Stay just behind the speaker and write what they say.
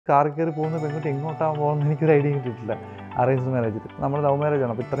കാറിൽ കയറി പോകുന്ന പെൺകുട്ടി എങ്ങോട്ടാണ് പോകുന്നത് എനിക്കൊരു ഐഡിയ കിട്ടിയിട്ടില്ല. അറേഞ്ച്ഡ് മാരേജിൽ നമ്മൾ ലവ്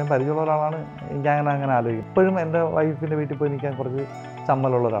മാരേജാണ്. അപ്പോൾ ഇത്രയും പരിചയമുള്ള ഒരാളാണ് എനിക്ക് അങ്ങനെ ആലോചിക്കും. ഇപ്പോഴും എൻ്റെ വൈഫിൻ്റെ വീട്ടിൽ പോയി നിൽക്കാൻ കുറച്ച്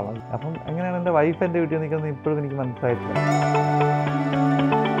ചമ്മലുള്ള ഒരാളാണ്. അപ്പം എങ്ങനെയാണ് എൻ്റെ വൈഫ് എൻ്റെ വീട്ടിൽ നിൽക്കുന്നത് ഇപ്പോഴും എനിക്ക് മനസ്സിലായിട്ടില്ല.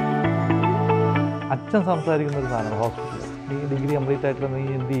 അച്ഛൻ സംസാരിക്കുന്ന ഒരു സാധനമാണ് ഹോസ്പിറ്റലിൽ. നീ ഡിഗ്രി കംപ്ലീറ്റ് ആയിട്ടുള്ള നീ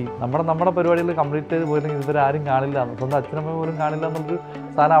എന്ത് ചെയ്യും? നമ്മുടെ പരിപാടികൾ കംപ്ലീറ്റ് ചെയ്ത് പോയില്ലെങ്കിൽ ഇവരാരും കാണില്ല, സ്വന്തം അച്ഛനമ്മ പോലും കാണില്ല എന്നുള്ളൊരു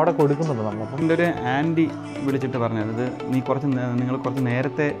സാധനം അവിടെ കൊടുക്കുന്നുണ്ട് നമ്മൾ. എൻ്റെ ഒരു ആൻറ്റി വിളിച്ചിട്ട് പറഞ്ഞത് ഇത് നിങ്ങൾ കുറച്ച്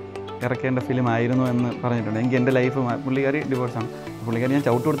നേരത്തെ ഇറക്കേണ്ട ഫിലിം ആയിരുന്നു എന്ന് പറഞ്ഞിട്ടുണ്ട്. എനിക്ക് എൻ്റെ ലൈഫ് പുള്ളിക്കാരി ഡിവോഴ്സാണ്. പുള്ളിക്കാരി ഞാൻ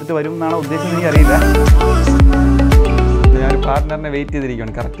ചവിട്ട് കൊടുത്തിട്ട് വരും എന്നാണ് ഉദ്ദേശിച്ചത്, എനിക്കറിയില്ല. ഞാൻ പാർട്ട്ണറിനെ വെയിറ്റ്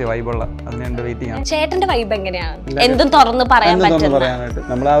ചെയ്തിരിക്കുകയാണ്, കറക്റ്റ് വൈബുള്ള. അതിന് എൻ്റെ വെയിറ്റ് ചെയ്യാം. ചേട്ടന്റെ വൈബ് എങ്ങനെയാണ്? എന്തും തുറന്ന് പറയാനായിട്ട്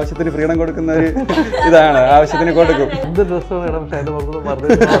നമ്മൾ ആവശ്യത്തിന് ഫ്രീഡം കൊടുക്കുന്ന ഒരു ഇതാണ്, ആവശ്യത്തിന് കൊടുക്കും. എന്ത് ഡ്രസ്സും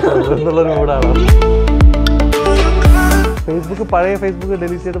മൂടാണ്. ഫേസ്ബുക്ക് പഴയ ഫേസ്ബുക്ക്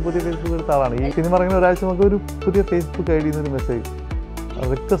ഡിലീറ്റ് ചെയ്ത് പുതിയ ഫേസ്ബുക്ക് എടുത്ത ആളാണ്. ഈ സിനിമ ഇറങ്ങുന്ന ഒരാഴ്ച നമുക്ക് ഒരു പുതിയ ഫേസ്ബുക്ക് ഐ ഡിന്നൊരു മെസ്സേജ്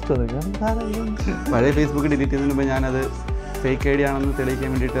റിക്വസ്റ്റ് വന്നു. പഴയ ഫേസ്ബുക്ക് ഡിലീറ്റ് ചെയ്തതിന് മുമ്പ് ഞാനത് ഫേക്ക് ഐ ഡി ആണെന്ന് തെളിയിക്കാൻ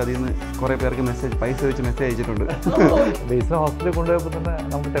വേണ്ടിയിട്ട് അതിൽ നിന്ന് കുറേ പേർക്ക് പൈസ വെച്ച് മെസ്സേജ് അയച്ചിട്ടുണ്ട്. ബേസിനെ ഹോസ്പിറ്റലിൽ കൊണ്ടുപോയപ്പോൾ തന്നെ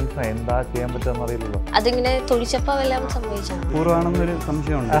നമുക്ക് ടെൻഷനായി, എന്താ ചെയ്യാൻ പറ്റുമെന്ന് അറിയില്ലല്ലോ. അതിങ്ങനെ തൊഴിച്ചപ്പോൾ എല്ലാം സംഭവിച്ചാണ്. പൂർവ്വമാണെന്നൊരു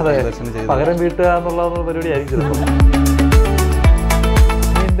സംശയമുണ്ട്. പകരം വീട്ടുക എന്നുള്ള പരിപാടി ആയിരിക്കും.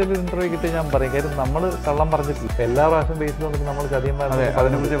 എൻ്റെ ഒരു ഇന്റർവ്യൂ കിട്ടി ഞാൻ പറയും, കാര്യം നമ്മൾ കള്ളം പറഞ്ഞിട്ടില്ല. എല്ലാ പ്രാവശ്യം ബേസിൽ വന്നിട്ട് നമ്മൾ ചതിയന്മാരെ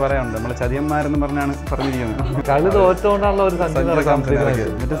അതിനെക്കുറിച്ച് പറയാനുണ്ട്. നമ്മൾ ചതിയന്മാരെന്ന് പറഞ്ഞാണ് പറഞ്ഞിരിക്കുന്നത്. കളി തോറ്റോണ്ടാണല്ലോ ഒരു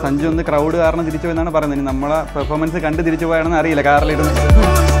എന്നിട്ട് സഞ്ജു ഒന്ന് ക്രൗഡ് കാരണം തിരിച്ചു പോയെന്നാണ് പറയുന്നത്. ഇനി നമ്മളെ പെർഫോമൻസ് കണ്ട് തിരിച്ചു പോയാണെന്ന് അറിയില്ല. കാറിലിരുന്ന്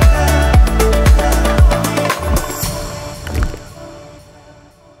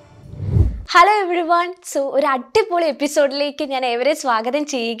ഹലോ എവ്രിവൺ. സോ ഒരു അടിപൊളി എപ്പിസോഡിലേക്ക് ഞാൻ ഏവരെ സ്വാഗതം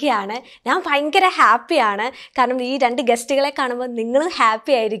ചെയ്യുകയാണ്. ഞാൻ ഭയങ്കര ഹാപ്പിയാണ്, കാരണം ഈ രണ്ട് ഗസ്റ്റുകളെ കാണുമ്പോൾ നിങ്ങളും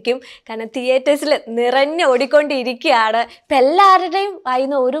ഹാപ്പി ആയിരിക്കും. കാരണം തിയേറ്റേഴ്സിൽ നിറഞ്ഞോടിക്കൊണ്ടിരിക്കുകയാണ്. ഇപ്പം എല്ലാവരുടെയും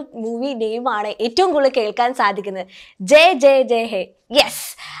വായിന്ന് ഒരു മൂവി നെയിമാണ് ഏറ്റവും കൂടുതൽ കേൾക്കാൻ സാധിക്കുന്നത്, ജയ ജയ ജയ ഹേ. യെസ്,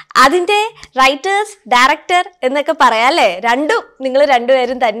 അതിൻ്റെ റൈറ്റേഴ്സ്, ഡയറക്ടർ എന്നൊക്കെ പറയാം അല്ലേ, രണ്ടും നിങ്ങൾ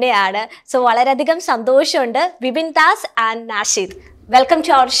രണ്ടുപേരും തന്നെയാണ്. സോ വളരെയധികം സന്തോഷമുണ്ട്. Vipin Das and Nashid, welcome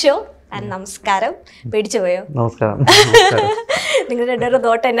to our show. നമസ്കാരം. പേടിച്ചു പോയോ? നമസ്കാരം. നിങ്ങൾ രണ്ടുപേരും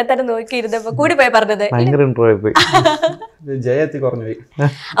നോട്ട് എന്നെ തന്നെ നോക്കിയിരുന്നപ്പോ കൂടി പോയി പറഞ്ഞത് ജയത്തി കുറഞ്ഞുപോയി.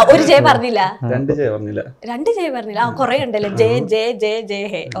 ഒരു ജയ പറഞ്ഞില്ല, രണ്ട് ജയ പറഞ്ഞില്ല. കുറെ ഉണ്ടല്ലോ, ജയ ജയ ജയ ജയ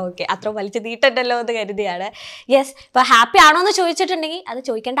ഹേ. ഓക്കെ, അത്ര വലിച്ചു നീട്ടണ്ടല്ലോ എന്ന് കരുതിയാണ്. യെസ്, ഇപ്പൊ ഹാപ്പി ആണോ എന്ന് ചോദിച്ചിട്ടുണ്ടെങ്കിൽ അത്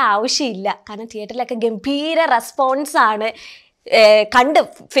ചോദിക്കേണ്ട ആവശ്യമില്ല, കാരണം തിയേറ്ററിലൊക്കെ ഗംഭീര റെസ്പോൺസ് ആണ്.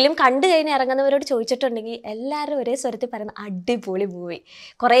 ഫിലിം കണ്ടു കഴിഞ്ഞ് ഇറങ്ങുന്നവരോട് ചോദിച്ചിട്ടുണ്ടെങ്കിൽ എല്ലാവരും ഒരേ സ്വരത്തിൽ പറയുന്ന അടിപൊളി മൂവി,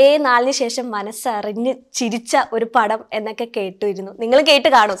 കുറേ നാളിന് ശേഷം മനസ്സറിഞ്ഞ് ചിരിച്ച ഒരു പടം എന്നൊക്കെ കേട്ടിരുന്നു. നിങ്ങൾ കേട്ട്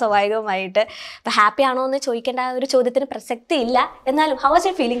കാണും സ്വാഭാവികമായിട്ട്. അപ്പം ഹാപ്പി ആണോ എന്ന് ചോദിക്കേണ്ട ഒരു ചോദ്യത്തിന് പ്രസക്തി ഇല്ല. എന്നാലും how was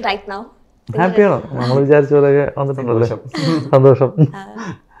you feeling right now? ഹാപ്പിയാണോ? നമ്മൾ വിചാരിച്ച പോലെയൊക്കെ വന്നിട്ടുണ്ടല്ലോ. സന്തോഷം.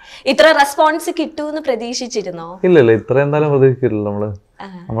 ഇത്ര റെസ്പോൺസ് കിട്ടുമെന്ന് പ്രതീക്ഷിച്ചിരുന്നോ? ഇല്ല, ഇത്ര എന്തായാലും പ്രതീക്ഷിക്കില്ല.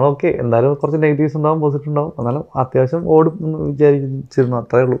 നമ്മൾ ഓക്കെ, എന്തായാലും കുറച്ച് നെഗറ്റീവ്സ് ഉണ്ടാവും, പോസിറ്റീവ് ഉണ്ടാവും, എന്നാലും അത്യാവശ്യം ഓടും എന്ന് വിചാരിച്ചിരുന്നു,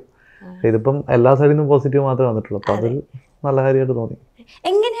 അത്രേ ഉള്ളൂ. ഇതിപ്പം എല്ലാ സൈഡിൽ നിന്നും പോസിറ്റീവ് മാത്രമേ വന്നിട്ടുള്ളൂ. അപ്പോൾ അതൊരു നല്ല കാര്യമായിട്ട് തോന്നി.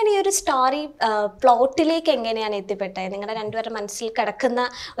 എങ്ങനെയാണ് ഈ ഒരു സ്റ്റോറി പ്ലോട്ടിലേക്ക് എങ്ങനെയാണ് എത്തിപ്പെട്ടത്? നിങ്ങളുടെ രണ്ടുപേരുടെ മനസ്സിൽ കിടക്കുന്ന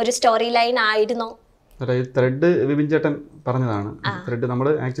ഒരു സ്റ്റോറി ലൈൻ ആയിരുന്നോ? ത്രെഡ് വിപിൻ ചേട്ടൻ പറഞ്ഞതാണ്. ത്രെഡ് നമ്മൾ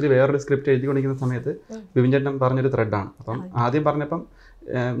ആക്ച്വലി വേറൊരു സ്ക്രിപ്റ്റ് എഴുതിക്കൊണ്ടിരിക്കുന്ന സമയത്ത് വിപിൻ ചേട്ടൻ പറഞ്ഞൊരു ത്രെഡാണ്. അപ്പം ആദ്യം പറഞ്ഞപ്പം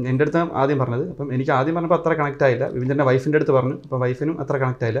എൻ്റെ അടുത്ത് ആദ്യം പറഞ്ഞത്, അപ്പം എനിക്ക് ആദ്യം പറഞ്ഞപ്പോൾ അത്ര കണക്റ്റ് ആയില്ല. വിപിൻ്റെ വൈഫിൻ്റെ അടുത്ത് പറഞ്ഞു, അപ്പോൾ വൈഫിനും അത്ര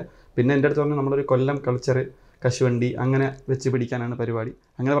കണക്റ്റ് ആയില്ല. പിന്നെ എൻ്റെ അടുത്ത് പറഞ്ഞു നമ്മളൊരു കൊല്ലം കൾച്ചർ, കശുവണ്ടി അങ്ങനെ വെച്ച് പിടിക്കാനാണ് പരിപാടി.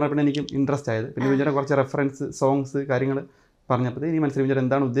 അങ്ങനെ പറഞ്ഞപ്പോൾ എനിക്ക് ഇൻട്രസ്റ്റ് ആയത്. പിന്നെ വിപിൻ്റെ കുറച്ച് റെഫറൻസ് സോങ്സ് കാര്യങ്ങൾ പറഞ്ഞപ്പോൾ എനിക്ക് മനസ്സിലായി വിപിൻ്റെ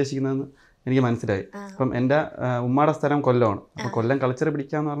എന്താണ് ഉദ്ദേശിക്കുന്നതെന്ന് എനിക്ക് മനസ്സിലായി. അപ്പം എൻ്റെ ഉമ്മാടെ സ്ഥലം കൊല്ലമാണ്, അപ്പോൾ കൊല്ലം കൾച്ചർ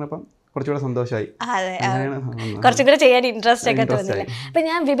പിടിക്കാമെന്ന് പറഞ്ഞപ്പം കുറച്ചുകൂടെ സന്തോഷമായി. കുറച്ചും കൂടെ ചെയ്യാൻ ഇൻട്രസ്റ്റ് ഒക്കെ തോന്നില്ല. അപ്പൊ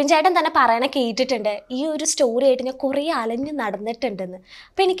ഞാൻ വിപിൻ ചേട്ടൻ തന്നെ പറയണ കേട്ടിട്ടുണ്ട്, ഈ ഒരു സ്റ്റോറി ആയിട്ട് ഞാൻ കുറെ അലഞ്ഞ് നടന്നിട്ടുണ്ടെന്ന്.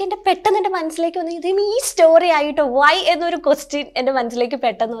 അപ്പൊ എനിക്ക് പെട്ടെന്ന് എൻ്റെ മനസ്സിലേക്ക് വന്നു, ഇത് ഈ സ്റ്റോറി ആയിട്ട് വൈ എന്നൊരു ക്വസ്റ്റ്യൻ എൻ്റെ മനസ്സിലേക്ക്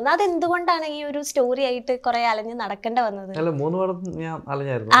പെട്ടെന്ന് വന്നു. അതെന്തുകൊണ്ടാണ് ഈ ഒരു സ്റ്റോറി ആയിട്ട് കുറെ അലഞ്ഞ് നടക്കേണ്ട വന്നത്? അല്ല, 3 പടം ഞാൻ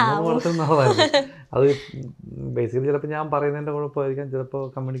അലഞ്ഞായിരുന്നു. അത് ബേസിക്കലി ചിലപ്പോൾ ഞാൻ പറയുന്നതിൻ്റെ കുഴപ്പമായിരിക്കാം, ചിലപ്പോൾ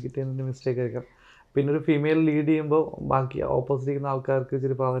കമ്മ്യൂണിക്കേറ്റ് ചെയ്യുന്നതിൻ്റെ മിസ്റ്റേക്ക് ആയിരിക്കാം. പിന്നെ ഒരു ഫീമെയിൽ ലീഡ് ചെയ്യുമ്പോൾ ബാക്കി ഓപ്പോസിറ്റ് ചെയ്യുന്ന ആൾക്കാർക്ക്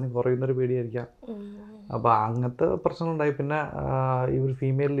ഇച്ചിരി പ്രാധാന്യം കുറയുന്നൊരു പേടിയായിരിക്കാം. അപ്പോൾ അങ്ങനത്തെ പ്രശ്നങ്ങളുണ്ടായി. പിന്നെ ഈ ഒരു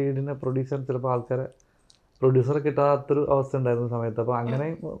ഫീമെയിൽ ലീഡിനെ പ്രൊഡ്യൂസർ ചിലപ്പോൾ പ്രൊഡ്യൂസറെ കിട്ടാത്തൊരു അവസ്ഥ ഉണ്ടായിരുന്ന സമയത്ത്. അപ്പോൾ അങ്ങനെ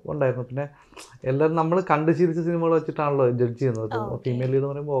ഉണ്ടായിരുന്നു. പിന്നെ എല്ലാവരും നമ്മൾ കണ്ടു ശീലിച്ച സിനിമകൾ വെച്ചിട്ടാണല്ലോ ജഡ്ജ് ചെയ്യുന്നത്. അപ്പോൾ ഫീമെയിൽ ലീഡ്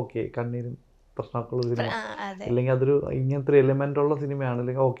എന്ന് പറയുമ്പോൾ ഓക്കെ, കണ്ണീരും പ്രശ്നമൊക്കെ ഉള്ള സിനിമ, അല്ലെങ്കിൽ അതൊരു ഇങ്ങനത്തെ ഒരു എലിമെൻ്റ് ഉള്ള സിനിമയാണ്,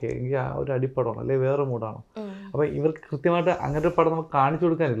 അല്ലെങ്കിൽ ഓക്കെ എങ്കിൽ ആ ഒരു അടിപ്പടമാണ്, അല്ലെങ്കിൽ വേറെ മൂഡാണ്. അപ്പോൾ ഇവർക്ക് കൃത്യമായിട്ട് അങ്ങനത്തെ ഒരു പടം നമുക്ക് കാണിച്ചു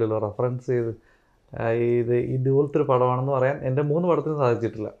കൊടുക്കാനില്ലല്ലോ, റെഫറൻസ് ചെയ്ത് ഇതുപോലത്തെ ഒരു പടമാണെന്ന് പറയാൻ എൻ്റെ 3 പടത്തിനും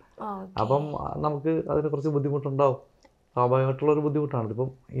സാധിച്ചിട്ടില്ല. അപ്പം നമുക്ക് അതിന് കുറച്ച് ബുദ്ധിമുട്ടുണ്ടാവും, സ്വാഭാവികമായിട്ടുള്ളൊരു ബുദ്ധിമുട്ടാണ്. ഇപ്പം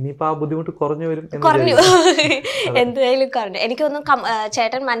ഇനിയിപ്പോൾ ആ ബുദ്ധിമുട്ട് കുറഞ്ഞു വരും. എന്തായാലും കുറഞ്ഞു. എനിക്കൊന്നും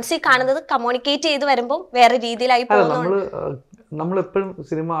ചേട്ടൻ മനസ്സിൽ കാണുന്നത് കമ്മ്യൂണിക്കേറ്റ് ചെയ്ത് വരുമ്പോൾ വേറെ രീതിയിലായി പോകുന്നു. നമ്മൾ നമ്മളെപ്പോഴും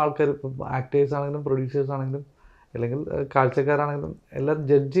സിനിമ ആൾക്കാർ, ആക്ടേഴ്സ് ആണെങ്കിലും പ്രൊഡ്യൂസേഴ്സ് ആണെങ്കിലും അല്ലെങ്കിൽ കാഴ്ചക്കാരാണെങ്കിലും എല്ലാവരും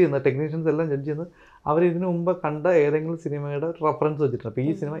ജഡ്ജ് ചെയ്യുന്ന ടെക്നീഷ്യൻസ് എല്ലാം ജഡ്ജ് ചെയ്യുന്നത് അവർ ഇതിനു മുമ്പ് കണ്ട ഏതെങ്കിലും സിനിമയുടെ റെഫറൻസ് വെച്ചിട്ടുണ്ട്. അപ്പോൾ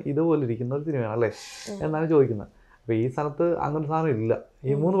ഈ സിനിമ ഇതുപോലെ ഇരിക്കുന്ന ഒരു സിനിമയാണ് അല്ലേ എന്നാണ് ചോദിക്കുന്നത്. അപ്പോൾ ഈ സ്ഥലത്ത് അങ്ങനെ സാധനം ഇല്ല,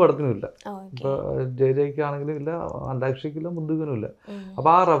 ഈ 3 പടത്തിനും ഇല്ല. ഇപ്പോൾ ജയജയ്ക്കാണെങ്കിലും ഇല്ല, അന്താക്ഷരിക്കില്ല, മുന്തുകനും ഇല്ല.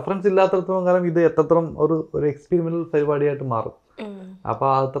 അപ്പോൾ ആ റെഫറൻസ് ഇല്ലാത്തടത്തോളം കാലം ഇത് എത്രത്തോളം ഒരു എക്സ്പെരിമെൻ്റൽ പരിപാടിയായിട്ട് മാറും. അപ്പോൾ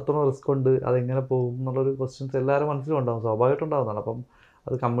അത്രത്തോളം റിസ്ക് ഉണ്ട്, അതെങ്ങനെ പോകും എന്നുള്ളൊരു ക്വസ്റ്റ്യൻസ് എല്ലാവരും മനസ്സിലും ഉണ്ടാകും, സ്വാഭാവികമായിട്ട് ഉണ്ടാകുന്നതാണ്. അപ്പം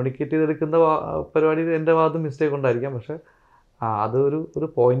അത് കമ്മ്യൂണിക്കേറ്റ് ചെയ്തെടുക്കുന്ന പരിപാടിയിൽ എൻ്റെ ഭാഗത്ത് മിസ്റ്റേക്ക് ഉണ്ടായിരിക്കാം. പക്ഷേ അത് ഒരു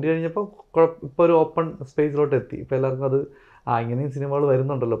പോയിന്റ് കഴിഞ്ഞപ്പോൾ ഇപ്പോൾ ഒരു ഓപ്പൺ സ്പേസിലോട്ട് എത്തി. ഇപ്പോൾ എല്ലാവർക്കും അത് ഇങ്ങനെയും സിനിമകൾ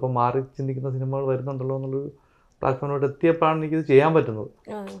വരുന്നുണ്ടല്ലോ, ഇപ്പോൾ മാറി ചിന്തിക്കുന്ന സിനിമകൾ വരുന്നുണ്ടല്ലോ എന്നുള്ളൊരു പ്ലാറ്റ്ഫോമിലോട്ട് എത്തിയപ്പോഴാണ് എനിക്കിത് ചെയ്യാൻ പറ്റുന്നത്.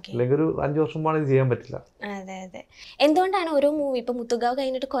 അല്ലെങ്കിൽ ഒരു 5 വർഷം പോകാൻ ഇത് ചെയ്യാൻ പറ്റില്ല. അതെ അതെ. എന്തുകൊണ്ടാണ് ഓരോ മൂവി ഇപ്പം മുത്തുകാവ്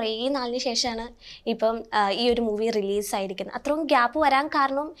കഴിഞ്ഞിട്ട് കുറേ നാളിന് ശേഷമാണ് ഇപ്പം ഈ ഒരു മൂവി റിലീസ് ആയിരിക്കുന്നത്? അത്രയും ഗ്യാപ്പ് വരാൻ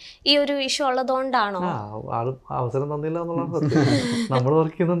കാരണം ഈ ഒരു ഇഷ്യൂ ഉള്ളതുകൊണ്ടാണോ? ആളും അവസരം തന്നില്ല എന്നുള്ളതാണ് സത്യം. നമ്മൾ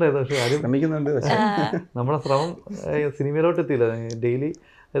വർക്ക് ചെയ്യുന്നുണ്ടായിരുന്നു, പക്ഷേ ആരും ശ്രമിക്കുന്നുണ്ട്. പക്ഷേ നമ്മുടെ ശ്രമം സിനിമയിലോട്ട് എത്തിയില്ല. ഡെയിലി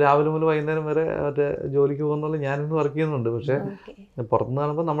രാവിലെ മുതൽ വൈകുന്നേരം വരെ മറ്റേ ജോലിക്ക് പോകുന്നുള്ള ഞാനിന്ന് വർക്ക് ചെയ്യുന്നുണ്ട്. പക്ഷേ പുറത്തുനിന്ന്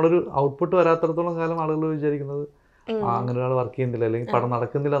കാണുമ്പോൾ നമ്മളൊരു ഔട്ട്പുട്ട് വരാത്തിടത്തോളം കാലം ആളുകൾ വിചാരിക്കുന്നത് അങ്ങനെ ഒരാൾ വർക്ക് ചെയ്യുന്നില്ല അല്ലെങ്കിൽ പടം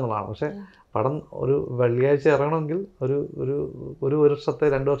നടക്കുന്നില്ല എന്നുള്ളതാണ്. പക്ഷേ പടം ഒരു വെള്ളിയാഴ്ച ഇറങ്ങണമെങ്കിൽ ഒരു വർഷത്തെ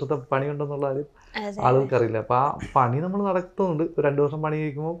 2 വർഷത്തെ പണിയുണ്ടെന്നുള്ള കാര്യം ആളുകൾക്കറിയില്ല. അപ്പോൾ ആ പണി നമ്മൾ നടത്തുന്നുണ്ട്. 2 വർഷം പണി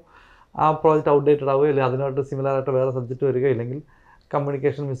കഴിക്കുമ്പോൾ ആ പ്രോജക്റ്റ് ഔട്ട്ഡേറ്റഡ് ആവുകയോ അല്ലെങ്കിൽ അതിനായിട്ട് സിമിലറായിട്ട് വേറെ സബ്ജക്റ്റ് വരികയോ ഇല്ലെങ്കിൽ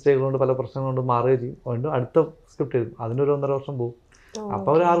കമ്മ്യൂണിക്കേഷൻ മിസ്റ്റേക്ക് കൊണ്ട് പല പ്രശ്നങ്ങൾ കൊണ്ട് മാറുകയോ ചെയ്യും. വീണ്ടും അടുത്ത സ്ക്രിപ്റ്റ് എഴുതും, അതിനൊരു 1.5 വർഷം പോകും.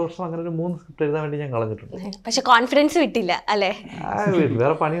 അപ്പോൾ ഒരു 6 വർഷം അങ്ങനെ ഒരു 3 സ്ക്രിപ്റ്റ് എഴുതാൻ വേണ്ടി ഞാൻ കളഞ്ഞിട്ടുണ്ട്. പക്ഷെ കോൺഫിഡൻസ് വിട്ടില്ല അല്ലേ?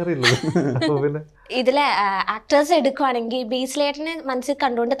 വേറെ പണി അറിയില്ലല്ലോ. അപ്പോൾ പിന്നെ ഇതിലെ ആക്ടേഴ്സ് എടുക്കുവാണെങ്കിൽ ബേസിലേട്ടനെ മനസ്സിൽ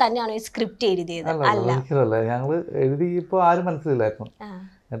കണ്ടുകൊണ്ട് തന്നെയാണോ ഈ സ്ക്രിപ്റ്റ് എഴുതിയത്? അല്ല, ഞങ്ങൾ എഴുതിയപ്പോൾ ആരും മനസ്സിലായിരുന്നു,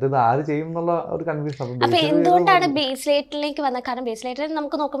 എന്നിട്ട് ഇത് ആര് ചെയ്യും എന്നുള്ള ഒരു കൺഫ്യൂഷൻ. അപ്പൊ എന്തുകൊണ്ടാണ് ബേസിലേറ്റിലേക്ക് വന്നത്? കാരണം ബേസിലേറ്റിൽ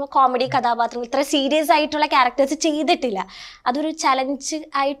നമുക്ക് നോക്കുമ്പോൾ കോമഡി കഥാപാത്രങ്ങൾ, ഇത്ര സീരിയസ് ആയിട്ടുള്ള ക്യാരക്ടേഴ്സ് ചെയ്തിട്ടില്ല. അതൊരു ചലഞ്ച്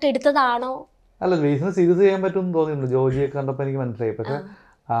ആയിട്ട് എടുത്തതാണോ? അല്ല, ബേസിന് സീരിയസ് ചെയ്യാൻ പറ്റുമെന്ന് തോന്നിയിട്ടുണ്ട്. ജോജിയെ കണ്ടപ്പോൾ എനിക്ക് മനസ്സിലായി. പക്ഷേ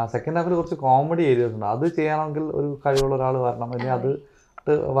സെക്കൻഡ് ഹാഫിൽ കുറച്ച് കോമഡി ഏരിയാസ് ഉണ്ട്. അത് ചെയ്യണമെങ്കിൽ ഒരു കഴിവുള്ള ഒരാൾ വരണം, അല്ലെങ്കിൽ അത്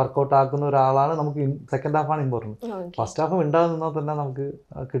വർക്കൗട്ട് ആക്കുന്ന ഒരാളാണ് നമുക്ക്. Second ഹാഫാണ് important. ഫസ്റ്റ് ഹാഫ് ഉണ്ടാകാൻ നിന്നാൽ തന്നെ നമുക്ക്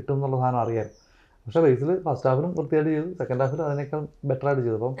കിട്ടും എന്നുള്ള സാധനം അറിയാം. പക്ഷേ ബേസിൽ ഫസ്റ്റ് ഹാഫിനും വൃത്തിയായിട്ട് ചെയ്തു, സെക്കൻഡ് ഹാഫിൽ അതിനേക്കാൾ ബെറ്ററായിട്ട്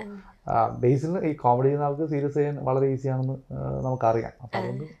ചെയ്തു. അപ്പം ബേസിൽ ഈ കോമഡി ചെയ്യുന്ന ആൾക്ക് സീരിയസ് ചെയ്യാൻ വളരെ ഈസിയാണെന്ന് നമുക്കറിയാം. അപ്പം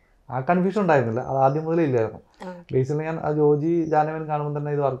അതുകൊണ്ട് ആ കൺഫ്യൂഷൻ ഉണ്ടായിരുന്നില്ല, അത് ആദ്യം മുതലേ ഇല്ലായിരുന്നു. ബേസിൽ ഞാൻ ജോജി ജാനുവിൻ കാണുമ്പോൾ തന്നെ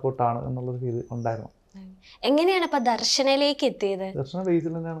ഇത് വർക്കൗട്ടാണ് എന്നുള്ളൊരു ഫീൽ ഉണ്ടായിരുന്നു. എങ്ങനെയാണ് അപ്പൊ ദർശനയിലേക്ക് എത്തിയത്? ദർശന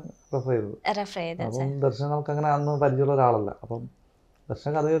ബേസിൽ തന്നെയാണ് റെഫർ ചെയ്തത്. അപ്പം ദർശന നമുക്ക് അങ്ങനെ അന്ന് പരിചയമുള്ള ഒരാളല്ല. അപ്പം ദർശന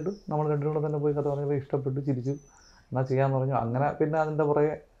കഥ കേട്ടു, നമ്മൾ രണ്ടുകൂടെ തന്നെ പോയി കഥ പറഞ്ഞപ്പോൾ ഇഷ്ടപ്പെട്ടു, ചിരിച്ചു, എന്നാൽ ചെയ്യാമെന്ന് പറഞ്ഞു. അങ്ങനെ പിന്നെ അതിൻ്റെ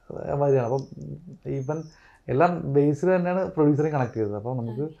പുറകെ വരികയാണ്. അപ്പം ഈവൻ എല്ലാം ബേസിൽ തന്നെയാണ് പ്രൊഡ്യൂസറിങ് കണക്ട് ചെയ്തത്. അപ്പം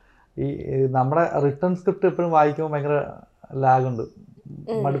നമുക്ക് ഈ നമ്മുടെ റിട്ടേൺ സ്ക്രിപ്റ്റ് എപ്പോഴും വായിക്കുമ്പോൾ ഭയങ്കര ലാഗുണ്ട്,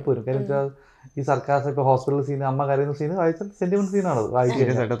 മടുപ്പ് വരും. കാര്യം വെച്ചാൽ ഈ സർക്കാർ ഇപ്പോൾ ഹോസ്പിറ്റൽ സീന്, അമ്മ കരയുന്ന സീന് വായിച്ചാൽ സെന്റിമെന്റ് സീനാണ്,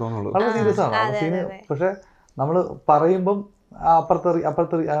 വായിക്കുന്നത് വളരെ സീരിയസ് ആണ് ആ സീന്. പക്ഷെ നമ്മൾ പറയുമ്പം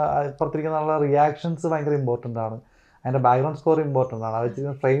അപ്പുറത്തിരിക്കുന്ന റിയാക്ഷൻസ് ഭയങ്കര ഇമ്പോർട്ടൻ്റ് ആണ്, അതിൻ്റെ ബാക്ക്ഗ്രൗണ്ട് സ്കോർ ഇമ്പോർട്ടൻ്റ് ആണ്,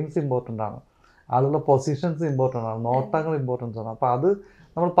 വെച്ചിരിക്കുന്ന ഫ്രെയിംസ് ഇമ്പോർട്ടൻ്റ് ആണ്, ആളുകളുടെ പൊസിഷൻസ് ഇമ്പോർട്ടൻ്റ് ആണ്, നോട്ടങ്ങൾ ഇമ്പോർട്ടൻസ് ആണ്. അപ്പോൾ അത്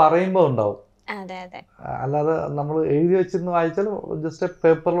നമ്മൾ പറയുമ്പോൾ ഉണ്ടാവും. അല്ലാതെ നമ്മൾ എഴുതി വെച്ചിരുന്ന് വായിച്ചാൽ ജസ്റ്റ്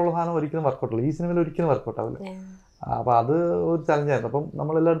പേപ്പറിലുള്ള സാധനം ഒരിക്കലും വർക്കൗട്ടില്ല. ഈ സിനിമയിൽ ഒരിക്കലും വർക്കൗട്ട് ആവില്ല. അപ്പോൾ അത് ഒരു ചലഞ്ചായിരുന്നു. അപ്പം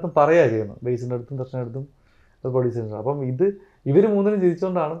നമ്മളെല്ലായിടത്തും പറയുക ചെയ്യുന്നത്, ബേസിൻ്റെ അടുത്തും ദർശന അടുത്തും പ്രൊഡ്യൂസേഴ്സും. അപ്പം ഇവർ മൂന്നിനും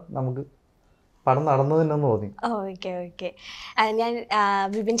ചിരിച്ചുകൊണ്ടാണ് നമുക്ക് പടം നടന്നതെന്നു തോന്നി. Okay okay. ഞാൻ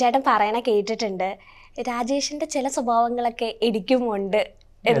വിപിൻ ചേട്ടൻ പറയണ കേട്ടിട്ടുണ്ട്, രാജേഷിന്റെ ചില സ്വഭാവങ്ങളൊക്കെ എനിക്കുമുണ്ട്.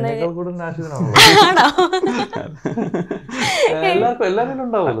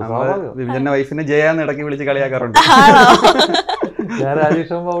 വൈഫിനെ ജയാന്ന് ഇടയ്ക്ക് വിളിച്ച് കളിയാക്കാറുണ്ട്. ഞാൻ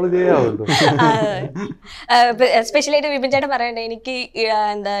രാജേഷാകുമ്പോ അവള് ചെയ്യാവുള്ളൂ. സ്പെഷ്യലായിട്ട് വിപിൻ ചേട്ടൻ പറയണ്ടേ, എനിക്ക്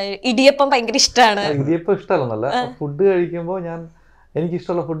എന്താ ഇടിയപ്പം ഭയങ്കര ഇഷ്ടമാണ്. ഇടിയപ്പം ഇഷ്ടമല്ലെന്നല്ല, ഫുഡ് കഴിക്കുമ്പോ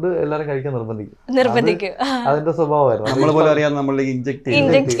എനിക്കിഷ്ടമുള്ള ഫുഡ് എല്ലാവരും കഴിക്കാൻ നിർബന്ധിക്കും. അതിന്റെ സ്വഭാവമായിരുന്നു.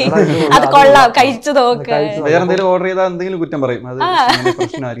 വേറെ എന്തെങ്കിലും ഓർഡർ ചെയ്താൽ എന്തെങ്കിലും കുറ്റം പറയും, അത്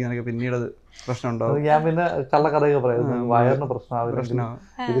പ്രശ്നമായിരിക്കും, പിന്നീട് പ്രശ്നം ഉണ്ടാവും. ഞാൻ പിന്നെ കള്ളക്കഥയൊക്കെ പറയും, വയറിന് പ്രശ്നമാവും,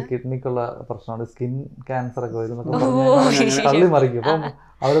 ഇത് കിഡ്നിക്കുള്ള പ്രശ്നമാണ്, സ്കിൻ ക്യാൻസർ ഒക്കെ വരും എന്നൊക്കെ തള്ളി മറിക്കും. അപ്പം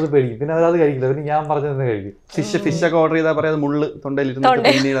അവരത് പേടിക്കും, പിന്നെ അവരത് കഴിക്കില്ല, പിന്നെ ഞാൻ പറഞ്ഞത് കഴിക്കും. ഫിഷ് ഒക്കെ ഓർഡർ ചെയ്താൽ പറയാം മുള്ള് തൊണ്ടയിലിരുന്ന്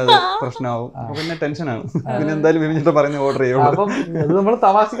പിന്നീട് അത് പ്രശ്നമാവും, പിന്നെ ടെൻഷനാണ്. പിന്നെ എന്തായാലും വിമിച്ചിട്ട് പറയുന്ന ഓർഡർ ചെയ്യും. അപ്പം അത് നമ്മൾ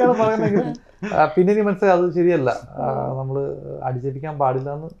തമാശക്കാണ് പറയുന്നെങ്കിൽ പിന്നെ എനിക്ക് മനസ്സിലായി അത് ശരിയല്ല, നമ്മൾ അടിച്ചേൽപ്പിക്കാൻ പാടില്ല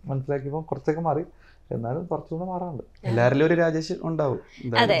എന്ന് മനസ്സിലാക്കിയപ്പോൾ കുറച്ചൊക്കെ മാറി. എന്നാലും കുറച്ചുകൂടെ മാറാറുണ്ട്. എല്ലാവരിലും ഒരു രാജേഷ് ഉണ്ടാവും,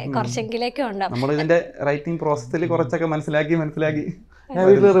 നമ്മൾ ഇതിന്റെ റൈറ്റിംഗ് പ്രോസസ്സിൽ കുറച്ചൊക്കെ മനസ്സിലാക്കി ഞാൻ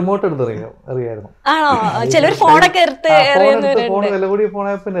വീട്ടിൽ റിമോട്ട് എടുത്ത് എറിയായിരുന്നു. ഫോൺ വില കൂടിയ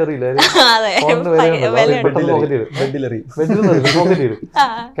ഫോണായപ്പോ പിന്നെ എറിയില്ല,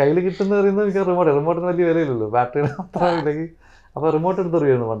 കയ്യിൽ കിട്ടുന്ന എറിയുന്നത് എനിക്ക് റിമോട്ടിന് വലിയ വിലയില്ലല്ലോ, ബാറ്ററിയുടെ അത്ര ഇല്ലെങ്കിൽ അപ്പോൾ റിമോട്ട്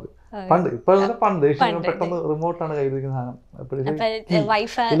എടുത്തെറിയായിരുന്നു പണ്ട് ഇപ്പോഴത്തെ പണ്ട് ദേഷ്യം പെട്ടെന്ന് റിമോട്ടാണ് കയ്യിലിരിക്കുന്ന സാധനം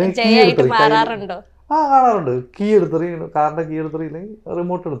കാണാറുണ്ട്. കീ എടുത്തെറിയും, കാറിന്റെ കീ എടുത്തെറിയില്ലെങ്കിൽ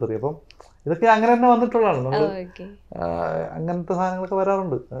റിമോട്ട് എടുത്തെറിയും. അപ്പം ഇതൊക്കെ അങ്ങനെ തന്നെ വന്നിട്ടുള്ളതാണ്. നമ്മൾ അങ്ങനത്തെ സാധനങ്ങളൊക്കെ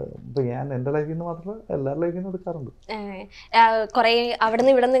വരാറുണ്ട്. ഇപ്പൊ ഞാൻ എന്റെ ലൈഫിൽ നിന്ന് മാത്രമല്ല എല്ലാവരുടെ ലൈഫിൽ നിന്ന് എടുക്കാറുണ്ട്. കുറെ അവിടെ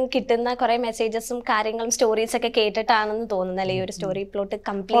നിന്ന് ഇവിടെ നിന്ന് കിട്ടുന്ന കുറെ മെസ്സേജസും കാര്യങ്ങളും സ്റ്റോറീസ് ഒക്കെ കേട്ടിട്ടാണെന്ന് തോന്നുന്നല്ലേ ഈ ഒരു സ്റ്റോറി പ്ലോട്ട്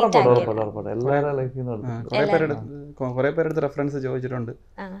കംപ്ലീറ്റ് ആക്കിയത്? എല്ലാവരുടെ ലൈഫിൽ നിന്ന് കുറെ പേരെടുത്ത് റെഫറൻസ് ചോദിച്ചിട്ടുണ്ട്.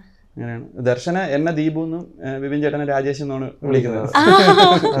 അങ്ങനെയാണ്. ദർശന എന്നെ ദീപു എന്നും വിപിൻ ചേട്ടനെ രാജേഷ് എന്നാണ് വിളിക്കുന്നത്.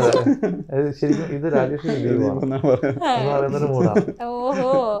 ശരിക്കും ഇത് രാജേഷ്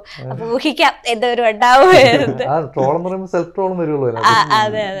ഊഹിക്കാം എന്തൊരു ട്രോളെന്ന് പറയുമ്പോൾ സെൽഫ് ട്രോളും വരുള്ളൂ.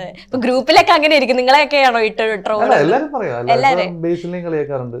 അതെ അതെ. ഗ്രൂപ്പിലൊക്കെ അങ്ങനെ ഇരിക്കും. നിങ്ങളെയൊക്കെയാണോ ഇട്ട് ട്രോൾ? എല്ലാരും പറയാം. ബേസിലെയും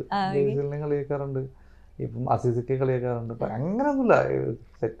കളിയാക്കാറുണ്ട്, ഇപ്പം അസീസിക്കെ കളിയാക്കാറുണ്ട്. അങ്ങനെയൊന്നുമില്ല,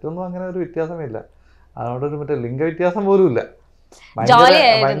 സെറ്റൊന്നും അങ്ങനെ ഒരു വ്യത്യാസമേ ഇല്ല. അതോടൊരു മറ്റേ ലിംഗ വ്യത്യാസം പോലും ഇല്ല.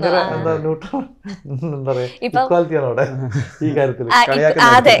 ഭയങ്കര എന്താ ന്യൂട്രൽ, എന്താ പറയാ, ഇക്വാലിറ്റിയാണ് അവിടെ ഈ കാര്യത്തിൽ.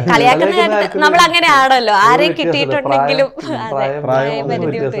 നമ്മൾ അങ്ങനെയാണല്ലോ, ആരെ കിട്ടിയിട്ടുണ്ടെങ്കിലും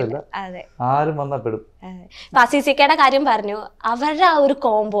വ്യത്യാസമില്ല, ആരും വന്നാ പെടും. അസീസിക്കയുടെ കാര്യം പറഞ്ഞു, അവരുടെ ആ ഒരു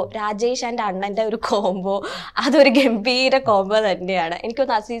കോംബോ, രാജേഷ് ആൻഡ് അണ്ണന്റെ ഒരു കോംബോ, അതൊരു ഗംഭീര കോംബോ തന്നെയാണ്. എനിക്ക്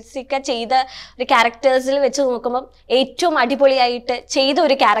തോന്നുന്നു അസീസിക്ക ചെയ്ത ഒരു ക്യാരക്ടേഴ്സിൽ വെച്ച് നോക്കുമ്പോൾ ഏറ്റവും അടിപൊളിയായിട്ട് ചെയ്ത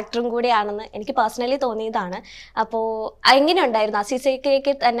ഒരു ക്യാരക്ടറും കൂടിയാണെന്ന് എനിക്ക് പേഴ്സണലി തോന്നിയതാണ്. അപ്പോൾ എങ്ങനെയുണ്ടായിരുന്നു?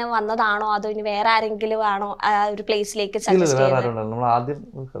 അസീസിക്കയ്ക്ക് തന്നെ വന്നതാണോ അതോ ഇനി വേറെ ആരെങ്കിലും ആണോ ആ ഒരു പ്ലേസിലേക്ക് സജസ്റ്റ് ചെയ്യുന്നത്? നമ്മൾ ആദ്യം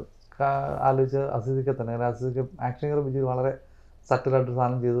ആലോചിച്ച അസീസിക്ക തന്നെ. അസീസിക്ക ആക്ഷൻ ബിജു വളരെ സട്ടിലായിട്ട്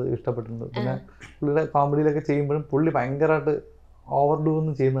സാധനം ചെയ്ത് ഇഷ്ടപ്പെട്ടിട്ടുണ്ട്. പിന്നെ പുള്ളിയുടെ കോമഡിയിലൊക്കെ ചെയ്യുമ്പോഴും പുള്ളി ഭയങ്കരമായിട്ട് ഓവർഡൂ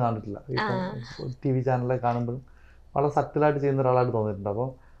ഒന്നും ചെയ്യുന്നത് കണ്ടിട്ടില്ല. ഇപ്പം TV ചാനലിലൊക്കെ കാണുമ്പോഴും വളരെ സട്ടിലായിട്ട് ചെയ്യുന്ന ഒരാളായിട്ട് തോന്നിയിട്ടുണ്ട്. അപ്പോൾ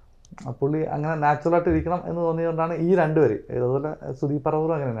പുള്ളി അങ്ങനെ നാച്ചുറലായിട്ട് ഇരിക്കണം എന്ന് തോന്നിയതുകൊണ്ടാണ് ഈ രണ്ടുപേര്. അതുപോലെ സുദീപ്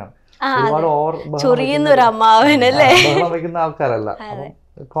പറവൂറും അങ്ങനെ തന്നെയാണ്. ഒരുപാട് ഓവർ ബഹളം വയ്ക്കുന്ന ആൾക്കാരല്ല. അപ്പം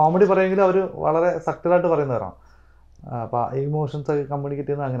കോമഡി പറയുമെങ്കിലും അവർ വളരെ സട്ടിലായിട്ട് പറയുന്നവരാണ്. അപ്പം ഇമോഷൻസ് ഒക്കെ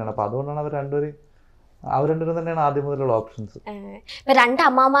കമ്മ്യൂണിക്കേറ്റ് ചെയ്യുന്നത് അങ്ങനെയാണ്. അപ്പം അതുകൊണ്ടാണ് അവർ രണ്ടുപേരും തന്നെയാണ് ആദ്യം മുതലുള്ള ഓപ്ഷൻസ്. ഇപ്പൊ രണ്ട്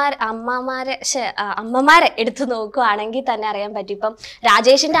അമ്മമാരെ എടുത്തു നോക്കുകയാണെങ്കിൽ തന്നെ അറിയാൻ പറ്റും. ഇപ്പം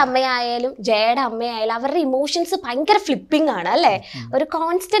രാജേഷിന്റെ അമ്മയായാലും ജയയുടെ അമ്മയായാലും അവരുടെ ഇമോഷൻസ് ഭയങ്കര ഫ്ലിപ്പിംഗ് ആണ് അല്ലേ? ഒരു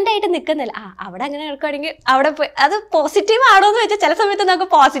കോൺസ്റ്റന്റ് ആയിട്ട് നിൽക്കുന്നില്ല. അവിടെ അങ്ങനെ എടുക്കുകയാണെങ്കിൽ അവിടെ അത് പോസിറ്റീവ് ആണോ എന്ന് വെച്ചാൽ ചില സമയത്ത് നമുക്ക്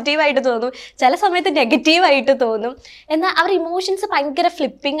പോസിറ്റീവായിട്ട് തോന്നും, ചില സമയത്ത് നെഗറ്റീവായിട്ട് തോന്നും. എന്നാൽ അവരുടെ ഇമോഷൻസ് ഭയങ്കര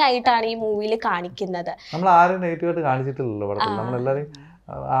ഫ്ലിപ്പിംഗ് ആയിട്ടാണ് ഈ മൂവിയിൽ കാണിക്കുന്നത്. നമ്മൾ ആരും നെഗറ്റീവായിട്ട് കാണിച്ചിട്ടില്ലല്ലോ പടത്തിൽ. നമ്മളെല്ലാവരും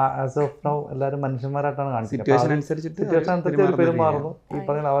ആസ് ഓഫ് നൗ എല്ലാവരും മനുഷ്യന്മാരായിട്ടാണ് കാണിക്കുന്നത്. സിറ്റുവേഷൻ അനുസരിച്ച് പെരുമാറുന്നു. ഈ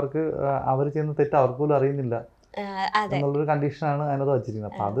പറഞ്ഞാൽ അവർക്ക് അവർ ചെയ്യുന്ന തെറ്റ് അവർക്ക് പോലും അറിയുന്നില്ല എന്നുള്ളൊരു കണ്ടീഷനാണ് അതിനകത്ത്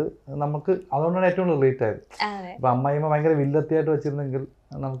വെച്ചിരിക്കുന്നത്. അപ്പൊ അത് നമുക്ക് അതുകൊണ്ടാണ് ഏറ്റവും റിലേറ്റ് ആയത്. ഇപ്പൊ അമ്മായിമ്മ ഭയങ്കര വില്ലത്തിയായിട്ട് വെച്ചിരുന്നെങ്കിൽ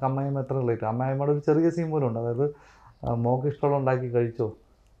നമുക്ക് അമ്മായിമ്മ എത്ര റിലേറ്റ്. അമ്മായിമ്മയുടെ ഒരു ചെറിയ സീൻ പോലും ഉണ്ട്. അതായത് മോക്ക് ഇഷ്ടമുള്ള ഉണ്ടാക്കി കഴിച്ചോ,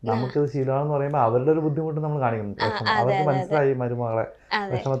 നമുക്കിത് ശീലമാണെന്ന് പറയുമ്പോൾ അവരുടെ ഒരു ബുദ്ധിമുട്ട് നമ്മൾ കാണിക്കുന്നു. അവർക്ക് മനസ്സിലായി മരുമകളെ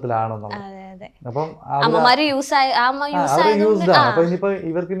വിഷമത്തിലാണെന്നുള്ളത്. അപ്പം അപ്പൊ ഇനിയിപ്പോ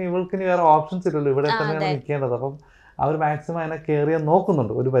ഇവൾക്കിനി വേറെ ഓപ്ഷൻസ് ഇല്ലല്ലോ, ഇവിടെ തന്നെയാണ് നിൽക്കേണ്ടത്. അപ്പം അവർ മാക്സിമം അതിനെ കെയർ ചെയ്യാൻ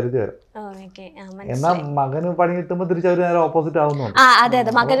നോക്കുന്നുണ്ട് ഒരു പരിധി വരെ. എന്നാൽ മകന് പണി കിട്ടുമ്പോൾ തിരിച്ച് അവർ നേരെ ഓപ്പോസിറ്റ് ആവുന്നുണ്ട്. അതെ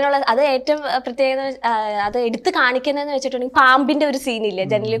അതെ, മകനുള്ള അത് ഏറ്റവും പ്രത്യേകത അത് എടുത്ത് കാണിക്കുന്നതെന്ന് വെച്ചിട്ടുണ്ടെങ്കിൽ പാമ്പിന്റെ ഒരു സീനില്ലേ,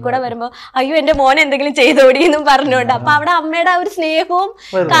 ജനലിൽ കൂടെ വരുമ്പോ അയ്യോ എന്റെ മോനെ എന്തെങ്കിലും ചെയ്തോടി എന്നും പറഞ്ഞുകൊണ്ട്. അപ്പൊ അവിടെ അമ്മയുടെ ആ ഒരു സ്നേഹവും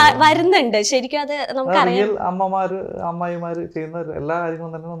വരുന്നുണ്ട്. ശരിക്കും അത് നമുക്കറിയാം. അമ്മായിമാര് ചെയ്യുന്ന എല്ലാ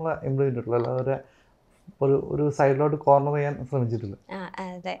കാര്യങ്ങളും തന്നെ നമ്മൾ ഇംപ്രൂവ് ചെയ്തിട്ടുള്ളൂ. അല്ലാതെ ഒരു സൈഡിലോട്ട് കോർണർ ചെയ്യാൻ ശ്രമിച്ചിട്ടില്ല.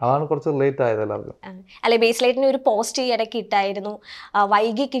 അതാണ് കുറച്ച് ലേറ്റ് ആയത് എല്ലാവർക്കും. അല്ലെ, ബേസ് ലൈറ്റിന് ഒരു പോസ്റ്റ് ഇടയ്ക്ക് ഇട്ടായിരുന്നു,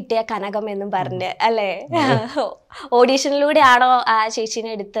 വൈകി കിട്ടിയ കനകം എന്നും പറഞ്ഞ് അല്ലേ? ഓഡീഷനിലൂടെ ആണോ ആ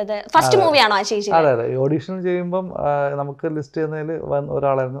ചേച്ചിനെ എടുത്തത്? ഫസ്റ്റ് മൂവിയാണോ ആ ചേച്ചി? അതെ അതെ, ഓഡീഷൻ ചെയ്യുമ്പം നമുക്ക് ലിസ്റ്റ് ചെയ്യുന്നതിൽ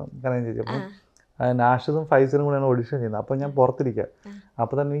ഒരാളായിരുന്നു കനകം ചേച്ചി. അപ്പം നാഷിദും ഫൈസലും കൂടെയാണ് ഓഡിഷൻ ചെയ്യുന്നത്. അപ്പം ഞാൻ പുറത്തിരിക്കുക.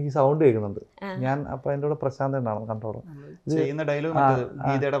 അപ്പൊ തന്നെ എനിക്ക് സൗണ്ട് കേൾക്കുന്നുണ്ട്. ഞാൻ അപ്പൊ എൻ്റെ കൂടെ പ്രശാന്ത് ഉണ്ടാണ് കൺട്രോളർ.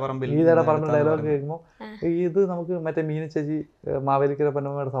 ഗീതയുടെ പറമ്പിൽ ഡയലോഗ് കേൾക്കുമ്പോൾ ഇത് നമുക്ക് മറ്റേ മീന ചേച്ചി മാവേലിക്കര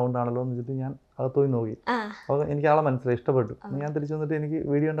പന്നമ്മയുടെ സൗണ്ട് ആണല്ലോ എന്ന് വെച്ചിട്ട് ഞാൻ അകത്ത് പോയി നോക്കി. അപ്പോൾ എനിക്ക് ആളെ മനസ്സിലായി, ഇഷ്ടപ്പെട്ടു. ഞാൻ തിരിച്ചു വന്നിട്ട് എനിക്ക്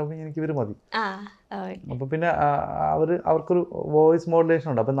വീഡിയോ ഉണ്ടാകുമ്പോൾ എനിക്ക് ഇവർ മതി. അപ്പൊ പിന്നെ അവർക്കൊരു വോയിസ് മോഡുലേഷൻ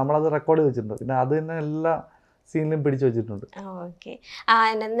ഉണ്ട്. അപ്പം നമ്മളത് റെക്കോർഡ് വെച്ചിട്ടുണ്ട്. പിന്നെ അത് തന്നെ എല്ലാ സീനിലും പിടിച്ചു വെച്ചിട്ടുണ്ട്.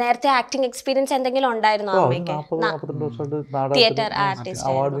 നേരത്തെ ആക്ടിംഗ് എക്സ്പീരിയൻസ് എന്തെങ്കിലും ഉണ്ടായിരുന്നോ? 40-42 വർഷമായിട്ട്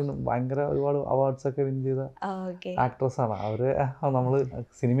അവാർഡ് വിൻ, ഭയങ്കര ഒരുപാട് അവാർഡ്സ് ഒക്കെ വിൻ ചെയ്ത ആക്ട്രസ് ആണ്. അവര് നമ്മള്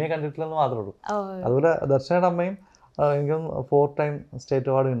സിനിമയെ കണ്ടിട്ടില്ലെന്ന് മാത്രമേ ഉള്ളൂ. അതുപോലെ ദർശനയുടെ അമ്മയും എനിക്കും 4 ടൈം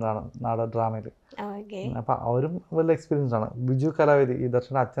സ്റ്റേറ്റ് അവാർഡ് വിന്നറാണ് നാടക ഡ്രാമയിൽ. അപ്പൊ അവരും വലിയ എക്സ്പീരിയൻസ് ആണ്. ബിജു കലാവേദി, ഈ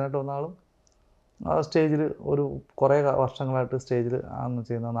ദർശന അച്ഛനായിട്ട് വന്ന ആളും സ്റ്റേജിൽ ഒരു കുറേ വർഷങ്ങളായിട്ട് സ്റ്റേജിൽ അന്ന്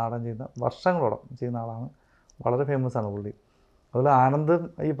ചെയ്യുന്ന നാടകം ചെയ്യുന്ന വർഷങ്ങളോളം ചെയ്യുന്ന ആളാണ്. വളരെ ഫേമസ് ആണ് പുള്ളി. അതുപോലെ ആനന്ദ്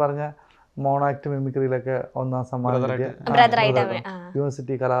ഈ പറഞ്ഞ മോണാക്ട് മിമിക്രിയിലൊക്കെ 1ാം സമ്മാനം കിട്ടിയ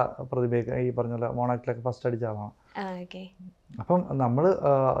യൂണിവേഴ്സിറ്റി കലാപ്രതിഭയൊക്കെ ഈ പറഞ്ഞ പോലെ മോണാക്ടിലൊക്കെ ഫസ്റ്റ് അടിച്ച ആളാണ്. അപ്പം നമ്മൾ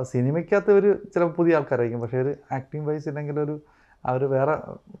സിനിമയ്ക്കകത്ത് ഒരു ചിലപ്പോൾ പുതിയ ആൾക്കാരായിരിക്കും, പക്ഷേ ഒരു ആക്ടിങ് വൈസ് ഇല്ലെങ്കിൽ അവർ വേറെ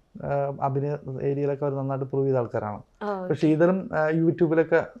അഭിനയ ഏരിയയിലൊക്കെ അവർ നന്നായിട്ട് പ്രൂവ് ചെയ്ത ആൾക്കാരാണ്. അപ്പോൾ ശീതളും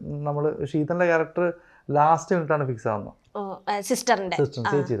യൂട്യൂബിലൊക്കെ നമ്മൾ ശീതളിൻ്റെ ക്യാരക്ടർ ലാസ്റ്റ് മിനിറ്റാണ് ഫിക്സ് ആവുന്നത്,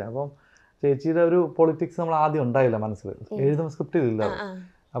 ചേച്ചിയുടെ. അപ്പം ചേച്ചിയുടെ ഒരു പൊളിറ്റിക്സ് നമ്മൾ ആദ്യം ഉണ്ടായില്ല മനസ്സിൽ, എഴുതുന്ന സ്ക്രിപ്റ്റിലില്ല.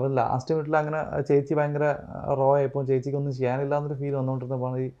 അപ്പം ലാസ്റ്റ് മിനിറ്റിൽ അങ്ങനെ ചേച്ചി ഭയങ്കര റോ ആയപ്പോൾ ചേച്ചിക്കൊന്നും ചെയ്യാനില്ല എന്നൊരു ഫീൽ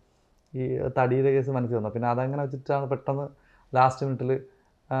വന്നുകൊണ്ടിരുന്നപ്പോൾ ഈ തടിയുടെ കേസ് മനസ്സിൽ വന്നത്. പിന്നെ അതങ്ങനെ വെച്ചിട്ടാണ് പെട്ടെന്ന് ലാസ്റ്റ് മിനിറ്റിൽ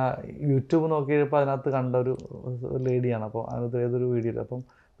യൂട്യൂബ് നോക്കി കഴിയുമ്പോൾ അതിനകത്ത് കണ്ട ഒരു ലേഡിയാണ്. അപ്പോൾ അതിനകത്ത് ഏതൊരു വീഡിയോയിൽ അപ്പം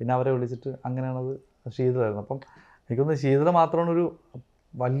പിന്നെ അവരെ വിളിച്ചിട്ട് അങ്ങനെയാണത് ശീതളായിരുന്നു. അപ്പം എനിക്കൊന്ന് ശീതള മാത്രമാണ് ഒരു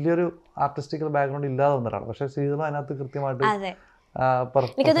വലിയൊരു ആർട്ടിസ്റ്റിക്കൽ ബാക്ക്ഗ്രൗണ്ട് ഇല്ലാതെ വന്നൊരാൾ, പക്ഷേ ശീതള അതിനകത്ത് കൃത്യമായിട്ട്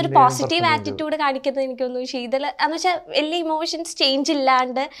എനിക്കൊന്നൊരു പോസിറ്റീവ് ആറ്റിറ്റ്യൂഡ് കാണിക്കുന്നത് എനിക്കൊന്നും ശീതള എന്ന് വെച്ചാൽ വലിയ ഇമോഷൻസ് ചേഞ്ച്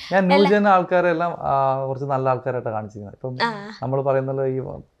ഇല്ലാണ്ട്. ഞാൻ ന്യൂജൻ ആൾക്കാരെല്ലാം കുറച്ച് നല്ല ആൾക്കാരായിട്ട് കാണിച്ചിരിക്കുന്നത്. ഇപ്പം നമ്മൾ പറയുന്നല്ലോ ഈ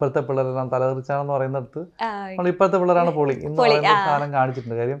ഇപ്പോഴത്തെ പിള്ളേരെല്ലാം തലതെറിച്ചാണെന്ന് പറയുന്നിടത്ത് നമ്മൾ ഇപ്പോഴത്തെ പിള്ളേരാണ് പൊളി എന്ന് പറയുന്ന സാധനം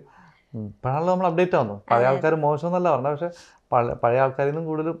കാണിച്ചിട്ടുണ്ട്. കാര്യം ഇപ്പോഴാണല്ലോ നമ്മൾ അപ്ഡേറ്റ് ആവുന്നത്. പഴയ ആൾക്കാർ മോശം എന്നല്ല പറഞ്ഞത്, പക്ഷേ പഴയ ആൾക്കാരിൽ നിന്നും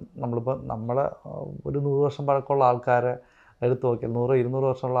കൂടുതലും നമ്മളിപ്പോൾ നമ്മളെ ഒരു 100 വർഷം പഴക്കമുള്ള ആൾക്കാരെ എടുത്ത് നോക്കിയാൽ 100-200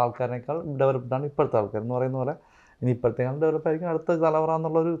 വർഷമുള്ള ആൾക്കാരിനേക്കാൾ ഡെവലപ്ഡാണ് ഇപ്പോഴത്തെ ആൾക്കാർ എന്ന് പറയുന്ന പോലെ. ഇനി ഇപ്പോഴത്തേക്കാളും ഡെവലപ്പ് ആയിരിക്കും അടുത്ത തലമുറ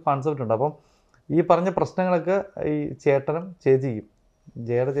എന്നുള്ളൊരു കോൺസെപ്റ്റ് ഉണ്ട്. അപ്പം ഈ പറഞ്ഞ പ്രശ്നങ്ങളൊക്കെ ഈ ചേട്ടനും ചേച്ചിക്കും,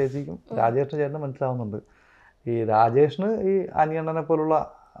 ജയയുടെ ചേച്ചിക്കും രാജേഷിനും ചേട്ടനും മനസ്സിലാവുന്നുണ്ട്. ഈ രാജേഷിന് ഈ അനിയണ്ണനെ പോലുള്ള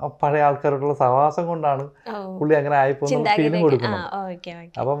പഴയ ആൾക്കാരോടുള്ള സഹവാസം കൊണ്ടാണ് പുള്ളി അങ്ങനെ ആയിപ്പോകുന്ന ഫീലിംഗ് കൊടുക്കുന്നത്.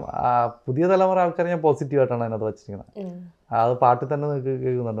 അപ്പം പുതിയ തലമുറ ആൾക്കാരെ ഞാൻ പോസിറ്റീവായിട്ടാണ് അതിനകത്ത് വെച്ചിരിക്കുന്നത്. അത് പാട്ടിൽ തന്നെ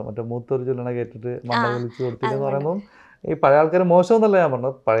കേൾക്കുന്നുണ്ട്, മറ്റേ മൂത്തൊരു ചൊല്ലണ കേട്ടിട്ട് മണ്ണ വിളിച്ച് കൊടുത്തില്ലെന്ന് പറയുന്നതും ഈ പഴയ ആൾക്കാർ മോശമെന്നല്ല ഞാൻ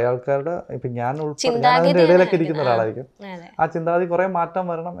പറഞ്ഞത്. പഴയ ആൾക്കാരുടെ ഇപ്പം ഞാൻ ഉൾപ്പെടെ അതിൻ്റെ ഇടയിലൊക്കെ ഇരിക്കുന്ന ഒരാളായിരിക്കും. ആ ചിന്താഗതി കുറേ മാറ്റം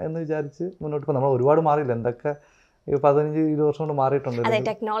വരണം എന്ന് വിചാരിച്ച് മുന്നോട്ട് പോകും. നമ്മൾ ഒരുപാട് മാറിയില്ല, എന്തൊക്കെ 15-20 വർഷം കൊണ്ട് മാറിയിട്ടുണ്ട്.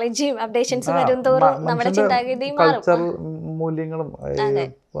 കൾച്ചറൽ മൂല്യങ്ങളും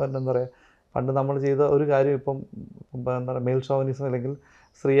എന്താ പറയുക, പണ്ട് നമ്മൾ ചെയ്ത ഒരു കാര്യം ഇപ്പം എന്താ പറയുക മെയിൽ ഷോവനിസം അല്ലെങ്കിൽ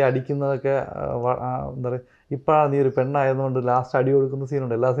സ്ത്രീയെ അടിക്കുന്നതൊക്കെ എന്താ പറയുക, ഇപ്പോഴാണ് നീ ഒരു പെണ്ണായതുകൊണ്ട് ലാസ്റ്റ് അടി കൊടുക്കുന്ന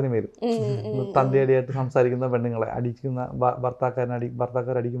സീനുണ്ട് എല്ലാ സിനിമയിലും. തന്തയടിയായിട്ട് സംസാരിക്കുന്ന പെണ്ണുങ്ങളെ അടിക്കുന്ന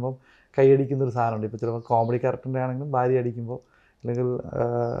ഭർത്താക്കാരടിക്കുമ്പോൾ കൈയടിക്കുന്ന ഒരു സാധനമുണ്ട്. ഇപ്പോൾ ചിലപ്പോൾ കോമഡി ക്യാരക്ടറിൻ്റെ ആണെങ്കിലും ഭാര്യ അടിക്കുമ്പോൾ, അല്ലെങ്കിൽ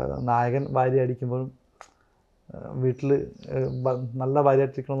നായകൻ ഭാര്യ അടിക്കുമ്പോഴും വീട്ടിൽ നല്ല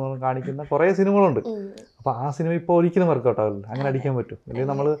ഭാര്യയായിട്ടിരിക്കണമെന്ന് പറഞ്ഞ് കാണിക്കുന്ന കുറേ സിനിമകളുണ്ട്. അപ്പോൾ ആ സിനിമ ഇപ്പോൾ ഒരിക്കലും വർക്കൗട്ട് ആവില്ല, അങ്ങനെ അടിക്കാൻ പറ്റും.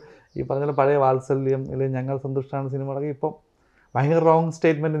 അല്ലെങ്കിൽ നമ്മൾ ഈ പറഞ്ഞ പഴയ വാത്സല്യം അല്ലെങ്കിൽ ഞങ്ങൾ സന്തുഷ്ടമാണ് സിനിമകളൊക്കെ ഇപ്പം ഭയങ്കര റോങ്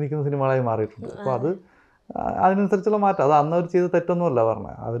സ്റ്റേറ്റ്മെൻറ്റ് നിൽക്കുന്ന സിനിമകളായി മാറിയിട്ടുണ്ട്. അപ്പോൾ അത് അതിനനുസരിച്ചുള്ള മാറ്റം, അത് അന്നവർ ചെയ്ത തെറ്റൊന്നുമല്ല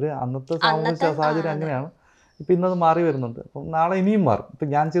പറഞ്ഞത്, അവർ അന്നത്തെ സാമൂഹിക സാഹചര്യം അങ്ങനെയാണ്. ഇപ്പം ഇന്നത് മാറി വരുന്നുണ്ട്, അപ്പം നാളെ ഇനിയും മാറും. ഇപ്പം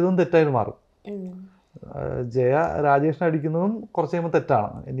ഞാൻ ചെയ്തതും തെറ്റായിട്ട് മാറും. ജയ രാജേഷിനെ അടിക്കുന്നതും കുറച്ച് കഴിയുമ്പോൾ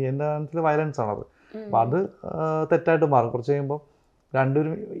തെറ്റാണ്, ഇനി എൻ്റെ മനസ്സിൽ വയലൻസ് ആണത്. അപ്പം അത് തെറ്റായിട്ട് മാറും. കുറച്ച് കഴിയുമ്പോൾ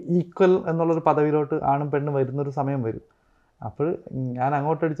രണ്ടുപേരും ഈക്വൽ എന്നുള്ളൊരു പദവിയിലോട്ട് ആണും പെണ്ണും വരുന്നൊരു സമയം വരും. അപ്പോൾ ഞാൻ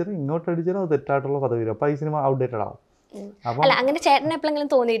അങ്ങോട്ടടിച്ചാലും ഇങ്ങോട്ടടിച്ചാലും അത് തെറ്റായിട്ടുള്ള പദവി വരും. അപ്പോൾ ഈ സിനിമ ഔട്ട്ഡേറ്റഡ് ആവും. അങ്ങനെ ചേട്ടന് എപ്പോഴെങ്കിലും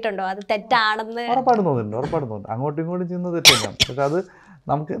തോന്നിയിട്ടുണ്ടോ അത് തെറ്റാണെന്ന്? ഉറപ്പായിട്ടും തോന്നുന്നുണ്ട്. അങ്ങോട്ടും ഇങ്ങോട്ടും ചെയ്യുന്നത് തെറ്റാണ്. പക്ഷെ അത്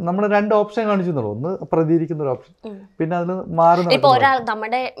നമ്മൾ 2 ഓപ്ഷൻ കാണിച്ചെന്നുള്ളൂ. ഒന്ന് പ്രതികരിക്കുന്ന ഒരു ഓപ്ഷൻ, പിന്നെ അതിൽ മാറുന്ന. ഇപ്പൊ ഒരാൾ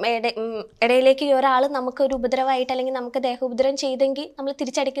നമ്മുടെ ഇടയിലേക്ക് ഒരാൾ നമുക്ക് ഒരു ഉപദ്രവമായിട്ട് അല്ലെങ്കിൽ നമുക്ക് ദേഹോപദ്രവം ചെയ്തെങ്കിൽ നമ്മൾ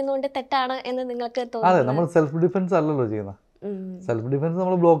തിരിച്ചടിക്കുന്നതുകൊണ്ട് തെറ്റാണ് എന്ന് നിങ്ങൾക്ക് തോന്നുന്നു? അതെ, നമ്മൾ സെൽഫ് ഡിഫെൻസ് അല്ലല്ലോ ചെയ്യുന്നത്. സെൽഫ് ഡിഫെൻസ്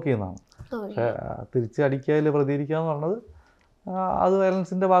നമ്മൾ ബ്ലോക്ക് ചെയ്യുന്നതാണ്. പക്ഷെ തിരിച്ചടിക്കുക അല്ലെങ്കിൽ പ്രതികരിക്കുക എന്ന് പറഞ്ഞത് അത്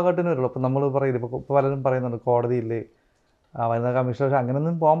വയലൻസിൻ്റെ ഭാഗമായിട്ട് തന്നെ വരുള്ളൂ. അപ്പം നമ്മൾ പറയില്ല, ഇപ്പോൾ പലരും പറയുന്നുണ്ട് കോടതിയില്ലേ, വനിതാ കമ്മീഷൻ, പക്ഷേ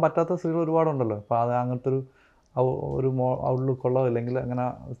അങ്ങനെയൊന്നും പോകാൻ പറ്റാത്ത സ്ത്രീകൾ ഒരുപാടുണ്ടല്ലോ. അപ്പോൾ അത് അങ്ങനത്തെ ഒരു ഔട്ട്ലുക്കുള്ളോ അല്ലെങ്കിൽ അങ്ങനെ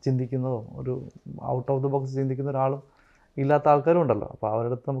ചിന്തിക്കുന്നതോ ഒരു ഔട്ട് ഓഫ് ദ ബോക്സ് ചിന്തിക്കുന്ന ഒരാളും ഇല്ലാത്ത ആൾക്കാരും ഉണ്ടല്ലോ. അപ്പോൾ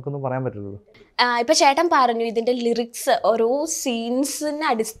അവരുടെ അടുത്ത് നമുക്കൊന്നും പറയാൻ പറ്റില്ലല്ലോ. ഇപ്പം ചേട്ടൻ പറഞ്ഞു ഇതിൻ്റെ ലിറിക്സ് ഓരോ സീൻസിന്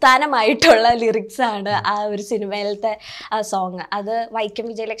അടിസ്ഥാനമായിട്ടുള്ള ലിറിക്സ് ആണ് ആ ഒരു സിനിമയിലത്തെ സോങ്. അത് വൈക്കം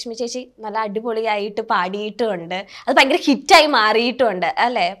വിജയലക്ഷ്മി ചേച്ചി നല്ല അടിപൊളിയായിട്ട് പാടിയിട്ടുമുണ്ട്, അത് ഭയങ്കര ഹിറ്റായി മാറിയിട്ടുമുണ്ട്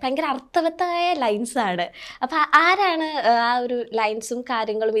അല്ലേ? ഭയങ്കര അർത്ഥവത്തായ ലൈൻസാണ്. അപ്പം ആരാണ് ആ ഒരു ലൈൻസും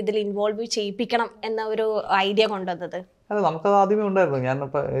കാര്യങ്ങളും ഇതിൽ ഇൻവോൾവ് ചെയ്യിപ്പിക്കണം എന്ന ഒരു ഐഡിയ കൊണ്ടുവന്നത്? അല്ല, നമുക്കത് ആദ്യമേ ഉണ്ടായിരുന്നു.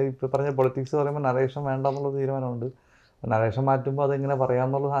 ഞാനിപ്പോൾ പറഞ്ഞ പൊളിറ്റിക്സ് പറയുമ്പോൾ നരേഷൻ വേണ്ടെന്നുള്ള തീരുമാനമുണ്ട്. നരേഷൻ മാറ്റുമ്പോൾ അതെങ്ങനെ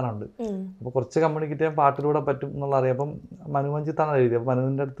പറയാമെന്നുള്ള സാധനമുണ്ട്. അപ്പോൾ കുറച്ച് കമ്മ്യൂണിക്കേറ്റ് ചെയ്യാൻ പാട്ടിലൂടെ പറ്റും എന്നുള്ള അറിയാം. അപ്പം മനുമഞ്ചിത്താണ് എഴുതിയത്. അപ്പോൾ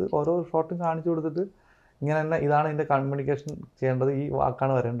മനുവിൻ്റെ അടുത്ത് ഓരോ ഷോട്ടും കാണിച്ചു കൊടുത്തിട്ട് ഇങ്ങനെ തന്നെ ഇതാണ് ഇതിൻ്റെ കമ്മ്യൂണിക്കേഷൻ ചെയ്യേണ്ടത്, ഈ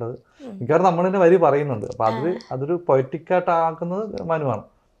വാക്കാണ് വരേണ്ടത്. മിക്കവാറും നമ്മളിൻ്റെ വരി പറയുന്നുണ്ട്. അപ്പോൾ അതൊരു പൊയറ്റിക്കായിട്ട് ആക്കുന്നത് മനുവാണ്.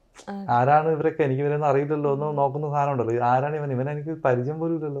 ആരാണ് ഇവരൊക്കെ, എനിക്ക് ഇവരൊന്നും അറിയില്ലല്ലോ എന്ന് നോക്കുന്ന സാധനം ഉണ്ടല്ലോ. ആരാണ് ഇവനെ എനിക്ക് പരിചയം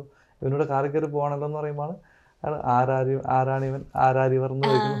പോലും ഇല്ലല്ലോ, ഇവനോട് കാറി കയറി പോകണല്ലോ എന്ന് പറയുമ്പോൾ ആരാണിവൻ ആരാരിവർ എന്ന്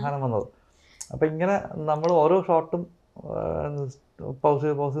ചോദിക്കുന്ന സാധനം വന്നത്. അപ്പം ഇങ്ങനെ നമ്മൾ ഓരോ ഷോട്ടും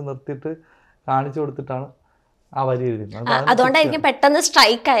പൗസ് നിർത്തിയിട്ട് കാണിച്ചു കൊടുത്തിട്ടാണ് ആ വരി എഴുതുന്നത്. അതുകൊണ്ടായിരിക്കും പെട്ടെന്ന്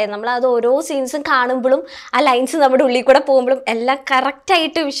സ്ട്രൈക്ക് ആയത്. നമ്മൾ അത് ഓരോ സീൻസും കാണുമ്പോഴും ആ ലൈൻസ് നമ്മുടെ ഉള്ളിൽ കൂടെ പോകുമ്പോഴും എല്ലാം കറക്റ്റ്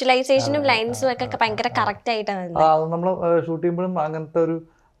ആയിട്ട് വിഷ്വലൈസേഷനും ലൈൻസും ഒക്കെ ഭയങ്കര കറക്റ്റ് ആയിട്ടാണ്. നമ്മൾ ഷൂട്ട് ചെയ്യുമ്പോഴും അങ്ങനത്തെ ഒരു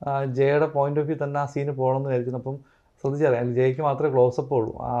ജയയുടെ പോയിന്റ് ഓഫ് വ്യൂ തന്നെ ആ സീന് പോകണമെന്ന് വിചാരിക്കുന്നു. അപ്പം ശ്രദ്ധിച്ചറിയാം ജയക്ക് മാത്രമേ ക്ലോസപ്പ്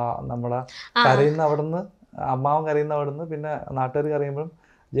ഉള്ളൂ. നമ്മുടെ കരയുന്ന അവിടെ നിന്ന് അമ്മാവൻ കരയുന്ന അവിടെ നിന്ന് പിന്നെ നാട്ടുകാർ കരയുമ്പോഴും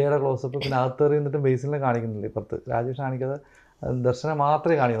ജയയുടെ ക്ലോസപ്പ്, പിന്നെ അകത്ത് എറിയുന്നിട്ട് ബേസിലിനെ കാണിക്കുന്നില്ല. ഇപ്പുറത്ത് രാജേഷ് കാണിക്കാതെ ദർശനം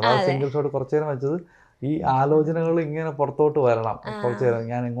മാത്രമേ കാണിക്കുള്ളൂ. ആ സിംഗിൾ ഷോട്ട് കുറച്ചു നേരം വെച്ചത് ഈ ആലോചനകൾ ഇങ്ങനെ പുറത്തോട്ട് വരണം. കുറച്ചു നേരം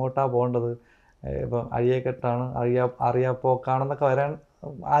ഞാൻ എങ്ങോട്ടാണ് പോകേണ്ടത്, ഇപ്പം അഴിയക്കെട്ടാണ് അറിയാപ്പോക്കാണെന്നൊക്കെ വരാൻ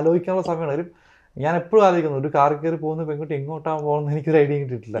ആലോചിക്കാനുള്ള സമയമാണ്. ഒരു ഞാൻ എപ്പോഴും ആലോചിക്കുന്നു ഒരു കാറിൽ കയറി പോകുന്ന പെൺകുട്ടി എങ്ങോട്ടാണ് പോകുന്നത് എനിക്കൊരു ഐഡിയ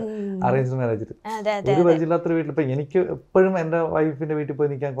കിട്ടിയിട്ടില്ല അറേഞ്ച് മാരേജിൽ. ഒരു പരിചയമില്ലാത്തൊരു വീട്ടിൽ ഇപ്പം എനിക്ക് എപ്പോഴും എൻ്റെ വൈഫിൻ്റെ വീട്ടിൽ പോയി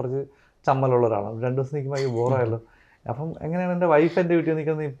നിൽക്കാൻ കുറച്ച് ചമ്മലുള്ള ഒരാളാണ്. 2 ദിവസം നിൽക്കുമ്പോൾ എനിക്ക് ബോറായല്ലോ. അപ്പം എങ്ങനെയാണ് എൻ്റെ വൈഫ് എൻ്റെ വീട്ടിൽ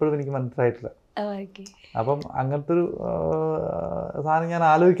നിൽക്കുന്നത് ഇപ്പോഴും എനിക്ക് മനസ്സിലായിട്ടില്ല. അപ്പം അങ്ങനത്തെ ഒരു സാധനം ഞാൻ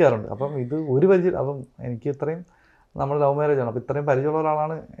ആലോചിക്കാറുണ്ട്. അപ്പം ഇത് ഒരു പരിചയം, അപ്പം എനിക്ക് ഇത്രയും നമ്മൾ ലവ് മാരേജ് ആണ്, അപ്പം ഇത്രയും പരിചയമുള്ള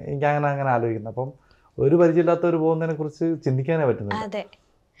ഒരാളാണ് എനിക്ക് അങ്ങനെ ആലോചിക്കുന്നത്. അപ്പം ഒരു പരിചയമില്ലാത്തവർ പോകുന്നതിനെ കുറിച്ച് ചിന്തിക്കാനേ പറ്റുന്നില്ല.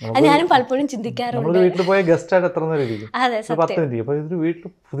 ഞാനും പലപ്പോഴും ചിന്തിക്കാറുണ്ട്. നമ്മൾ വീട്ടിൽ പോയ ഗസ്റ്റ് ആയിട്ട് എത്ര നേരം ഇരിക്കും, 10 മിനിറ്റ്. അപ്പൊ ഇതൊരു വീട്ടിൽ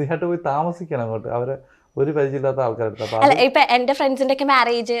പുതിയതായിട്ട് പോയി താമസിക്കണം അങ്ങോട്ട്, അവരെ ഒരു പരിചയമില്ലാത്ത ആൾക്കാരെടുത്ത്. അല്ല ഇപ്പൊ എന്റെ ഫ്രണ്ട്സിന്റെ ഒക്കെ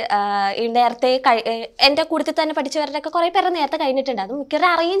മാരേജ് നേരത്തെ എന്റെ കൂട്ടത്തിൽ തന്നെ പഠിച്ചവരുടെ ഒക്കെ കുറെ പേരെ നേരത്തെ കഴിഞ്ഞിട്ടുണ്ട്. അത് മിക്കവാറും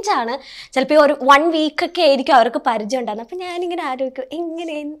അറേഞ്ച് ആണ്. ചിലപ്പോൾ ഒരു 1 വീക്ക് ഒക്കെ ആയിരിക്കും അവർക്ക് പരിചയം ഉണ്ടാകുന്നത്. അപ്പൊ ഞാനിങ്ങനെ ആലോചിക്കും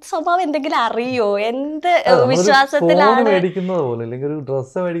ഇങ്ങനെ സ്വഭാവം എന്തെങ്കിലും അറിയോ, എന്ത് വിശ്വാസത്തിലാണ് മേടിക്കുന്നത് പോലെ അല്ലെങ്കിൽ ഒരു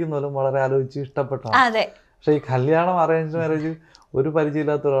ഡ്രസ്സ് മേടിക്കുന്ന പോലെ വളരെ ആലോചിച്ച് ഇഷ്ടപ്പെട്ടു. അതെ. പക്ഷെ ഈ കല്യാണം അറേഞ്ച് മാരേജ് ഒരു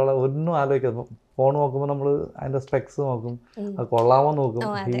പരിചയമില്ലാത്ത ഒരാളെ ഒന്നും ആലോചിക്കാതെ ഫോൺ നോക്കുമ്പോൾ നമ്മൾ അതിന്റെ സ്പെക്സ് നോക്കും, അത് കൊള്ളാമോ നോക്കും,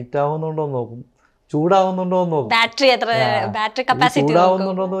 ഹീറ്റ് ആവുന്നുണ്ടോ നോക്കും, ചൂടാവുന്നുണ്ടോ എന്ന് നോക്കും,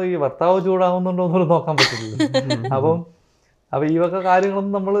 ചൂടാവുന്നുണ്ടോ ഈ ഭർത്താവ് ചൂടാവുന്നുണ്ടോ എന്ന് നോക്കാൻ പറ്റില്ല. അപ്പം ഈ വക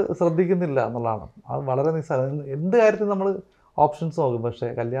കാര്യങ്ങളൊന്നും നമ്മൾ ശ്രദ്ധിക്കുന്നില്ല എന്നുള്ളതാണ്. അത് വളരെ നിസ്സാരം. എന്ത് കാര്യത്തിൽ നമ്മൾ ഓപ്ഷൻസ് നോക്കും, പക്ഷേ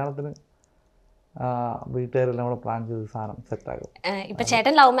കല്യാണത്തിന് വീട്ടുകാരെല്ലാം കൂടെ പ്ലാൻ ചെയ്ത് സാധനം സെറ്റാകും. ഇപ്പൊ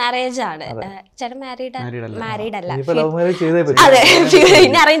ചേട്ടൻ ലവ് മാരേജ് ആണ്, ചേട്ടൻ മാരീഡ് അല്ല. ഇപ്പൊ ലവ് മാരേജ് ചെയ്തേ പറ്റും,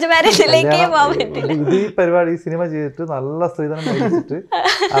 അറേഞ്ച് മാരേജിലേക്ക് പോകാൻ പറ്റില്ല. ഇത് ഈ പരിപാടി ഈ സിനിമ ചെയ്തിട്ട് നല്ല സ്ത്രീധനം മേടിച്ചിട്ട്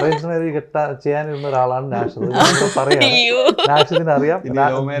അറേഞ്ച് മാരേജ് ചെയ്യാനിരുന്ന ഒരാളാണ് നാഷിദ്. പറയാം, നാഷിദിന് അറിയാം,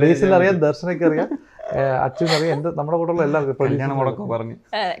 ബേസിൽ അറിയാം, ദർശനയ്ക്ക് അറിയാം, അച്ഛനറിയാം, എന്റെ നമ്മുടെ കൂടെയുള്ള എല്ലാവർക്കും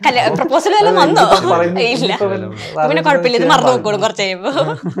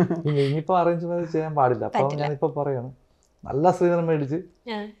ഇനിയിപ്പോ അറേഞ്ച് മാരേജ് ചെയ്യാൻ പാടില്ല. അപ്പൊ ഞാനിപ്പോ പറയാണ്, നല്ല സ്ത്രീധനം മേടിച്ച്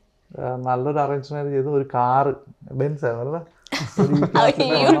നല്ലൊരു അറേഞ്ച് മാരേജ് ചെയ്ത് ഒരു കാറ് ബെൻസ് ആയിരുന്നു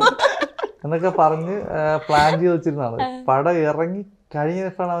എന്നൊക്കെ പറഞ്ഞ് പ്ലാൻ ചെയ്ത് വെച്ചിരുന്നതാണ്. പടം ഇറങ്ങി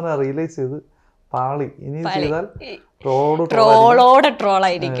കഴിഞ്ഞപ്പോഴാണ് അവനെ റിയലൈസ് ചെയ്ത് പാളി, ഇനി ചെയ്താൽ തീർന്നു.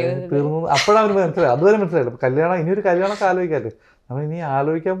 അപ്പോഴാണ് അവന് മനസ്സിലായി. അതുവരെ മനസ്സിലായില്ല. കല്യാണം ഇനിയൊരു കല്യാണമൊക്കെ ആലോചിക്കാല്ലേ, നമ്മൾ ഇനി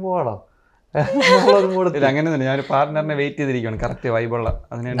ആലോചിക്കാൻ പോവാണോ അങ്ങനെ തന്നെ. ഞാൻ പാർട്ട്ണറിനെ വെയിറ്റ് ചെയ്തിരിക്കുകയാണ്, കറക്റ്റ് വൈബുള്ള.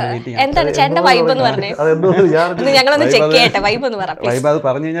 വൈബ് അത്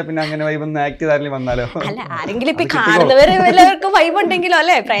പറഞ്ഞു കഴിഞ്ഞാൽ പിന്നെ അങ്ങനെ വൈബ് ഒന്ന് ആക്ട് ചെയ്താലും വന്നാലോ.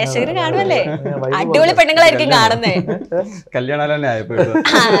 കല്യാണം തന്നെ ആയപ്പോ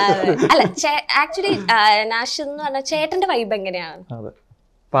അല്ല ആക്ച്വലി നാഷിദ് എന്ന് പറഞ്ഞ ചേട്ടന്റെ വൈബ് എങ്ങനെയാണ്?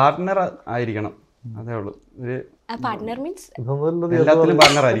 പാർട്ട്ണർ ആയിരിക്കണം, അതേ ഉള്ളൂ. പാർട്ട്ണർ മീൻസ് എല്ലാത്തിലും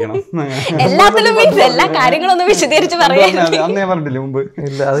പാർട്ട്ണർ ആയിരിക്കണം. എല്ലാത്തിലും മീൻസ് എല്ലാ കാര്യങ്ങളൊന്നും വിശദീകരിച്ച് പറയാൻ അന്നേ പറഞ്ഞിട്ടില്ല മുമ്പ്.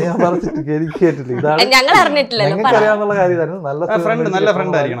 ഇല്ല, അത് ഞാൻ പറഞ്ഞിട്ടില്ല, ഞങ്ങൾ അറിഞ്ഞിട്ടില്ലല്ലോ. നല്ല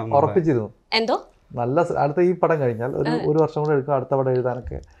ഫ്രണ്ട് ആയിരിക്കണം, ഉറപ്പിച്ചിരുന്നു. എന്തോ നല്ല അടുത്ത ഈ പടം കഴിഞ്ഞാൽ ഒരു വർഷം കൂടെ എടുക്കും അടുത്ത പടം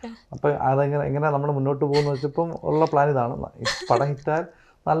എഴുതാനൊക്കെ. അപ്പൊ എങ്ങനെ നമ്മൾ മുന്നോട്ട് പോകുന്ന വെച്ചപ്പം ഉള്ള പ്ലാൻ ഇതാണ്. പടം ഹിറ്റാൽ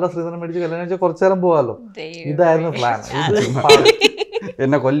നല്ല സ്ത്രീധനം മേടിച്ച് കല്യാണം കഴിച്ചാൽ കുറച്ചു നേരം പോകാമല്ലോ. ഇതായിരുന്നു പ്ലാൻ.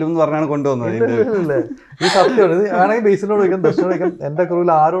 എന്നെ കൊല്ലും എന്ന് പറഞ്ഞാണ് കൊണ്ടുവന്നത്. ഈ സത്യമാണ്. ഇത് വേണമെങ്കിൽ ബേസിനോട് ചോദിക്കാം, ദർശനോട് ചോദിക്കാം, എന്റെ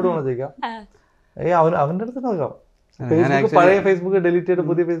ക്രൂവിൽ ആരോട് വേണം ചോദിക്കാം. അവന്റെ അടുത്ത് നോക്കാം. ഫേസ്ബുക്ക് പഴയ ഫേസ്ബുക്ക് ഡിലീറ്റ് ചെയ്ത്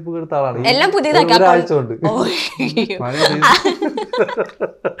പുതിയ ഫേസ്ബുക്ക് എടുത്ത ആളാണ്. ഒരാഴ്ച കൊണ്ട്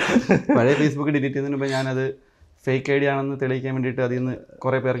പഴയ ഫേസ്ബുക്ക് ഡിലീറ്റ് ചെയ്തതിന് മുമ്പ് ഞാനത് ഫേക്ക് ഐ ഡി ആണെന്ന് തെളിയിക്കാൻ വേണ്ടിയിട്ട് അതിൽ നിന്ന്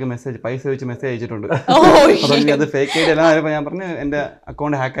കുറെ പേർക്ക് പൈസ വെച്ച് മെസ്സേജ് അയച്ചിട്ടുണ്ട്. അപ്പം അത് ഫേക്ക് ഐ ഡി അല്ല. ഞാൻ പറഞ്ഞു എന്റെ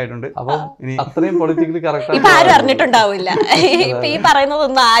അക്കൗണ്ട് ഹാക്ക് ആയിട്ടുണ്ട്. അപ്പം ഇനി അത്രയും പൊളിറ്റിക്കലി കറക്റ്റ് ആരും അറിഞ്ഞിട്ടുണ്ടാവില്ല. ഈ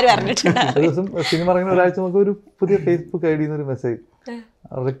പറയുന്നതൊന്നും ആരും അറിഞ്ഞിട്ടുണ്ടാവില്ല. സിനിമ ഇറങ്ങുന്ന ഒരാഴ്ച നമുക്ക് ഒരു പുതിയ ഫേസ്ബുക്ക് ഐ ഡിന്ന് ഒരു മെസ്സേജ്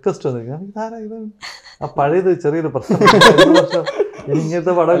റിക്വസ്റ്റ് വന്നിരിക്കും. ആ പഴയത് ചെറിയൊരു പ്രശ്നം.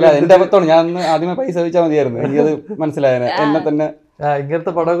 ഇങ്ങനത്തെ പടം എന്റെ അബദ്ധമാണ്. ഞാൻ ആദ്യമേ പൈസ വെച്ചാൽ മതിയായിരുന്നു, എനിക്കത് മനസ്സിലായത്. എന്നെ തന്നെ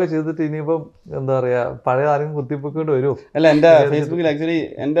ഇങ്ങനത്തെ പടമൊക്കെ ചെയ്തിട്ട് ഇനിയിപ്പം എന്താ പറയാ, പഴയ ആരെങ്കിലും കുത്തിപ്പൊക്കേണ്ടി വരുമോ? അല്ല, എൻ്റെ ഫേസ്ബുക്കിൽ ആക്ച്വലി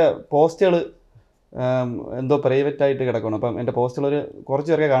എൻ്റെ പോസ്റ്റുകൾ എന്തോ പ്രൈവറ്റ് ആയിട്ട് കിടക്കണം. അപ്പം എൻ്റെ പോസ്റ്റുകൾ ഒരു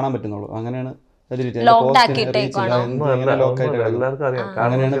കുറച്ച് പേർക്കേ കാണാൻ പറ്റുന്നുള്ളൂ. അങ്ങനെയാണ്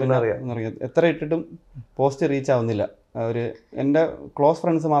എത്ര ഇട്ടിട്ടും പോസ്റ്റ് റീച്ച് ആവുന്നില്ല. ഒരു എൻ്റെ ക്ലോസ്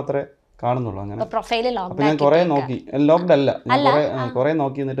ഫ്രണ്ട്സ് മാത്രമേ കാണുന്നുള്ളൂ. അങ്ങനെ അപ്പൊ ഞാൻ കുറെ നോക്കി, ലോക്ക്ഡ് അല്ല, കുറെ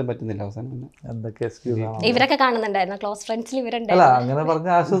നോക്കി എന്നിട്ടും പറ്റുന്നില്ല. അവസാനം എന്തൊക്കെ ഇവരൊക്കെ കാണുന്നുണ്ടായിരുന്നു ക്ലോസ് ഫ്രണ്ട്സിൽ. ഇവരുണ്ട് അങ്ങനെ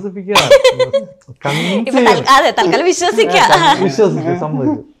പറഞ്ഞ് ആശ്വസിപ്പിക്കുക, തൽക്കാലം വിശ്വസിക്കാം. വിശ്വസിക്കും,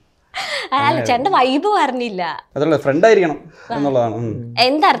 സമ്മതിക്കും. അല്ല ചേട്ടന്റെ വൈബ് പറഞ്ഞില്ല. അതല്ല ഫ്രണ്ട് ആയിരിക്കണം എന്നുള്ളതാണ്.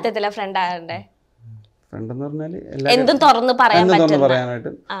 എന്തർത്ഥത്തില ഫ്രണ്ട് ആകണ്ടേ? ഫ്രണ്ട് എന്ന് പറഞ്ഞാൽ എന്തും തുറന്ന്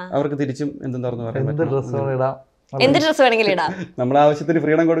പറയാനായിട്ട് അവർക്ക് തിരിച്ചും എന്തും തുറന്ന് പറയാൻ പറ്റും. എന്ത് ഡ്രസ് വേണമെങ്കിലും ഇടാം. നമ്മളെ ആവശ്യത്തിന്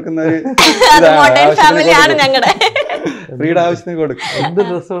ഫ്രീഡം കൊടുക്കുന്ന മോഡേൺ ഫാമിലിയാണ് ഞങ്ങളുടെ. ഫ്രീഡം ആവശ്യത്തിന് കൊടുക്കും. എന്ത്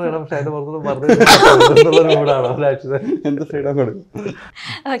ഡ്രസ് വേണം പക്ഷെ അതിന്റെ പുറത്ത് എന്ത് ഫ്രീഡം കൊടുക്കും.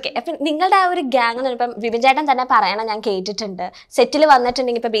 ഓക്കെ, അപ്പം നിങ്ങളുടെ ആ ഒരു ഗ്യാങ് എന്ന് പറയുമ്പോൾ വിപിൻ ചേട്ടൻ തന്നെ പറയണം, ഞാൻ കേട്ടിട്ടുണ്ട്. സെറ്റിൽ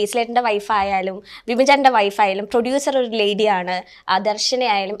വന്നിട്ടുണ്ടെങ്കിൽ ഇപ്പോൾ ബേസ്ലേറ്റിന്റെ വൈഫായാലും വിപിൻ ചേട്ടൻ്റെ വൈഫായാലും പ്രൊഡ്യൂസർ ഒരു ലേഡിയാണ്,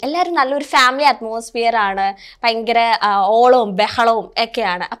 ദർശനയായാലും എല്ലാവരും നല്ലൊരു ഫാമിലി അറ്റ്മോസ്ഫിയർ ആണ്, ഭയങ്കര ഓളവും ബഹളവും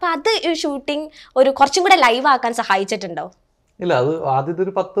ഒക്കെയാണ്. അപ്പം അത് ഷൂട്ടിംഗ് ഒരു കുറച്ചും കൂടെ ലൈവ് ആക്കാൻ സഹായിച്ചിട്ടുണ്ടോ? ഇല്ല, അത് ആദ്യത്തെ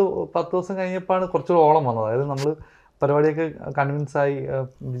ഒരു 10 ദിവസം കഴിഞ്ഞപ്പോഴാണ് കുറച്ചുകൂടെ ഓളം വന്നത്. അതായത് നമ്മൾ പരിപാടിയൊക്കെ കൺവിൻസ് ആയി,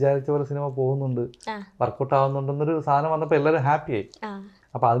 വിചാരിച്ച പോലെ സിനിമ പോകുന്നുണ്ട്, വർക്കൗട്ട് ആവുന്നുണ്ടെന്നൊരു സാധനം വന്നപ്പോൾ എല്ലാവരും ഹാപ്പിയായി.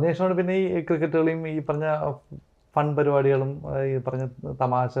 അപ്പോൾ അതിനുശേഷമാണ് പിന്നെ ഈ ക്രിക്കറ്റ് കളിയും ഈ പറഞ്ഞ ഫൺ പരിപാടികളും ഈ പറഞ്ഞ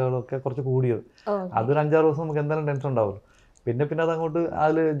തമാശകളും ഒക്കെ കുറച്ച് കൂടിയത്. അതൊരു 5-6 ദിവസം നമുക്ക് എന്തായാലും ടെൻഷൻ ഉണ്ടാവുമല്ലോ. പിന്നെ അതങ്ങോട്ട്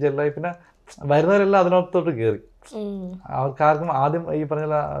അതിൽ ജെല്ലായി. പിന്നെ വരുന്നവരെല്ലാം അതിനകത്തോട്ട് കയറി. അവർക്കാർക്കും ആദ്യം ഈ പറഞ്ഞ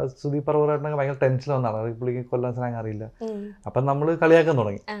സുദീപ് പറവൂരായിട്ടൊക്കെ ഭയങ്കര ടെൻഷൻ വന്നതാണ്, പുള്ളിക്ക് കൊല്ലാൻ സ്ലാങ് അറിയില്ല. അപ്പം നമ്മൾ കളിയാക്കാൻ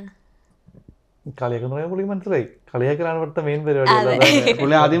തുടങ്ങി. പുള്ളിക്ക് മനസ്സിലായി കളിയാക്കലാണ് ഇവിടുത്തെ മെയിൻ പരിപാടി.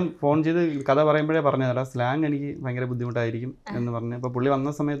 പുള്ളി ആദ്യം ഫോൺ ചെയ്ത് കഥ പറയുമ്പോഴേ പറഞ്ഞതല്ല, സ്ലാങ് എനിക്ക് ഭയങ്കര ബുദ്ധിമുട്ടായിരിക്കും എന്ന് പറഞ്ഞു. അപ്പോൾ പുള്ളി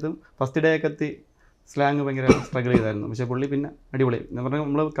വന്ന സമയത്തും ഫസ്റ്റ് ഡേ ഒക്കെ എത്തി സ്ലാങ് ഭയങ്കര സ്ട്രഗിൾ ചെയ്തായിരുന്നു. പക്ഷെ പുള്ളി പിന്നെ അടിപൊളി എന്ന് പറഞ്ഞാൽ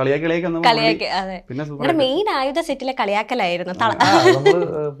നമ്മള് പിന്നെ മെയിൻ ആയുധ സെറ്റിലെ കളിയാക്കലായിരുന്നു.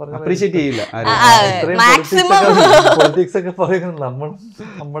 അപ്രീഷിയേറ്റ് ചെയ്യില്ല. പൊളിറ്റിക്സ് ഒക്കെ പറയുന്നത്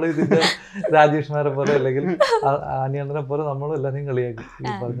നമ്മൾ ഇതിന്റെ രാജേഷ്മാരെ പോലെ അല്ലെങ്കിൽ ആനിയണ്ണനെ പോലെ നമ്മളും എല്ലാരെയും കളിയാക്കും. ഈ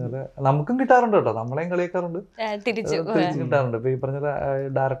പറഞ്ഞ പോലെ നമുക്കും കിട്ടാറുണ്ട് കേട്ടോ, നമ്മളെയും കളിയാക്കാറുണ്ട്, തിരിച്ചും കിട്ടാറുണ്ട്. ഇപ്പൊ ഈ പറഞ്ഞ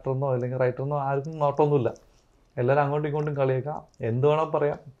ഡയറക്ടറിനോ അല്ലെങ്കിൽ റൈറ്ററിനോ ആർക്കും നോട്ടൊന്നുമില്ല, എല്ലാവരും അങ്ങോട്ടും ഇങ്ങോട്ടും കളിയാക്കാം, എന്ത് വേണം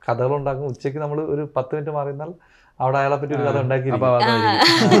പറയാം, കഥകളുണ്ടാക്കും. ഉച്ചയ്ക്ക് നമ്മൾ ഒരു 10 മിനിറ്റ് മാറിയാൽ അവിടെ അയാളെ പറ്റി ഒരു കഥ ഉണ്ടാക്കിയിരിക്കും.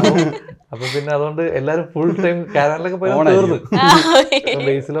 അപ്പൊ പിന്നെ അതുകൊണ്ട് എല്ലാവരും ഫുൾ ടൈം കാരവനിലൊക്കെ പോയി തീർന്നു.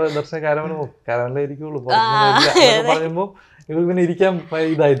 ബേസിലോ ദർശന കാരവനിലായിരിക്കുള്ളൂ പറയുമ്പോ ഇവർ പിന്നെ ഇരിക്കാൻ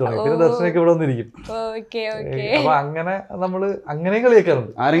ഇതായി തുടങ്ങി. പിന്നെ ദർശനൊക്കെ ഇവിടെ വന്നിരിക്കും. അപ്പൊ അങ്ങനെ നമ്മള് അങ്ങനെയും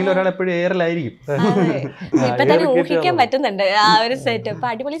കളിയാക്കാറുണ്ട്. ആരെങ്കിലും ഒരാൾ എപ്പോഴും എയറിലായിരിക്കും. ഇപ്പൊ തന്നെ ഊഹിക്കാൻ പറ്റുന്നുണ്ട് ആ ഒരു സെറ്റ്. അപ്പൊ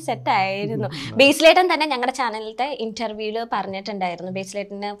അടിപൊളി സെറ്റ് ആയിരുന്നു. ബേസ്ലേട്ടൻ തന്നെ ഞങ്ങളുടെ ചാനലിലത്തെ ഇന്റർവ്യൂല് പറഞ്ഞിട്ടുണ്ടായിരുന്നു,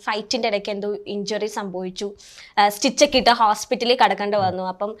 ബേസ്ലേട്ടന് ഫൈറ്റിന്റെ ഇടയ്ക്ക് എന്തോ ഇഞ്ചുറി സംഭവിച്ചു, സ്റ്റിച്ചൊക്കെ ഇട്ട് ഹോസ്പിറ്റലിൽ കിടക്കേണ്ടി വന്നു.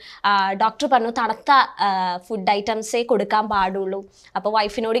 അപ്പം ഡോക്ടർ പറഞ്ഞു തണുത്ത ഫുഡ് ഐറ്റംസേ കൊടുക്കാൻ പാടുള്ളൂ. അപ്പൊ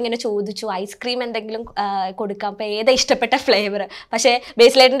വൈഫിനോട് ഇങ്ങനെ ചോദിച്ചു ഐസ്ക്രീം എന്തെങ്കിലും കൊടുക്കാം, അപ്പൊ ഏതാ ഇഷ്ടപ്പെട്ട ഫ്ലേവർ. പക്ഷെ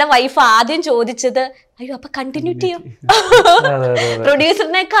ബേസ്ലേട്ടന്റെ വൈഫ് ആദ്യം ചോദിച്ചത് അയ്യോ അപ്പൊ കണ്ടിന്യൂറ്റി ചെയ്യും.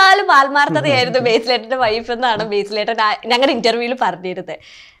 പ്രൊഡ്യൂസറിനേക്കാളും ആത്മാർത്ഥതയായിരുന്നു ബേസ്ലേട്ടന്റെ വൈഫ് എന്നാണ് ബേസ്ലേട്ടൻ ഞങ്ങളുടെ ഇന്റർവ്യൂവിൽ പറഞ്ഞിരുന്നത്.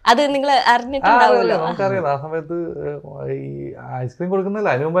 അത് നിങ്ങൾ അറിഞ്ഞിട്ടുണ്ടാവുമല്ലോ. നമുക്കറിയാം ആ സമയത്ത് ഈ ഐസ്ക്രീം കൊടുക്കുന്നില്ല,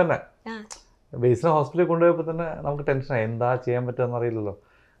 അതിന് മുമ്പ് തന്നെ ബേസിനെ ഹോസ്പിറ്റലിൽ കൊണ്ടുപോയപ്പോ തന്നെ നമുക്ക് ടെൻഷനായി, എന്താ ചെയ്യാൻ പറ്റുമെന്ന് അറിയില്ലല്ലോ.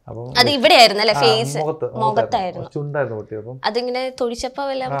 അത് ഇവിടെ ആയിരുന്നു അല്ലേ, ഫേസ് മുഖത്തായിരുന്നു, ചുണ്ടായിരുന്നു പൊട്ടി. അപ്പം അതിങ്ങനെ തൊഴിച്ചപ്പോ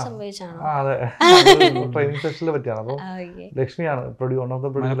എല്ലാം സംഭവിച്ചാണ്. അതെ, ട്രെയിനിങ് സെഷനിൽ പറ്റിയാണ്. അപ്പം ലക്ഷ്മിയാണ്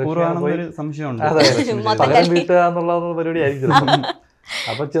പകരം വീട്ടുക എന്നുള്ള പരിപാടി ആയിരിക്കും.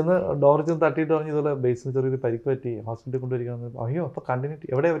 അപ്പൊ ചെന്ന് ഡോർ ചെന്ന് തട്ടിയിട്ട് പറഞ്ഞു ഇതുപോലെ ബേസിന് ചെറിയൊരു പരിക്ക് പറ്റി, ഹോസ്പിറ്റലിൽ കൊണ്ടുവരികയാണ്. അയ്യോ അപ്പൊ കണ്ടിന്യൂറ്റി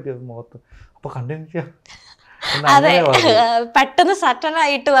എവിടെയാ പറ്റിയത് മുഖത്ത്, അപ്പൊ കണ്ടിന്യൂറ്റിയാ. അതെ, പെട്ടെന്ന്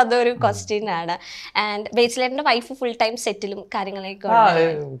സട്ടനായിട്ട് വന്ന ഒരു ക്വസ്റ്റ്യൻ ആണ്. ആൻഡ് ബേസ്ലേട്ടന്റെ വൈഫ് ഫുൾ ടൈം സെറ്റിലും കാര്യങ്ങളൊക്കെ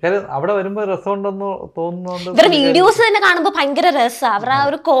അവിടെ വരുമ്പോ രസമുണ്ടെന്ന് തോന്നുന്നുണ്ട്. ഇവരുടെ വീഡിയോസ് തന്നെ കാണുമ്പോ ഭയങ്കര രസമാണ്. അവർ ആ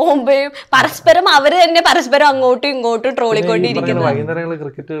ഒരു കോമ്പയും പരസ്പരം അവര് തന്നെ പരസ്പരം അങ്ങോട്ടും ഇങ്ങോട്ടും ട്രോളിക്കൊണ്ടിരിക്കുന്നു. വൈകുന്നേരങ്ങളിൽ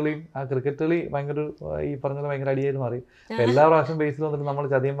ക്രിക്കറ്റ് കളിയും ആ ക്രിക്കറ്റ് കളി ഭയങ്കര ഈ പറഞ്ഞ ഭയങ്കര അടിയായി മാറി. എല്ലാ പ്രാവശ്യം ബേസിൽ വന്നിട്ട് നമ്മൾ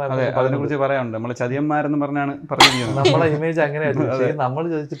ചതിയന്മാരെ അതിനെ കുറിച്ച് പറയാനുണ്ട്. നമ്മള് ചതിയന്മാരെന്ന് പറഞ്ഞാണ് പറഞ്ഞിരിക്കുന്നത്. നമ്മളെ ഇമേജ് അങ്ങനെയായിരുന്നു. നമ്മൾ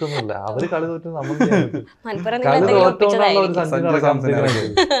ചോദിച്ചിട്ടൊന്നുമില്ല, അവര് കളി തോറ്റ് നമ്മൾ കളി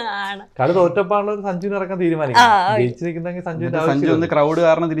തോറ്റോണ്ടുള്ള ഒരു സഞ്ജുവിനെ ഇറക്കാൻ തീരുമാനിക്കും. ജയിച്ചു നിൽക്കുന്നെങ്കിൽ സഞ്ജു ഒന്ന് ക്രൗഡ്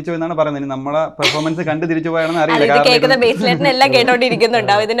കാരണം തിരിച്ചു പോയെന്നാണ് പറയുന്നത്. നമ്മളെ പെർഫോമൻസ് കണ്ട് തിരിച്ചു പോയാണെന്ന് അറിയില്ല.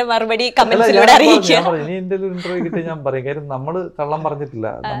 ഇനി എന്റെ ഒരു ഇന്റർവ്യൂ കിട്ടി ഞാൻ പറയും. കാര്യം നമ്മള് കള്ളം പറഞ്ഞിട്ടില്ല,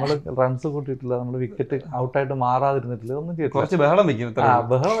 നമ്മള് റൺസ് കൂട്ടിയിട്ടില്ല, നമ്മള് വിക്കറ്റ് ഔട്ടായിട്ട് മാറാതിരുന്നിട്ടില്ല, ഒന്നും ചെയ്തിട്ടില്ല. കുറച്ച് ബഹളം വെക്കും.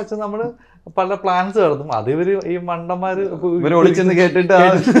 ബഹളം വെച്ച് നമ്മള് പല പ്ലാൻസ് നടത്തും. അത് ഇവര് ഈ മണ്ടന്മാര് ഒളിച്ചെന്ന് കേട്ടിട്ട്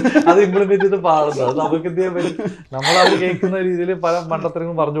അത് ഇംപ്ലിമെന്റ് ചെയ്ത് പാടുന്നത്. അത് നമുക്ക് എന്ത് ചെയ്യാൻ പറ്റും, നമ്മൾ അത് കേൾക്കുന്ന രീതിയിൽ പല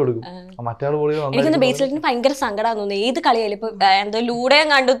മണ്ടത്തരങ്ങളും പറഞ്ഞു കൊടുക്കും. മറ്റാൾ എനിക്ക് ബേസ്ലെറ്റിന് ഭയങ്കര സങ്കടം തോന്നുന്നു. ഏത് കളിയായാലും ഇപ്പൊ എന്തോ ലൂടെയും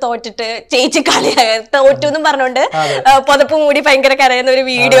കണ്ടു തോറ്റിട്ട് ചേച്ചി കളിയാ തോറ്റു എന്നും പറഞ്ഞോണ്ട് പുതപ്പ് മൂടി ഭയങ്കര കരയുന്ന ഒരു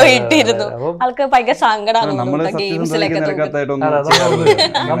വീഡിയോ ഇട്ടിരുന്നു. ആൾക്ക് ഭയങ്കര സങ്കടം ഗെയിംസിലൊക്കെ.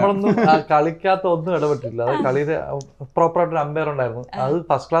 നമ്മളൊന്നും കളിക്കാത്ത ഒന്നും ഇടപെട്ടില്ല. അത് കളിയുടെ പ്രോപ്പറായിട്ടൊരു അമ്പയർ ഉണ്ടായിരുന്നു. അത്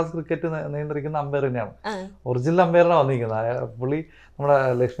ഫസ്റ്റ് ക്ലാസ് ക്രിക്കറ്റ് നിയന്ത്രിക്കുന്ന അമ്പയർ തന്നെയാണ്, ഒറിജിനൽ അമ്പയറിനാണ് വന്നിരിക്കുന്നത്. പുള്ളി നമ്മുടെ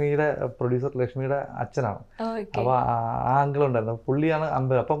ലക്ഷ്മിയുടെ പ്രൊഡ്യൂസർ ലക്ഷ്മിയുടെ അച്ഛനാണ്. അപ്പൊ ആ അങ്കിൾ ഉണ്ടായിരുന്നു, പുള്ളിയാണ്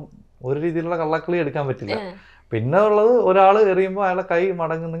അമ്പയർ. അപ്പം ഒരു രീതിയിലുള്ള കള്ളക്കളി എടുക്കാൻ പറ്റില്ല. പിന്നെ ഉള്ളത് ഒരാൾ എറിയുമ്പോൾ അയാളെ കൈ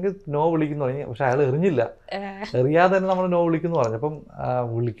മടങ്ങുന്നെങ്കിൽ നോ വിളിക്കുന്നു പറഞ്ഞു. പക്ഷെ അയാൾ എറിഞ്ഞില്ല, എറിയാതെ തന്നെ നമ്മൾ നോ വിളിക്കുന്നു പറഞ്ഞു. അപ്പം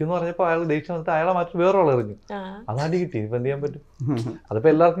വിളിക്കുന്നു പറഞ്ഞപ്പോൾ അയാൾ ദേഷ്യം വന്നിട്ട് അയാളെ മാറ്റി വേറൊരാൾ എറിഞ്ഞു, അതാണ്ടി കിട്ടി. ഇപ്പം എന്ത് ചെയ്യാൻ പറ്റും? അതിപ്പോ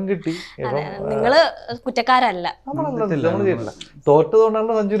എല്ലാവർക്കും കിട്ടി. നിങ്ങള് കുറ്റക്കാരല്ല, നമ്മൾ ചെയ്തില്ല.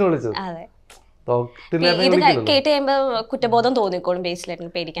 തോറ്റതുകൊണ്ടാണ് സഞ്ജുവിനെ വിളിച്ചത്. ഇത് കേട്ട് കഴിയുമ്പോ കുറ്റബോധം തോന്നിക്കോളും ബേസിലായിട്ട്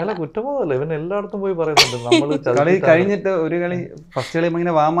പേടിക്കാൻ. അല്ല, കുറ്റബോധമല്ല, ഇവൻ എല്ലായിടത്തും പോയി പറയുന്നുണ്ട്. നമ്മള് കളി കഴിഞ്ഞിട്ട് ഒരു കളി ഫസ്റ്റ് കളി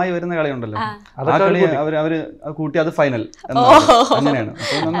ഇങ്ങനെ വാമായി വരുന്ന കളി ഉണ്ടല്ലോ, ആ കളി അവര് കൂട്ടി അത് ഫൈനൽ അങ്ങനെയാണ്.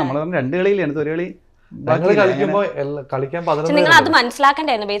 അപ്പൊ നമ്മൾ 2 കളിയിലാണ്, ഒരു കളി കളിക്കുമ്പോ കളിക്കാൻ 11 നിങ്ങൾ അത്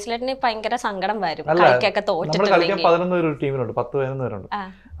മനസ്സിലാക്കണ്ടായിരുന്നു. ബേസിലേറ്റിന് ഭയങ്കര സങ്കടം വരും കളിക്കൊക്കെ തോറ്റിട്ട്. കളിക്കാൻ 11 പേര് ടീമിലുണ്ട്, 10-11 പേരുണ്ട്.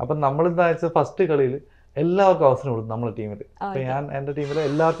 അപ്പൊ നമ്മൾ എന്താ വെച്ചാൽ ഫസ്റ്റ് കളിയിൽ എല്ലാവർക്കും അവസരം കൊടുത്തു നമ്മുടെ ടീമിൽ. അപ്പൊ ഞാൻ എന്റെ ടീമിൽ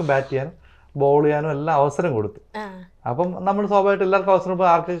എല്ലാവർക്കും ബാറ്റ് ചെയ്യാനും ബോൾ ചെയ്യാനും എല്ലാം അവസരം കൊടുത്തു. അപ്പം നമ്മൾ സ്വാഭാവികമായിട്ട് എല്ലാവർക്കും അവസരം, ഇപ്പോൾ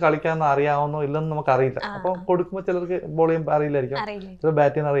ആർക്ക് കളിക്കാൻ അറിയാവുന്നോ ഇല്ലെന്ന് നമുക്ക് അറിയില്ല. അപ്പം കൊടുക്കുമ്പോൾ ചിലർക്ക് ബോൾ ചെയ്യാൻ അറിയില്ലായിരിക്കും, ചിലർ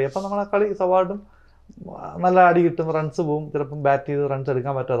ബാറ്റ് ചെയ്യാൻ അറിയാം. അപ്പം നമ്മൾ ആ കളി സ്വാഭാവികമായിട്ടും നല്ല അടി കിട്ടും, റൺസ് പോവും, ചിലപ്പം ബാറ്റ് ചെയ്ത് റൺസ്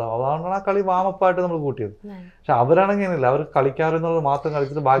എടുക്കാൻ പറ്റാതാവും. അതുകൊണ്ടാണ് ആ കളി വാമപ്പായിട്ട് നമ്മൾ കൂട്ടിയത്. പക്ഷെ അവരാണെങ്കിൽ അങ്ങനെയല്ല, അവർ കളിക്കാറുള്ളത് മാത്രം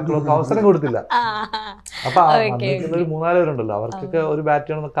കളിച്ചിട്ട് ബാക്കിയുള്ളവർക്ക് അവസരം കൊടുത്തില്ല. അപ്പൊ ഒരു 3-4 പേരുണ്ടല്ലോ, അവർക്കൊക്കെ ഒരു ബാറ്റ്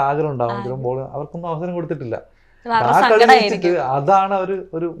ചെയ്യണമെന്നൊക്കെ ആഗ്രഹം ഉണ്ടാവും, ചിലപ്പോൾ ബോൾ അവർക്കൊന്നും അവസരം കൊടുത്തിട്ടില്ല. ആ കളി വെച്ചിട്ട് അതാണ്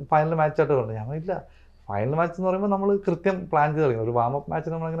ഒരു ഫൈനൽ മാച്ചായിട്ട് പറഞ്ഞത്. ഞാൻ ഇല്ല, ഫൈനൽ മാച്ച് എന്ന് പറയുമ്പോൾ നമ്മൾ കൃത്യം പ്ലാൻ ചെയ്ത് കളിക്കും. ഒരു വാമപ്പ്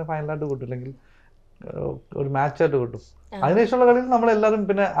മാച്ച് നമ്മളങ്ങനെ ഫൈനലായിട്ട് കൂട്ടില്ലെങ്കിൽ ഒരു മാച്ചായിട്ട് കിട്ടും. അതിനുശേഷമുള്ള കളിയിൽ നമ്മളെല്ലാവരും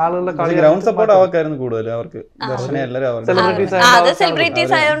പിന്നെ ആളുകളുടെ കളി ഗ്രൗണ്ട് സപ്പോർട്ട് അവർക്കായിരുന്നു കൂടുതൽ. അവർക്ക്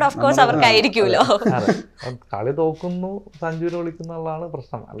കളി തോക്കുന്നു സഞ്ജുവിനെ വിളിക്കുന്നുള്ളതാണ്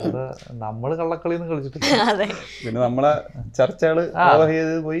പ്രശ്നം, അല്ലാതെ നമ്മള് കള്ളക്കളിയൊന്നും കളിച്ചിട്ടില്ല. പിന്നെ നമ്മളെ ചർച്ചകള്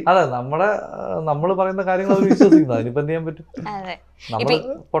പോയി. അതെ, നമ്മള് പറയുന്ന കാര്യങ്ങൾ അവർ വിശ്വസിക്കുന്നു. അതിനിപ്പോ എന്ത് ചെയ്യാൻ പറ്റും? നമ്മള്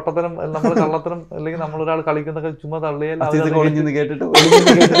പൊട്ടത്തരം, നമ്മള് കള്ളത്തരം, അല്ലെങ്കിൽ നമ്മളൊരാൾ കളിക്കുന്നൊക്കെ ചുമ്മാ തള്ളിയാൽ കേട്ടിട്ട്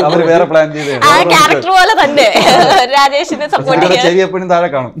അവര് വേറെ പ്ലാൻ ചെയ്ത് താഴെ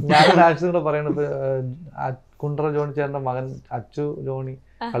കാണും. ഞാൻ രാഷ്ട്രീയ പറയണത് കുണ്ട്ര ജോണി ചേട്ടന്റെ മകൻ അച്ചു ജോണി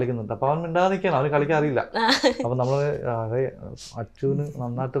കളിക്കുന്നുണ്ട്. അപ്പൊ അവൻ മിണ്ടാതെ നിൽക്കണം, അവന് കളിക്കാൻ അറിയില്ല. അപ്പൊ നമ്മള് അച്ചുവിന്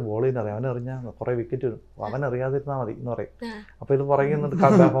നന്നായിട്ട് ബോൾ ചെയ്യുന്ന അറിയാം, അവൻ എറിഞ്ഞാൽ കുറെ വിക്കറ്റ് വരും, അവൻ അറിയാതിരുന്നാൽ മതി എന്ന് പറയും. അപ്പൊ ഇത് പറയുന്നത്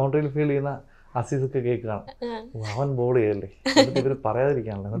ബൗണ്ടറിയിൽ ഫീൽ ചെയ്യുന്ന അസീസൊക്കെ കേൾക്കുകയാണ്, അവൻ ബോൾ ചെയ്യല്ലേ, എന്നിട്ട് ഇവര്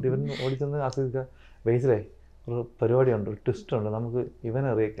പറയാതിരിക്കാണല്ലോ. എന്നിട്ട് ഇവൻ ഓടിച്ചെന്ന് അസീസൊക്കെ ബേസിലേ ഒരു പരിപാടിയുണ്ട്, ഒരു ട്വിസ്റ്റ് ഉണ്ട്, നമുക്ക് ഇവനെ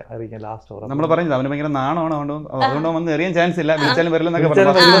അറിയിക്കാം ലാസ്റ്റ് ഓവർ. നമ്മൾ പറയുന്നത് അവന് ഭയങ്കര നാണമാണ്, അതുകൊണ്ട് വന്ന് എറിയാൻ ചാൻസ് ഇല്ല, വിളിച്ചാലും വരില്ലെന്നൊക്കെ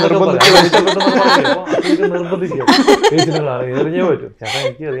നിർബന്ധിക്കുക. എറിഞ്ഞേ പറ്റും ചേട്ടാ,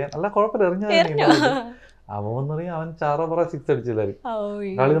 എനിക്ക് എറിയാൻ. അല്ല, കുഴപ്പമില്ല, എറിഞ്ഞാൽ അവന്നറിയാം. അവൻ 6 6 അടിച്ചില്ലായിരുന്നു,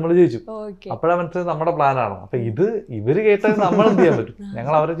 കളി നമ്മൾ ജയിച്ചു. അപ്പോഴാ മനസ്സിലായി നമ്മുടെ പ്ലാനാണോ. അപ്പൊ ഇവര് കേട്ടാൽ നമ്മൾ എന്ത് ചെയ്യാൻ പറ്റും?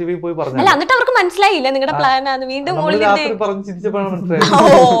 ഞങ്ങൾ അവരെ ചെവി പോയി പറഞ്ഞു, മനസ്സിലായില്ല നിങ്ങളുടെ പ്ലാനാണ്. വീണ്ടും രാത്രി പറഞ്ഞ് ചിരിച്ചപ്പോഴാണ് മനസ്സിലായത്.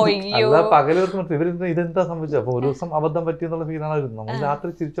 അല്ല, പകലവർക്ക് മനസ്സിലായി ഇവര് ഇതെന്താ സംഭവിച്ചത്. അപ്പൊ ഒരു ദിവസം അബദ്ധം പറ്റിയെന്നുള്ള ഫീലാണ് വരുന്നത്. നമ്മൾ രാത്രി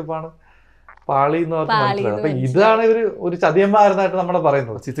ചിരിച്ചപ്പോഴാണ് പാളി എന്ന് അവർക്ക് മനസ്സിലായത്. അപ്പൊ ഇതാണ് ഇവര് ഒരു ചതിയന്മാരെന്നായിട്ട് നമ്മളെ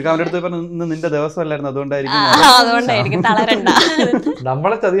പറയുന്നത്. ചിത്രകാരന്റെ അടുത്ത് പറഞ്ഞു നിന്റെ ദിവസമല്ലായിരുന്നു, അതുകൊണ്ടായിരിക്കും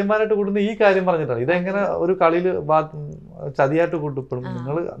നമ്മളെ ചതിയന്മാരായിട്ട് കൂടുന്ന ഈ കാര്യം പറഞ്ഞിട്ടാണ്. ഇതെങ്ങനെ ഒരു കളിയിൽ ചതിയായിട്ട് കൂട്ടപ്പെടും?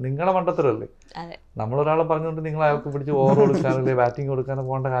 നിങ്ങളെ മണ്ടത്തരല്ലേ. നമ്മളൊരാളെ പറഞ്ഞുകൊണ്ട് നിങ്ങൾ അയാൾക്ക് പിടിച്ച് ഓവർ കൊടുക്കാനോ അല്ലെ ബാറ്റിംഗ് കൊടുക്കാനോ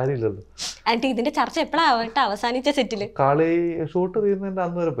പോകേണ്ട കാര്യമില്ലല്ലോ. ഇതിന്റെ ചർച്ച എപ്പോഴാവട്ടെ അവസാനിച്ച സെറ്റില് കളി ഷൂട്ട് തീരുന്നതിന്റെ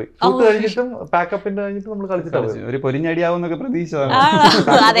അന്ന് വരെ പോയി. ഷൂട്ട് കഴിഞ്ഞിട്ടും പാക്കപ്പിന്റെ കഴിഞ്ഞിട്ട് നമ്മൾ കളിച്ചിട്ട് ഒരു പൊരിഞ്ഞടിയാവുന്നൊക്കെ പ്രതീക്ഷ.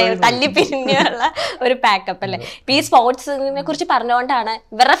 അതെ, തല്ലിപ്പിരിഞ്ഞുള്ള ഒരു പാക്കപ്പ് അല്ലേ. ഈ സ്പോർട്സിനെ കുറിച്ച് പറഞ്ഞുകൊണ്ടാണ്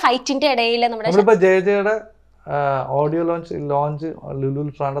ഇവരുടെ ഫൈറ്റിന്റെ ഇടയിൽ നമ്മളിപ്പോ ജയജയുടെ ഓഡിയോ ലോഞ്ച് ലുലുൽ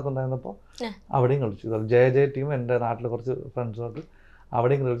ഫ്രാണ്ടത്ത് ഉണ്ടായിരുന്നപ്പോൾ അവിടെയും കളിച്ചു. ജയ ടീം എൻ്റെ നാട്ടിലെ കുറച്ച് ഫ്രണ്ട്സുമായിട്ട്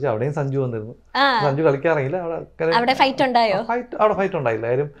അവിടെയും കളിച്ചു. അവിടെയും സഞ്ജു വന്നിരുന്നു. സഞ്ജു കളിക്കാറില്ല. അവിടെ ഫൈറ്റ് ഉണ്ടായോ? അവിടെ ഫൈറ്റ് ഉണ്ടായില്ല.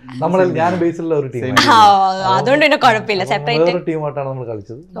 കാര്യം ഞാൻ ബേസിലുള്ള ഒരു ടീം, വേറൊരു ടീമായിട്ടാണ് നമ്മൾ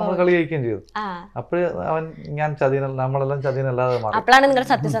കളിച്ചത്. നമ്മൾ കളി ജയിക്കുകയും ചെയ്തു. അപ്പോഴേ അവൻ ഞാൻ ചതിയൻ, നമ്മളെല്ലാം ചതിയനല്ലാതെ മാറി.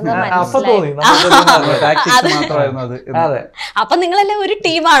 അപ്പൊ തോന്നി മാത്രമായിരുന്നു അത്. അതെ, അപ്പൊ നിങ്ങളെല്ലാം ഒരു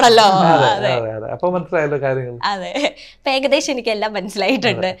ടീമാണല്ലോ. അതെ, അപ്പൊ മനസ്സിലായല്ലോ കാര്യങ്ങൾ. അതെ, ഏകദേശം എനിക്ക് എല്ലാം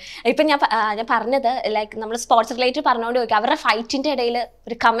മനസ്സിലായിട്ടുണ്ട്. ഇപ്പൊ ഞാൻ പറഞ്ഞത് ലൈക്ക് നമ്മൾ സ്പോർട്സ് റിലേറ്റഡ് പറഞ്ഞുകൊണ്ട് ചോദിക്കാം, അവരുടെ ഫൈറ്റിന്റെ ഇടയിൽ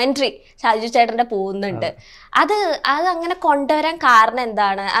ഒരു കമന്ററി ഷാജു ചേട്ടന്റെ പോകുന്നുണ്ട്. അത് അങ്ങനെ കൊണ്ടുവരാൻ കാരണം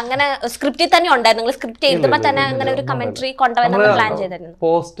എന്താണ്? അങ്ങനെ സ്ക്രിപ്റ്റിൽ തന്നെ ഉണ്ടായിരുന്നു? നിങ്ങൾ സ്ക്രിപ്റ്റ് എഴുതുമ്പോ തന്നെ അങ്ങനെ ഒരു കമന്ററി കൊണ്ടുവരാൻ പ്ലാൻ ചെയ്തിരുന്നു?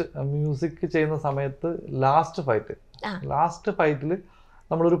 പോസ്റ്റ് മ്യൂസിക് ചെയ്യുന്ന സമയത്ത് ലാസ്റ്റ് ഫൈറ്റിൽ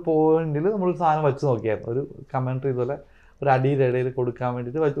നമ്മളൊരു പോയിന്റിൽ നമ്മളൊരു സാധനം വെച്ച് നോക്കിയായിരുന്നു. ഒരു കമന്ററി ഇതുപോലെ ഒരു അടിയുടെ ഇടയിൽ കൊടുക്കാൻ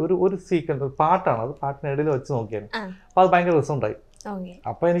വേണ്ടിയിട്ട് ഒരു സീക്വൻസ്, ഒരു പാട്ടാണ്, അത് പാട്ടിനിടയിൽ വെച്ച് നോക്കിയായിരുന്നു. അപ്പൊ അത് ഭയങ്കര രസമുണ്ടായി.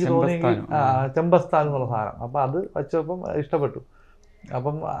 അപ്പൊ എനിക്ക് തോന്നി ചെമ്പസ്ഥാൻ എന്നുള്ള സാധനം. അപ്പൊ അത് വെച്ചപ്പം ഇഷ്ടപ്പെട്ടു.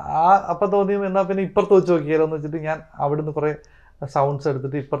 അപ്പം തോന്നി എന്നാൽ പിന്നെ ഇപ്പുറത്ത് വെച്ച് നോക്കിയാലോ എന്ന് വെച്ചിട്ട് ഞാൻ അവിടുന്ന് കുറെ സൗണ്ട്സ്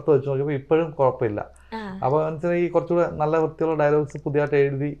എടുത്തിട്ട് ഇപ്പുറത്ത് വെച്ച് നോക്കിയപ്പോൾ ഇപ്പോഴും കുഴപ്പമില്ല. അപ്പോൾ മനസ്സിലായി കുറച്ചുകൂടെ നല്ല വൃത്തിയുള്ള ഡയലോഗ്സ് പുതിയതായിട്ട്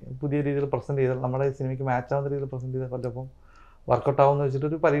എഴുതി പുതിയ രീതിയിൽ പ്രസന്റ് ചെയ്താൽ നമ്മുടെ സിനിമയ്ക്ക് മാച്ച് ആവുന്ന രീതിയിൽ പ്രസന്റ് ചെയ്താൽ കുറച്ചപ്പം വർക്കൗട്ട് ആവുമെന്ന് വെച്ചിട്ട്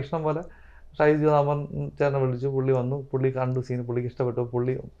ഒരു പരീക്ഷണം പോലെ ഷൈജു രാമൻ ചേട്ടനെ വിളിച്ചു, പുള്ളി വന്നു, പുള്ളി കണ്ടു സീൻ, പുള്ളിക്ക് ഇഷ്ടപ്പെട്ടു,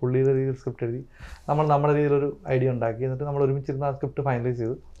 പുള്ളിയുടെ രീതിയിൽ സ്ക്രിപ്റ്റ് എഴുതി, നമ്മൾ നമ്മുടെ രീതിയിലൊരു ഐഡിയ ഉണ്ടാക്കി, എന്നിട്ട് നമ്മൾ ഒരുമിച്ചിരുന്ന് ആ സ്ക്രിപ്റ്റ് ഫൈനലൈസ്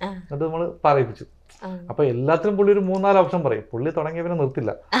ചെയ്തു, എന്നിട്ട് നമ്മൾ പറയിപ്പിച്ചു. അപ്പൊ എല്ലാത്തിനും പുള്ളി ഒരു 3-4 ഓപ്ഷൻ പറയും. പുള്ളി തുടങ്ങിയ പിന്നെ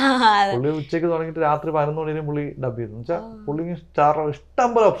നിർത്തില്ല. പുള്ളി ഉച്ചയ്ക്ക് തുടങ്ങിയിട്ട് രാത്രി 11 മണിവരെയും പുള്ളി ഡബ് ചെയ്തു. വെച്ചാൽ പുള്ളി ഇഷ്ടം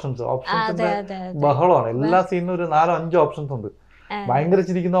പോലെ ഓപ്ഷൻസിന്റെ ബഹളമാണ്. എല്ലാ സീനിനും ഒരു 4-5 ഓപ്ഷൻസ് ഉണ്ട്. ഭയങ്കര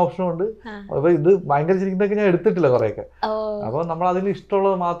ചിരിക്കുന്ന ഓപ്ഷനും ഉണ്ട്. അപ്പൊ ഇത് ഭയങ്കര ചിരിക്കുന്നതൊക്കെ ഞാൻ എടുത്തിട്ടില്ല കുറെയൊക്കെ. അപ്പൊ നമ്മൾ അതിന്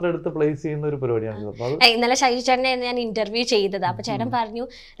ഇഷ്ടമുള്ളത് മാത്രം എടുത്ത് പ്ലേസ് ചെയ്യുന്ന ഒരു പരിപാടിയാണ്. ഇന്നലെ ഷൈജു ചേട്ടനെ ഞാൻ ഇന്റർവ്യൂ ചെയ്തത്. അപ്പൊ ചേട്ടൻ പറഞ്ഞു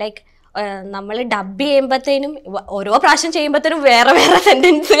ലൈക്ക് നമ്മൾ ഡബ് ചെയ്യുമ്പോഴത്തേനും ഓരോ പ്രാവശ്യം ചെയ്യുമ്പോഴത്തേനും വേറെ വേറെ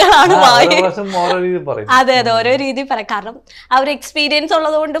സെന്റൻസുകളാണ്. അതെ അതെ, ഓരോ രീതി പറയാം. കാരണം ആ ഒരു എക്സ്പീരിയൻസ്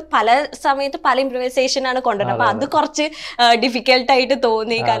ഉള്ളത് കൊണ്ട് പല സമയത്ത് പല ഇംപ്രവൈസേഷൻ ആണ് കൊണ്ടുവരുന്നത്. അപ്പൊ അത് കുറച്ച് ഡിഫിക്കൽട്ടായിട്ട്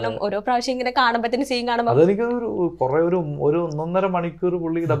തോന്നി. കാരണം ഓരോ പ്രാവശ്യം ഇങ്ങനെ കാണുമ്പോഴത്തേനും സീൻ കാണുമ്പോൾ അതെനിക്ക് കുറെ ഒരു 1.5 മണിക്കൂർ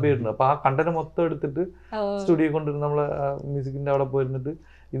പുള്ളി ഡബ് ചെയ്തിട്ടുണ്ട്. അപ്പൊ ആ കണ്ടന്റ് മൊത്തം എടുത്തിട്ട് സ്റ്റുഡിയോ കൊണ്ടുവരുന്ന നമ്മള് മ്യൂസിക്കിന്റെ അവിടെ പോയിരുന്നിട്ട്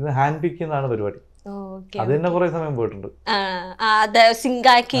ഇന്ന് ഹാൻഡ് പിക്ക് ചെയ്യുന്നതാണ് പരിപാടി. അത് തന്നെ കുറെ സമയം പോയിട്ടുണ്ട്.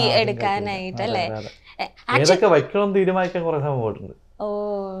 സിങ്കാക്കി എടുക്കാനായിട്ട് അല്ലേ? ഏതൊക്കെ വയ്ക്കണം തീരുമാനിക്കാൻ കുറെ സമയം പോയിട്ടുണ്ട്.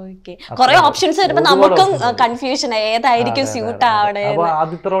 കുറെ ഓപ്ഷൻസ് വരുമ്പോ നമുക്കും കൺഫ്യൂഷൻ ഏതായിരിക്കും സ്യൂട്ട് ആവണേ. അപ്പൊ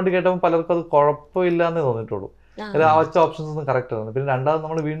ആദ്യത്തെ റൗണ്ട് കേട്ടപ്പോൾ പലർക്കും അത് കുഴപ്പമില്ല എന്നേ തോന്നിയിട്ടുള്ളൂ. വെച്ച ഓപ്ഷൻസ് ഒന്നും കറക്റ്റ് ആണ്. പിന്നെ രണ്ടാമത്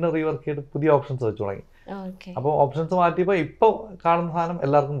നമ്മൾ വീണ്ടും റീവർക്ക് ചെയ്ത് പുതിയ ഓപ്ഷൻസ് വെച്ച് തുടങ്ങി. അപ്പൊ ഓപ്ഷൻസ് മാറ്റിയപ്പോ ഇപ്പൊ കാണുന്ന സാധനം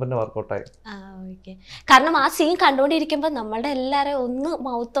എല്ലാവർക്കും പിന്നെ വർക്ക്ഔട്ടായി. കാരണം ആ സീൻ കണ്ടുകൊണ്ടിരിക്കുമ്പോ നമ്മളുടെ എല്ലാരും ഒന്ന്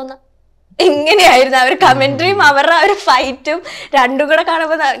മൗത്തൊന്ന് എങ്ങനെയായിരുന്നു അവർ കമന്ററിയും അവരുടെ ആ ഒരു ഫൈറ്റും രണ്ടും കൂടെ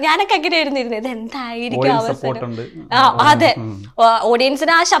കാണുമ്പോ ഞാനൊക്കെ എങ്ങനെയായിരുന്നു ഇരുന്നത്, ഇത് എന്തായിരിക്കും അവസരം. അതെ,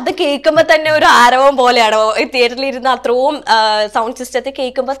 ഓഡിയൻസിന് ആ ശബ്ദം കേൾക്കുമ്പോ തന്നെ ഒരു ആരവം പോലെയാണ്. തിയേറ്ററിൽ ഇരുന്ന് അത്രയും സൗണ്ട് സിസ്റ്റത്തിൽ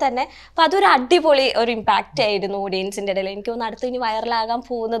കേൾക്കുമ്പോ തന്നെ. അപ്പൊ അതൊരു അടിപൊളി ഒരു ഇമ്പാക്റ്റ് ആയിരുന്നു ഓഡിയൻസിന്റെ ഇടയിൽ. എനിക്ക് തോന്നുന്നു അടുത്ത് ഇനി വൈറലാകാൻ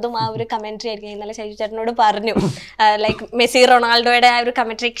പോകുന്നതും ആ ഒരു കമന്ററി ആയിരിക്കും. ഇന്നലെ ഷൈജു ചേട്ടനോട് പറഞ്ഞു ലൈക്ക് മെസ്സി റൊണാൾഡോയുടെ ആ ഒരു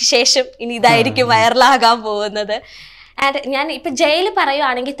കമന്ററിക്ക് ശേഷം ഇനി ഇതായിരിക്കും വൈറലാകാൻ പോകുന്നത്. ആൻഡ് ഞാൻ ഇപ്പൊ ജയയിൽ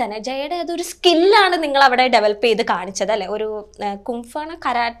പറയുവാണെങ്കിൽ തന്നെ ജയയുടെ അതൊരു സ്കില്ലാണ് നിങ്ങൾ അവിടെ ഡെവലപ്പ് ചെയ്ത് കാണിച്ചത് അല്ലെ? ഒരു കുംഫാണോ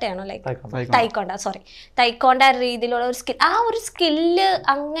കരാട്ടയാണോ ലൈക്ക് തൈക്കോണ്ട രീതിയിലുള്ള ഒരു സ്കിൽ. ആ ഒരു സ്കില്ല്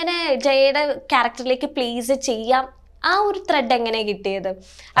അങ്ങനെ ജയയുടെ ക്യാരക്ടറിലേക്ക് പ്ലേസ് ചെയ്യാം. ആ ഒരു ത്രെഡ് എങ്ങനെ കിട്ടിയത്?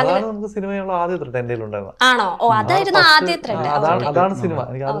 നമുക്ക് സിനിമയുള്ള ആദ്യ ത്രെഡ് എന്റെ ആണോ? ഓ, അതായിരുന്നു ആദ്യ ത്രെഡ്. അതാണ് സിനിമ.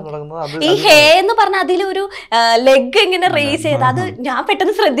 ഈ ഹേ എന്ന് പറഞ്ഞ അതിലൊരു ലെഗ് ഇങ്ങനെ റേസ് ചെയ്ത് അത് ഞാൻ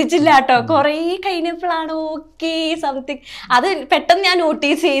പെട്ടെന്ന് ശ്രദ്ധിച്ചില്ല കേട്ടോ. കൊറേ കഴിഞ്ഞപ്പോഴാണ് ഓക്കെ സംതിങ് അത് പെട്ടെന്ന് ഞാൻ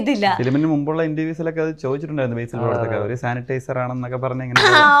നോട്ടീസ് ചെയ്തില്ല. ഫിലിമിന് മുമ്പുള്ള ഇന്റർവ്യൂസിലൊക്കെ അത് ചോദിച്ചിട്ടുണ്ടായിരുന്നു, ഒരു സാനിറ്റൈസർ ആണെന്നൊക്കെ പറഞ്ഞ.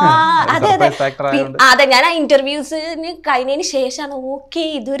 അതെ അതെ അതെ, ഞാൻ ആ ഇന്റർവ്യൂസിന് കഴിഞ്ഞതിന് ശേഷമാണ് ഓക്കെ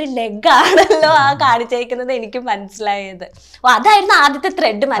ഇതൊരു ലെഗ് ആണല്ലോ ആ കാണിച്ചേക്കുന്നത് എനിക്ക് മനസ്സിലായി. അതായിരുന്നു ആദ്യത്തെ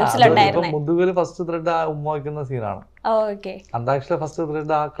ത്രെഡ് മനസ്സിലുണ്ടായിരുന്നത്. മുതുകില് ഫസ്റ്റ് ത്രെഡ് ആ ഉമ്മ വയ്ക്കുന്ന സീനാണ്. അന്താക്ഷരി ഫസ്റ്റ്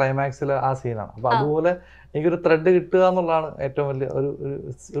ത്രെഡ് ആ ക്ലൈമാക്സിലെ ആ സീനാണ്. അപ്പൊ അതുപോലെ എനിക്കൊരു ത്രെഡ് കിട്ടുക എന്നുള്ളതാണ് ഏറ്റവും വലിയ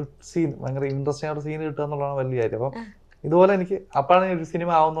ഒരു സീൻ. ഭയങ്കര ഇൻട്രസ്റ്റിംഗ് ആയിട്ട് സീൻ കിട്ടുക എന്നുള്ളതാണ് വലിയ കാര്യം. അപ്പം ഇതുപോലെ എനിക്ക് അപ്പോഴാണ് ഒരു സിനിമ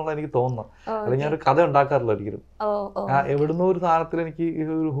ആവുന്നുള്ള എനിക്ക് തോന്നുന്നത്. അല്ലെങ്കിൽ ഞാനൊരു കഥ ഉണ്ടാക്കാറില്ല ഒരിക്കലും. എവിടുന്ന ഒരു സാധനത്തിൽ എനിക്ക്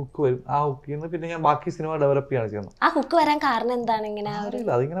ഒരു ഹുക്ക് വരും. ആ ഹുക്കിൽ നിന്ന് പിന്നെ ഞാൻ ബാക്കി സിനിമ ഡെവലപ്പ് ചെയ്യാണ് ചെയ്യുന്നത്. ആ ഹുക്ക് വരാൻ കാരണം എന്താണ്?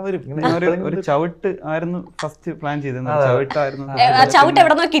 അതിങ്ങനെ വരും. ഒരു ചവിട്ട് ആയിരുന്നു ഫസ്റ്റ് പ്ലാൻ ചെയ്തത്. ചവിട്ട്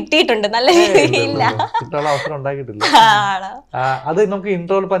എവിടെ കിട്ടിയിട്ടുണ്ട്, നല്ല രീതിയില്ല കിട്ടാനുള്ള അവസരം ഉണ്ടാക്കിയിട്ടില്ല. അത് നമുക്ക്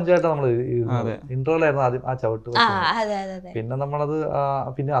ഇൻട്രോയിൽ പഞ്ചായത്ത് നമ്മള് ഇൻട്രോയിലായിരുന്നു ആദ്യം ആ ചവിട്ട്. പിന്നെ നമ്മളത്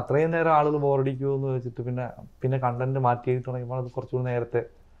പിന്നെ അത്രയും നേരം ആളുകൾ ബോറടിക്കുമെന്ന് വെച്ചിട്ട് പിന്നെ കണ്ടന്റ് മാറ്റി തുടങ്ങിയപ്പോൾ അത് കുറച്ചുകൂടി നേരത്തെ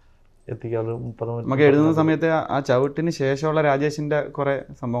എത്തിക്കാറ്. 30 മിനിറ്റ് നമുക്ക് എഴുതുന്ന സമയത്ത് ആ ചവിട്ടിന് ശേഷമുള്ള രാജേഷിന്റെ കുറെ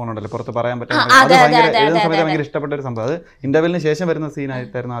സംഭവങ്ങളുണ്ടല്ലോ പുറത്ത് പറയാൻ പറ്റുന്ന. എഴുതുന്ന സമയത്ത് ഭയങ്കര ഇഷ്ടപ്പെട്ട ഒരു സംഭവം. അത് ഇന്റർവെല്ലിന് ശേഷം വരുന്ന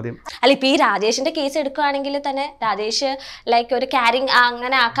സീനായിട്ടായിരുന്നു ആദ്യം. അല്ല, ഇപ്പൊ ഈ രാജേഷിന്റെ കേസ് എടുക്കുകയാണെങ്കിൽ തന്നെ രാജേഷ് ലൈക്ക് ഒരു ക്യാരിങ്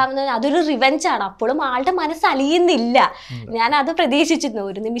അങ്ങനെ ആക്കാമെന്ന് അതൊരു റിവെഞ്ച് ആണ്. അപ്പോഴും ആളുടെ മനസ്സ് അലിയുന്നില്ല. ഞാൻ അത് പ്രതീക്ഷിച്ചിരുന്നു.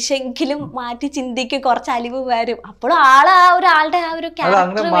 ഒരു നിമിഷമെങ്കിലും മാറ്റി ചിന്തിക്കും, കുറച്ച് അലിവ് വരും. അപ്പോഴും ആളുടെ ആ ഒരു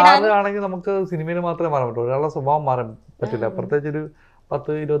ക്യാരക്ടർ മാറുകയാണെങ്കിൽ നമുക്ക് സിനിമയിൽ മാത്രമേ മാറാൻ പറ്റൂ. ഒരാളുടെ സ്വഭാവം മാറാൻ പറ്റില്ല. പ്രത്യേകിച്ച് ഒരു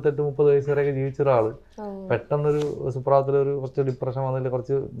 10, 28, 30 വയസ്സ് വരെയൊക്കെ ജീവിച്ച ഒരാള് പെട്ടെന്നൊരു സുപ്രാത്തിലൊരു കുറച്ച് ഡിപ്രഷൻ വന്നില്ല,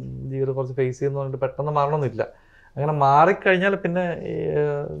 കുറച്ച് ജീവിതം കുറച്ച് ഫേസ് ചെയ്യുന്ന പറഞ്ഞിട്ട് പെട്ടെന്ന് മാറണമെന്നില്ല. അങ്ങനെ മാറിക്കഴിഞ്ഞാൽ പിന്നെ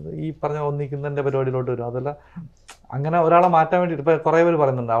ഈ പറഞ്ഞ ഒന്നിക്കുന്നതിന്റെ പരിപാടിയിലോട്ട് വരും. അതല്ല അങ്ങനെ ഒരാളെ മാറ്റാൻ വേണ്ടിയിട്ട് ഇപ്പൊ കുറെ പേര്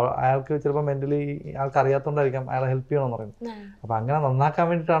പറയുന്നുണ്ട് അയാൾക്ക് ചിലപ്പോൾ മെന്റലി ആൾക്ക് അറിയാത്തോണ്ടായിരിക്കാം അയാളെ ഹെൽപ്പ് ചെയ്യണമെന്ന് പറയുന്നത്. അപ്പൊ അങ്ങനെ നന്നാക്കാൻ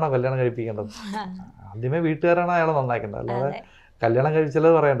വേണ്ടിയിട്ടാണോ കല്യാണം കഴിപ്പിക്കേണ്ടത്? ആദ്യമേ വീട്ടുകാരാണ് അയാളെ നന്നാക്കേണ്ടത്. അല്ലാതെ കല്യാണം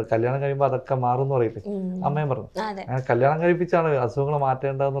കഴിച്ചാലത് പറയാണ്ട് കല്യാണം കഴിയുമ്പോൾ അതൊക്കെ മാറും എന്ന് പറയില്ലേ, അമ്മയും പറഞ്ഞു. അങ്ങനെ കല്യാണം കഴിപ്പിച്ചാണ് അസുഖങ്ങൾ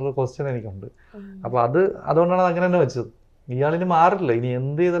മാറ്റേണ്ടതെന്നുള്ള ക്വസ്റ്റ്യൻ എനിക്കുണ്ട്. അപ്പൊ അതുകൊണ്ടാണ് അങ്ങനെ തന്നെ വെച്ചത്. ഇയാളിന് മാറില്ല, ഇനി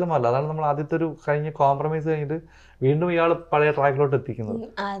എന്ത് ചെയ്താലും മാറില്ല. അതാണ് നമ്മൾ ആദ്യത്തെ ഒരു കോംപ്രമൈസ് കഴിഞ്ഞിട്ട് വീണ്ടും ഇയാൾ പഴയ ട്രാക്കിലോട്ട് എത്തിക്കുന്നത്.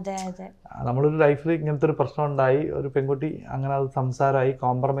 നമ്മളൊരു ലൈഫിൽ ഇങ്ങനത്തെ ഒരു പ്രശ്നം ഉണ്ടായി, ഒരു പെൺകുട്ടി അങ്ങനെ അത് സംസാരമായി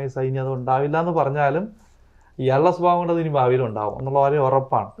കോംപ്രമൈസ് ആയി, ഇനി അത് ഉണ്ടാവില്ല എന്ന് പറഞ്ഞാലും ഇയാളുടെ സ്വഭാവം കൊണ്ട് അത് ഇനി ഭാവിയിൽ ഉണ്ടാവും എന്നുള്ള കാര്യം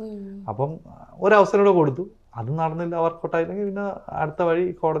ഉറപ്പാണ്. അപ്പം ഒരവസരം കൂടെ കൊടുത്തു. അത് നടന്നില്ല, വർക്കൗട്ടായില്ലെങ്കിൽ പിന്നെ അടുത്ത വഴി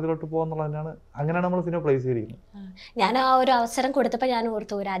കോടതിയിലോട്ട് പോകുന്നുള്ളത് തന്നെയാണ്. അങ്ങനെയാണ് നമ്മൾ സിനിമ പ്ലേസ് ചെയ്തിരിക്കുന്നത്. ഞാൻ ആ ഒരു അവസരം കൊടുത്തപ്പോൾ ഞാൻ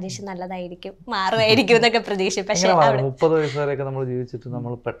ഓർത്തു രാജേഷ് നല്ലതായിരിക്കും, മാറുമായിരിക്കും എന്നൊക്കെ പ്രതീക്ഷിച്ചു. പക്ഷേ 30 വയസ്സ് വരെയൊക്കെ നമ്മൾ ജീവിച്ചിട്ട്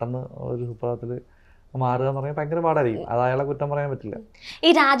നമ്മൾ പെട്ടെന്ന് ഒരു സുപ്രഭാതത്തിൽ മാറുക എന്ന് പറഞ്ഞാൽ ഭയങ്കര പാടായിരിക്കും. അത് അയാളെ കുറ്റം പറയാൻ പറ്റില്ല. ഈ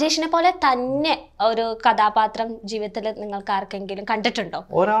രാജേഷിനെ പോലെ തന്നെ ഒരു കഥാപാത്രം ജീവിതത്തിൽ നിങ്ങൾക്ക് ആർക്കെങ്കിലും കണ്ടിട്ടുണ്ടോ?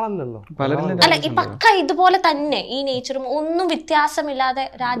 ഒരാളല്ലല്ലോ, അല്ല ഈ പക്ക ഇതുപോലെ തന്നെ ഈ നേച്ചറും ഒന്നും വ്യത്യാസമില്ലാതെ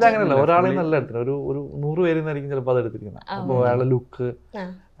അങ്ങനെയല്ല. ഒരാളെ നല്ല എടുത്തില്ല, ഒരു 100 പേരിൽ നിന്നായിരിക്കും ചിലപ്പോൾ അത് എടുത്തിരിക്കുന്നത്. അപ്പോൾ അയാളുടെ ലുക്ക്,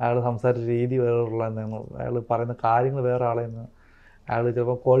 അയാൾ സംസാരിച്ച രീതി വേറെയുള്ള, അയാൾ പറയുന്ന കാര്യങ്ങൾ വേറെ ആളെ നിന്ന്, അയാൾ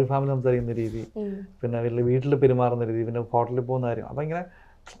ചിലപ്പോൾ കോഴി ഫാമിൽ സംസാരിക്കുന്ന രീതി, പിന്നെ വീട്ടിൽ പെരുമാറുന്ന രീതി, പിന്നെ ഹോട്ടലിൽ പോകുന്ന കാര്യം, അപ്പം ഇങ്ങനെ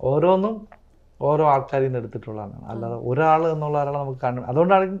ഓരോന്നും ഓരോ ആൾക്കാരിൽ നിന്ന് എടുത്തിട്ടുള്ളതാണ്. അല്ലാതെ ഒരാൾ എന്നുള്ള ഒരാളെ നമുക്ക് കാണും.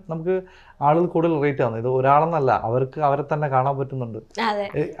 അതുകൊണ്ടാണ് നമുക്ക് ആളുകൾ കൂടുതൽ റിലേറ്റ് ആവുന്നത്. ഇത് ഒരാളെന്നല്ല, അവർക്ക് അവരെ തന്നെ കാണാൻ പറ്റുന്നുണ്ട്.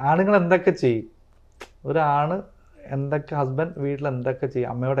 ആണുങ്ങൾ എന്തൊക്കെ ചെയ്യും, ഒരാണ് എന്തൊക്കെ, ഹസ്ബൻഡ് വീട്ടിൽ എന്തൊക്കെ ചെയ്യും,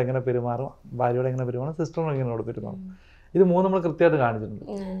 അമ്മയോട് എങ്ങനെ പെരുമാറും, ഭാര്യയോട് എങ്ങനെ പെരുമാറും, സിസ്റ്ററിനോട് എങ്ങനെയോട് പെരുമാറും, ഇത് മൂന്ന് നമ്മൾ കൃത്യമായിട്ട് കാണിച്ചിട്ടുണ്ട്.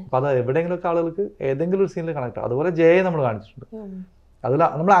 അപ്പം അത് എവിടെയെങ്കിലുമൊക്കെ ആളുകൾക്ക് ഏതെങ്കിലും ഒരു സീനിൽ കണക്ട് ആവും. അതുപോലെ ജയയെ നമ്മൾ കാണിച്ചിട്ടുണ്ട്. അതിൽ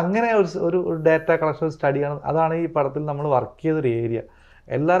നമ്മൾ അങ്ങനെ ഒരു ഡാറ്റ കളക്ഷൻ സ്റ്റഡിയാണ്. അതാണ് ഈ പടത്തിൽ നമ്മൾ വർക്ക് ചെയ്തൊരു ഏരിയ.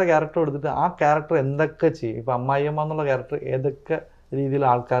 എല്ലാവരുടെ ക്യാരക്ടറും എടുത്തിട്ട് ആ ക്യാരക്ടർ എന്തൊക്കെ ചെയ്യും, ഇപ്പം അമ്മായിയമ്മ എന്നുള്ള ക്യാരക്ടർ ഏതൊക്കെ രീതിയിൽ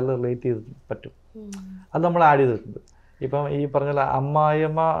ആൾക്കാരിൽ റിലേറ്റ് ചെയ്ത് പറ്റും, അത് നമ്മൾ ആഡ് ചെയ്തിട്ടുണ്ട്. ഇപ്പം ഈ പറഞ്ഞ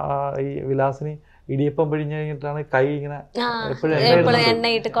അമ്മായിയമ്മ ഈ വിലാസിനി ഇടിയപ്പം പിഴിഞ്ഞ് കഴിഞ്ഞിട്ടാണ് കൈ ഇങ്ങനെ എപ്പോഴും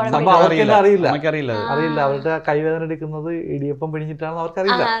അറിയില്ല, അവരുടെ കൈവേദന എടുക്കുന്നത് ഇടിയപ്പം പിഴിഞ്ഞിട്ടാണെന്ന്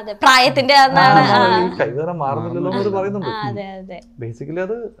അവർക്കറിയില്ല. പ്രായത്തിന്റെ ഈ കൈവേദന മാറുന്നില്ലല്ലോ എന്ന് പറയുന്നുണ്ട്. ബേസിക്കലി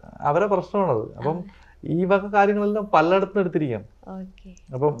അത് അവരെ പ്രശ്നമാണത്. അപ്പം ഈ വക കാര്യങ്ങളെല്ലാം പലയിടത്തും എടുത്തിരിക്കാം.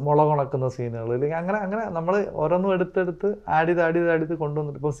 അപ്പം മുളക് ഉണക്കുന്ന സീനുകൾ, അല്ലെങ്കിൽ അങ്ങനെ അങ്ങനെ നമ്മൾ ഓരോന്നും എടുത്തെടുത്ത് ആഡ് ചെയ്ത്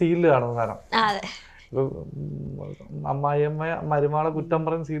കൊണ്ടുവന്നിട്ട് ഇപ്പൊ സീലിൽ കാണുന്ന സാധനം, ഇപ്പൊ അമ്മായിയമ്മ മരുമാളെ കുറ്റം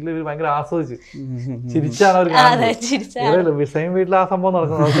പറയുന്ന സീനിൽ ഇവർ ഭയങ്കര ആസ്വദിച്ച് ചിരിച്ചാണ് അവർ കാണുന്നത്. സെയിം വീട്ടിൽ ആ സംഭവം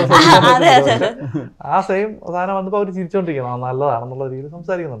നടക്കുന്നത്, ആ സെയിം സാധനം വന്നപ്പോ അവർ ചിരിച്ചോണ്ടിരിക്കണം, നല്ലതാണെന്നുള്ള രീതിയിൽ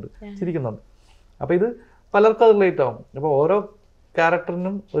സംസാരിക്കുന്നുണ്ട്, ചിരിക്കുന്നുണ്ട്. അപ്പൊ ഇത് പലർക്കും അത് റിലേറ്റ് ആവും. അപ്പൊ ഓരോ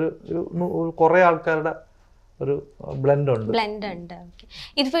ക്യാരക്ടറിനും ഒരു കുറെ ആൾക്കാരുടെ ഒരു ബ്ലെൻഡ് ഉണ്ട്.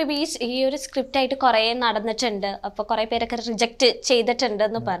 ഇതിപ്പോ ഈ ഒരു സ്ക്രിപ്റ്റ് ആയിട്ട് കുറെ നടന്നിട്ടുണ്ട്. അപ്പൊ കുറെ പേരൊക്കെ റിജക്ട് ചെയ്തിട്ടുണ്ട്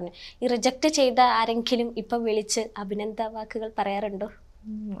എന്ന് പറഞ്ഞു. ഈ റിജക്ട് ചെയ്ത ആരെങ്കിലും ഇപ്പൊ വിളിച്ച് അഭിനന്ദ വാക്കുകൾ പറയാറുണ്ടോ?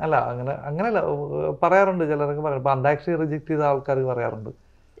 അല്ല, അങ്ങനെയല്ല, പറയാറുണ്ട്. ചിലരൊക്കെ പറയും. ഇപ്പൊ അന്താക്ഷരി റിജക്ട് ചെയ്ത ആൾക്കാർ പറയാറുണ്ട്,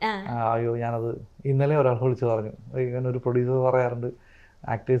 അയ്യോ ഞാനത് ഇന്നലെ ഒരാൾ വിളിച്ച് പറഞ്ഞു. ഇങ്ങനെ ഒരു പ്രൊഡ്യൂസർ പറയാറുണ്ട്,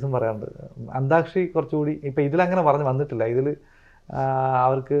 ആക്ടേഴ്സും പറയാറുണ്ട്. അന്താക്ഷരി കുറച്ചുകൂടി ഇപ്പൊ ഇതിലങ്ങനെ പറഞ്ഞു വന്നിട്ടില്ല. ഇതില്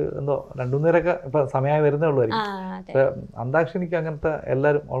അവർക്ക് എന്തോ 2-3 പേരൊക്കെ ഇപ്പൊ സമയമായി വരുന്നേ ഉള്ളൂമായിരിക്കും. അന്താക്ഷരി എനിക്ക് അങ്ങനത്തെ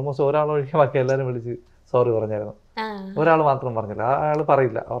എല്ലാവരും ഓൾമോസ്റ്റ് ഒരാളൊഴികെ ബാക്കി എല്ലാവരും വിളിച്ച് സോറി പറഞ്ഞായിരുന്നു. ഒരാൾ മാത്രം പറഞ്ഞില്ല, അയാൾ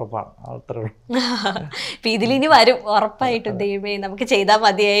പറയില്ല, ഉറപ്പാണ്, അത്രേ ഉള്ളൂ. ഇതിലിനി വരും ഉറപ്പായിട്ടും, ദൈവമേ നമുക്ക് ചെയ്താൽ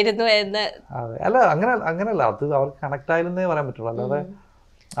മതിയായിരുന്നു എന്ന്. അതെ, അല്ല അങ്ങനെയല്ല, അത് അവർക്ക് കണക്ട് ആയില്ലെന്നേ പറയാൻ പറ്റുള്ളൂ. അല്ലാതെ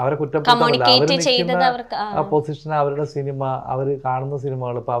അവരെ കുറ്റപ്പെടുത്താൻ പൊസിഷൻ, അവരുടെ സിനിമ, അവർ കാണുന്ന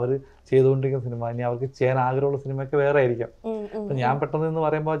സിനിമകൾ, ഇപ്പൊ അവര് ചെയ്തുകൊണ്ടിരിക്കുന്ന സിനിമ, ഇനി അവർക്ക് ചെയ്യാൻ ആഗ്രഹമുള്ള സിനിമയൊക്കെ വേറെ ആയിരിക്കാം. ഇപ്പൊ ഞാൻ പെട്ടെന്ന് എന്ന്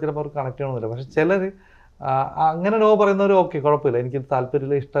പറയുമ്പോൾ ചിലപ്പോൾ അവർക്ക് കണക്ട് ചെയ്യണമെന്നില്ല. പക്ഷെ ചിലർ അങ്ങനെ നോ പറയുന്നവർ ഓക്കെ, കുഴപ്പമില്ല, എനിക്ക്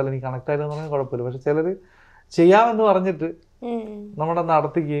താല്പര്യമില്ല, ഇഷ്ടമല്ല, എനിക്ക് കണക്ട് ആയില്ലെന്ന് പറഞ്ഞാൽ കുഴപ്പമില്ല. പക്ഷെ ചിലർ ചെയ്യാമെന്ന് പറഞ്ഞിട്ട് നമ്മളെ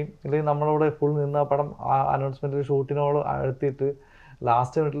നടത്തിക്കുകയും അല്ലെങ്കിൽ നമ്മളോട് ഫുൾ നിന്ന പടം അനൗൺസ്മെന്റിൽ ഷൂട്ടിനോട് എത്തിയിട്ട്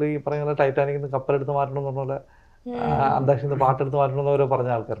ലാസ്റ്റ് മിനിറ്റിൽ ഈ പറയുന്ന ടൈറ്റാനിക്കിൽ നിന്ന് കപ്പലെടുത്ത് മാറ്റണം എന്ന് പറഞ്ഞ അന്താക്ഷരി പാട്ടെടുത്ത് മാറ്റണമെന്നവരോ പറഞ്ഞ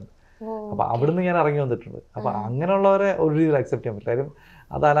ആൾക്കാരുണ്ട്. അപ്പൊ അവിടുന്ന് ഞാൻ ഇറങ്ങി വന്നിട്ടുണ്ട്. അപ്പൊ അങ്ങനെയുള്ളവരെ ഒരു രീതിയിൽ അക്സെപ്റ്റ് ചെയ്യാൻ പറ്റില്ല. കാര്യം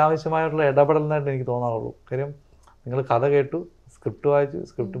അത് അനാവശ്യമായിട്ടുള്ള ഇടപെടലിനായിട്ട് എനിക്ക് തോന്നാറുള്ളൂ. കാര്യം നിങ്ങൾ കഥ കേട്ടു, സ്ക്രിപ്റ്റ് വായിച്ചു,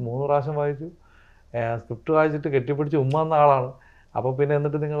 സ്ക്രിപ്റ്റ് 3 പ്രാവശ്യം വായിച്ചു, സ്ക്രിപ്റ്റ് വായിച്ചിട്ട് കെട്ടിപ്പിടിച്ച് ഉമ്മ എന്ന ആളാണ്. അപ്പൊ പിന്നെ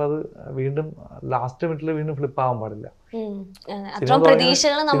എന്നിട്ട് നിങ്ങളത് വീണ്ടും ലാസ്റ്റ് മിനിറ്റിൽ വീണ്ടും ഫ്ലിപ്പ് ആവാൻ പാടില്ല. സിനിമ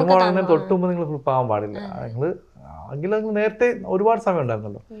തുടങ്ങുന്നതിന് തൊട്ട് മുമ്പ് നിങ്ങൾ ഫ്ലിപ്പ് ആവാൻ പാടില്ല. നിങ്ങൾ നേരത്തെ ഒരുപാട് സമയം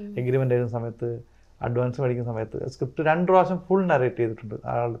ഉണ്ടായിരുന്നല്ലോ, എഗ്രിമെന്റ് എഴുതുന്ന സമയത്ത്, അഡ്വാൻസ് മേടിക്കുന്ന സമയത്ത് സ്ക്രിപ്റ്റ് 2 പ്രാവശ്യം ഫുൾ നരേറ്റ് ചെയ്തിട്ടുണ്ട്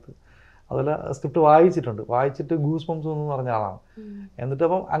ആളടുത്ത്. അതുപോലെ സ്ക്രിപ്റ്റ് വായിച്ചിട്ട് ഗൂസ് ബംസ് എന്ന് പറഞ്ഞ ആളാണ്. എന്നിട്ട്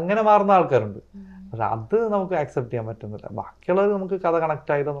അപ്പം അങ്ങനെ മാറുന്ന ആൾക്കാരുണ്ട്. പക്ഷെ അത് നമുക്ക് ആക്സെപ്റ്റ് ചെയ്യാൻ പറ്റുന്നില്ല. ബാക്കിയുള്ളവർ നമുക്ക് കഥ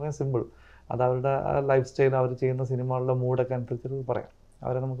കണക്ട് ആയില്ലെന്ന് പറഞ്ഞാൽ സിമ്പിൾ, അത് അവരുടെ ലൈഫ് സ്റ്റൈൽ, അവർ ചെയ്യുന്ന സിനിമകളുടെ മൂഡൊക്കെ അനുസരിച്ചിട്ട് പറയാം.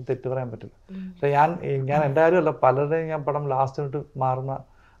 അവരെ നമുക്ക് തെറ്റ് പറയാൻ പറ്റില്ല. പക്ഷെ ഞാൻ എൻ്റെ കാര്യമല്ല, പലരുടെയും ഞാൻ പടം ലാസ്റ്റ് മിനിറ്റ് മാറുന്ന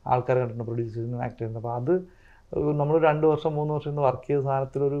ആൾക്കാരെ കണ്ടിട്ടുണ്ട്, പ്രൊഡ്യൂസേഴ്സിനും ആക്ട് ചെയ്യുന്നത്. അപ്പോൾ അത് നമ്മൾ 2 വർഷം 3 വർഷം ഇന്ന് വർക്ക് ചെയ്ത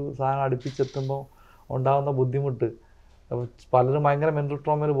സാധനത്തിലൊരു സാധനം അടുപ്പിച്ചെത്തുമ്പോൾ ഉണ്ടാകുന്ന ബുദ്ധിമുട്ട്, പലരും ഭയങ്കര മെൻ്റൽ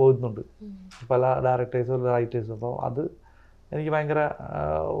ട്രോമയിൽ പോകുന്നുണ്ട്, പല ഡയറക്ടേഴ്സും റൈറ്റേഴ്സും. അപ്പോൾ അത് എനിക്ക് ഭയങ്കര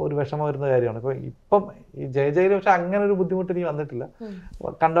ഒരു വിഷമം വരുന്ന കാര്യമാണ്. ഇപ്പം ഈ ജയജയിൽ പക്ഷെ അങ്ങനെ ഒരു ബുദ്ധിമുട്ട് എനിക്ക് വന്നിട്ടില്ല.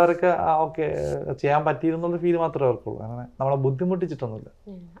 കണ്ടവരൊക്കെ ഓക്കെ ചെയ്യാൻ പറ്റിയിരുന്നുള്ള ഫീൽ മാത്രമേ അവർക്കുള്ളൂ. അങ്ങനെ നമ്മളെ ബുദ്ധിമുട്ടിച്ചിട്ടൊന്നുമില്ല.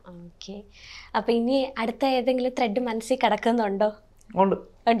 അപ്പൊ ഇനി അടുത്ത ഏതെങ്കിലും ത്രെഡ് മനസ്സിൽ കിടക്കുന്നുണ്ടോ? ഉണ്ട്,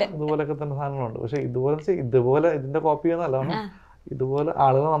 ഇതുപോലൊക്കെ തന്നെ സാധനങ്ങളുണ്ട്. പക്ഷെ ഇതുപോലെ ഇതിന്റെ കോപ്പി ചെയ്യുന്നതല്ല, ഇതുപോലെ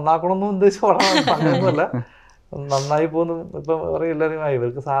ആളുകൾ നന്നാക്കണമെന്നും ഉദ്ദേശിച്ച പടമല്ല. നന്നായി പോകുന്നു. ഇപ്പം പറയും എല്ലാവരും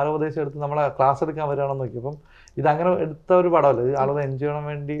ഇവർക്ക് സാരോപദേശം എടുത്ത് നമ്മളെ ക്ലാസ് എടുക്കാൻ വരികയാണെന്ന് നോക്കി. അപ്പം ഇതങ്ങനെ എടുത്ത ഒരു പടമല്ല, ഇത് ആളുകൾ എൻജോയ് ചെയ്യാൻ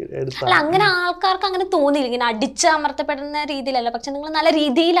വേണ്ടി എടുത്ത. അങ്ങനെ ആൾക്കാർക്ക് അങ്ങനെ തോന്നിയില്ല, ഇങ്ങനെ അടിച്ച് അമർത്തപ്പെടുന്ന രീതിയിലല്ല. പക്ഷെ നിങ്ങൾ നല്ല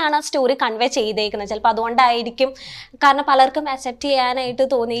രീതിയിലാണ് ആ സ്റ്റോറി കൺവേ ചെയ്തേക്കുന്നത്. ചിലപ്പോൾ അതുകൊണ്ടായിരിക്കും, കാരണം പലർക്കും അക്സെപ്റ്റ് ചെയ്യാനായിട്ട്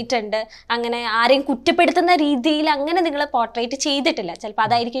തോന്നിയിട്ടുണ്ട്. അങ്ങനെ ആരെയും കുറ്റപ്പെടുത്തുന്ന രീതിയിൽ അങ്ങനെ നിങ്ങൾ പോർട്രേറ്റ് ചെയ്തിട്ടില്ല. ചിലപ്പോൾ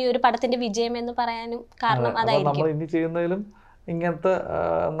അതായിരിക്കും ഈ ഒരു പടത്തിന്റെ വിജയം എന്ന് പറയാനും കാരണം അതായിരിക്കും. നമ്മൾ ഇനി ചെയ്യുന്നതിലും ഇങ്ങനത്തെ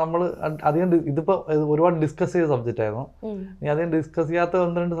നമ്മൾ അധികം ഇതിപ്പോൾ ഒരുപാട് ഡിസ്കസ് ചെയ്ത സബ്ജക്റ്റ് ആയിരുന്നു. ഇനി അധികം ഡിസ്കസ് ചെയ്യാത്ത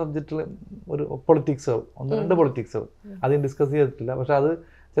 1-2 സബ്ജക്റ്റിൽ ഒരു പൊളിറ്റിക്സുകൾ 1-2 പൊളിറ്റിക്സുകൾ അധികം ഡിസ്കസ് ചെയ്തിട്ടില്ല. പക്ഷെ അത്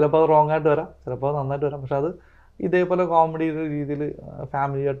ചിലപ്പോൾ അത് റോങ് ആയിട്ട് വരാം, ചിലപ്പോൾ അത് നന്നായിട്ട് വരാം. പക്ഷെ അത് ഇതേപോലെ കോമഡിയുടെ രീതിയിൽ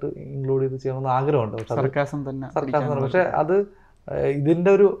ഫാമിലിയായിട്ട് ഇൻക്ലൂഡ് ചെയ്ത് ചെയ്യണമെന്ന് ആഗ്രഹമുണ്ട്. സർക്കാസം പക്ഷെ അത് ഇതിന്റെ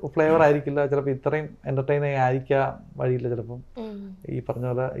ഒരു ഫ്ലേവർ ആയിരിക്കില്ല, ചിലപ്പോൾ ഇത്രയും എന്റർടൈനിങ് ആയിരിക്കാൻ വഴിയില്ല. ചിലപ്പം ഈ പറഞ്ഞ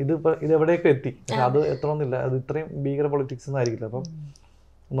പോലെ ഇത് എവിടെയൊക്കെ എത്തി, പക്ഷെ അത് എത്തണമെന്നില്ല, അത് ഇത്രയും ഭീകര പൊളിറ്റിക്സ് ഒന്നും ആയിരിക്കില്ല. അപ്പം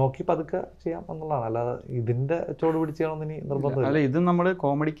നോക്കി പതുക്കെ ചെയ്യാം എന്നുള്ളതാണ്, അല്ലാതെ ഇതിന്റെ ചോട് പിടിച്ച് ചെയ്യണമെന്ന് ഇനി നിർബന്ധമില്ല. അല്ല, ഇത് നമ്മൾ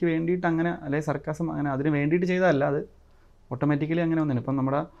കോമഡിക്ക് വേണ്ടിയിട്ട് അങ്ങനെ അല്ലെങ്കിൽ സർക്കാസം അങ്ങനെ അതിന് വേണ്ടിയിട്ട് ചെയ്തതല്ല, അത് ഓട്ടോമാറ്റിക്കലി അങ്ങനെ വന്നില്ല. ഇപ്പം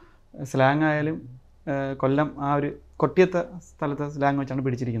നമ്മുടെ സ്ലാങ് ആയാലും കൊല്ലം ആ ഒരു കൊട്ടിയത്തെ സ്ഥലത്തെ സ്ലാങ് വെച്ചാണ്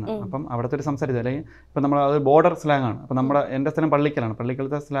പിടിച്ചിരിക്കുന്നത്. അപ്പം അവിടുത്തെ ഒരു സംസാരിച്ചത് അല്ലെങ്കിൽ ഇപ്പം നമ്മൾ അത് ബോർഡർ സ്ലാങ് ആണ്. അപ്പം നമ്മുടെ എൻ്റെ സ്ഥലം പള്ളിക്കലാണ്,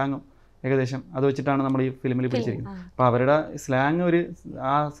 പള്ളിക്കലത്തെ സ്ലാങ്ങും ഏകദേശം അത് വെച്ചിട്ടാണ് നമ്മൾ ഈ ഫിലിമിൽ പിടിച്ചിരിക്കുന്നത്. അപ്പോൾ അവരുടെ സ്ലാങ്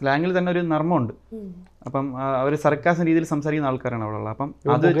ആ സ്ലാങ്ങിൽ തന്നെ ഒരു നർമ്മമുണ്ട്. അപ്പം അവർ സർക്കാസ് രീതിയിൽ സംസാരിക്കുന്ന ആൾക്കാരാണ് അവിടെ ഉള്ളത്. അപ്പം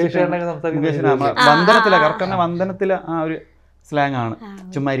അത് വന്ദനത്തിലെ കറക്റ്റ് വന്ദനത്തിലെ ആ ഒരു സ്ലാങ് ആണ്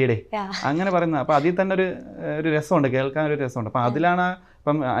ചുമ്മാരിയുടെ അങ്ങനെ പറയുന്നത്. അപ്പം അതിൽ തന്നെ ഒരു രസമുണ്ട്, കേൾക്കാൻ ഒരു രസമുണ്ട്. അപ്പം അതിലാണ്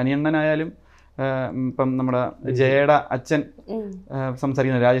ഇപ്പം അനിയണ്ണനായാലും ഇപ്പം നമ്മുടെ ജയയുടെ അച്ഛൻ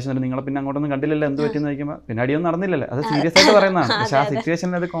സംസാരിക്കുന്നത്, രാജേഷ് നിങ്ങളെ പിന്നെ അങ്ങോട്ടൊന്നും കണ്ടില്ലല്ലോ എന്ത് പറ്റിയെന്ന് ചോദിക്കുമ്പോൾ പിന്നെ അടിയൊന്നും നടന്നില്ലല്ലോ, അത് സീരിയസ് ആയിട്ട് പറയുന്നതാണ്. പക്ഷെ ആ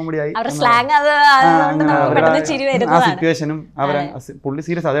സിറ്റുവേഷനിൽ അത് കോമഡി ആയി, ആ സിറ്റുവേഷനും അവരെ പുള്ളി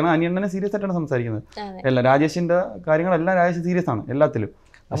സീരിയസ്, അതാണ് അനിയണ്ണനെ സീരിയസ് ആയിട്ടാണ് സംസാരിക്കുന്നത്. എല്ലാം രാജേഷിന്റെ കാര്യങ്ങളെല്ലാം രാജേഷ് സീരിയസ് ആണ് എല്ലാത്തിലും.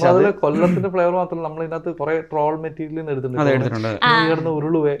 പക്ഷെ അതില് കൊല്ലത്തിന്റെ ഫ്ലേവർ മാത്രമല്ല, നമ്മൾ ഇതിനകത്ത് കുറെ ട്രോൾ മെറ്റീരിയൽ എടുത്തിട്ടുണ്ട്.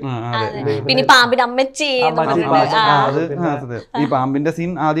 ഉരുളുവേ, പിന്നെ പാമ്പിന്റെ അമ്മച്ചി, ഈ പാമ്പിന്റെ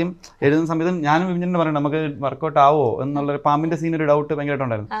സീൻ ആദ്യം എഴുതുന്ന സമയത്ത് ഞാനും വിപിൻ പറയണം നമുക്ക് വർക്കൗട്ട് ആവോ എന്നുള്ള പാമ്പിന്റെ സീൻ ഒരു ഡൗട്ട്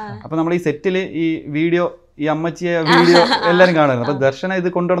ഭയങ്കരമായിട്ടുണ്ടായിരുന്നു. അപ്പൊ നമ്മൾ ഈ സെറ്റില് ഈ വീഡിയോ ഈ അമ്മച്ചിയെ വീഡിയോ എല്ലാവരും കാണുന്നത്. അപ്പൊ ദർശന ഇത്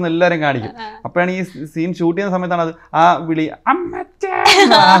കൊണ്ടുവന്ന് എല്ലാവരും കാണിക്കും. അപ്പോഴാണ് ഈ സീൻ ഷൂട്ട് ചെയ്യുന്ന സമയത്താണ് അത് ആ വിളി അമ്മച്ചേ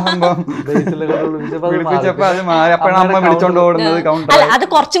വിളിപ്പിച്ചപ്പോ അത് മാറി. അപ്പോഴാണ് അമ്മ വിളിച്ചോണ്ട് ഓടുന്നത് കൗണ്ടർ. അത്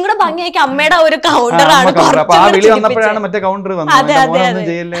കുറച്ചും കൂടെ ഭംഗിയാക്കി അമ്മയുടെ ഒരു കൗണ്ടറാണ്. അപ്പൊ ആ വിളി വന്നപ്പോഴാണ് മറ്റേ കൗണ്ടർ വന്നത്, മോനൊന്നും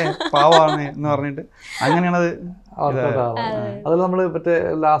ചെയ്യല്ലേ പാവാണ് എന്ന് പറഞ്ഞിട്ട്. അങ്ങനെയാണത്. അതിൽ നമ്മള് മറ്റേ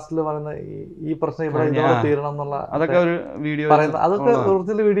ലാസ്റ്റില് പറയുന്ന ഈ പ്രശ്നം ഇവിടെ തീരണം എന്നുള്ള അതൊക്കെ ഒരു വീഡിയോ പറയുന്നത്, അതൊക്കെ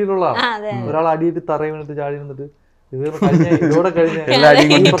ഒറിജിനൽ വീഡിയോയിലുള്ളതാണ്. ഒരാൾ അടിയിട്ട് തറയിൽ വീണിട്ട് ചാടി നിന്നിട്ട് ഇതോടെ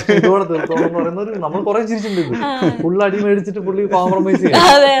ഇതോടെ തീർത്തോന്ന് പറയുന്ന ഒരു നമ്മൾ കുറെ ചിരിച്ചിട്ടുണ്ട്. ഇത് പുള്ളി അടി മേടിച്ചിട്ട് പുള്ളി കോംപ്രമൈസ് ചെയ്യും.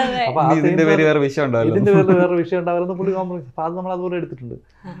 അപ്പൊ ഇതിന്റെ പേരിൽ വേറെ വിഷയം ഉണ്ടാവില്ലെന്ന് പുള്ളി കോംപ്രമൈസ്. അപ്പൊ അത് നമ്മൾ അതുപോലെ എടുത്തിട്ടുണ്ട്.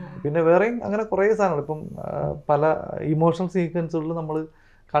 പിന്നെ വേറെയും അങ്ങനെ കുറെ സാധനങ്ങൾ ഇപ്പം പല ഇമോഷണൽ സീക്വൻസുകളിൽ നമ്മൾ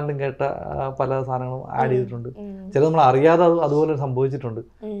കണ്ടും കേട്ട പല സാധനങ്ങളും ആഡ് ചെയ്തിട്ടുണ്ട്. ചില നമ്മൾ അറിയാതെ അതുപോലെ സംഭവിച്ചിട്ടുണ്ട്.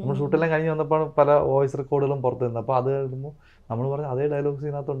 നമ്മൾ ഷൂട്ടെല്ലാം കഴിഞ്ഞ് വന്നപ്പോൾ പല വോയിസ് റെക്കോർഡുകളും പുറത്തു നിന്ന്, അപ്പോൾ അത് എഴുതുമ്പോൾ നമ്മൾ പറഞ്ഞ അതേ ഡയലോഗ്സ്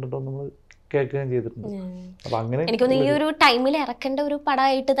ഇതിനകത്ത് ഉണ്ടോ നമ്മൾ കേൾക്കുകയും ചെയ്തിട്ടുണ്ട്. അപ്പൊ അങ്ങനെ എനിക്കൊന്ന് ഈ ഒരു ടൈമിൽ ഇറക്കേണ്ട ഒരു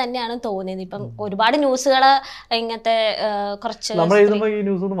പടമായിട്ട് തന്നെയാണ് തോന്നിയത്. ഇപ്പം ഒരുപാട് ന്യൂസുകൾ ഇങ്ങനത്തെ കുറച്ച് നമ്മൾ എഴുതുമ്പോൾ ഈ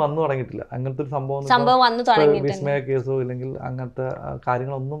ന്യൂസ് ഒന്നും വന്നു തുടങ്ങിയിട്ടില്ല. അങ്ങനത്തെ ഒരു സംഭവം വന്നു തുടങ്ങി, വിസ്മയ കേസോ ഇല്ലെങ്കിൽ അങ്ങനത്തെ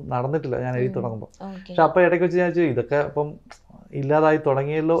കാര്യങ്ങളൊന്നും നടന്നിട്ടില്ല ഞാൻ എഴുതി തുടങ്ങുമ്പോൾ. പക്ഷെ അപ്പൊ ഇടയ്ക്ക് വെച്ച് ഞാൻ ഇതൊക്കെ അപ്പം ഇല്ലാതായി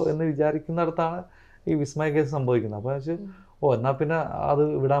തുടങ്ങിയല്ലോ എന്ന് വിചാരിക്കുന്നിടത്താണ് ഈ വിസ്മയ കേസ് സംഭവിക്കുന്നത്. അപ്പോൾ വെച്ച് എന്നാൽ പിന്നെ അത്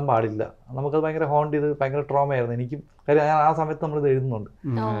വിടാൻ പാടില്ല. നമുക്കത് ഭയങ്കര ഹോണ്ട് ചെയ്ത് ഭയങ്കര ട്രോമയായിരുന്നു എനിക്കും. കാര്യം ഞാൻ ആ സമയത്ത് നമ്മളിത് എഴുതുന്നുണ്ട്.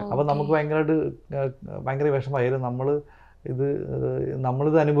 അപ്പം നമുക്ക് ഭയങ്കര വിഷമമായിരുന്നു.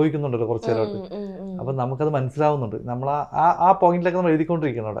 നമ്മളിത് അനുഭവിക്കുന്നുണ്ടല്ലോ കുറച്ച് നേരമായിട്ട്. അപ്പം നമുക്കത് മനസ്സിലാവുന്നുണ്ട്. നമ്മൾ ആ പോയിന്റിലൊക്കെ നമ്മൾ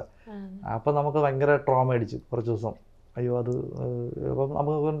എഴുതിക്കൊണ്ടിരിക്കണം അവിടെ. അപ്പം നമുക്ക് ഭയങ്കര ട്രോമ അടിച്ചു കുറച്ച് ദിവസം. അയ്യോ അത് അപ്പം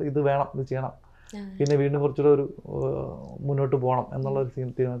നമുക്ക് ഇത് വേണം, ഇത് ചെയ്യണം, പിന്നെ വീണ്ടും കുറച്ചുകൂടെ ഒരു മുന്നോട്ട് പോകണം എന്നുള്ള ഒരു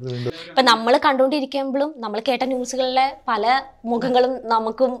തീരുമാനത്തിൽ വീണ്ടും. ഇപ്പം നമ്മൾ കണ്ടുകൊണ്ടിരിക്കുമ്പോഴും നമ്മൾ കേട്ട ന്യൂസുകളിലെ പല മുഖങ്ങളും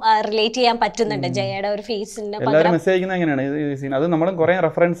നമുക്കും റിലേറ്റ് ചെയ്യാൻ പറ്റുന്നുണ്ട്. ജയയുടെ ഒരു ഫേസിന്റെ എല്ലാവരും മെസ്സേജ് അയക്കുന്നത് എങ്ങനെയാണ് ഈ സീൻ. അത് നമ്മൾ കുറേ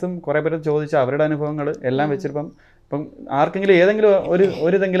റെഫറൻസും കുറേ പേര് ചോദിച്ച അവരുടെ അനുഭവങ്ങൾ എല്ലാം വെച്ചിപ്പം ഇപ്പം ആർക്കെങ്കിലും ഏതെങ്കിലും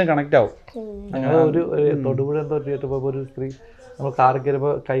ഒരിതെങ്കിലും കണക്ട് ആവും. ഞങ്ങൾ ഒരു തൊടുപുഴ എന്തോ തിയേറ്ററിൽ ഒരു സ്ത്രീ നമ്മൾ കാറിൽ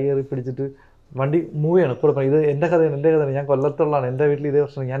കയറിയപ്പോൾ കൈ കയറി പിടിച്ചിട്ട് വണ്ടി മൂവ് ചെയ്യണം കൂടെ പറഞ്ഞു. ഇത് എൻ്റെ കഥയാണ്, ഞാൻ കൊല്ലത്തുള്ളതാണ്, എൻ്റെ വീട്ടിൽ ഇതേ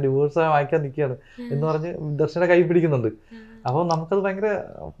പ്രശ്നം, ഞാൻ ഡിവോഴ്സ് വാങ്ങിക്കാൻ നിൽക്കുകയാണ് എന്ന് പറഞ്ഞ് ദർശന കൈ പിടിക്കുന്നുണ്ട്. അപ്പോൾ നമുക്കത് ഭയങ്കര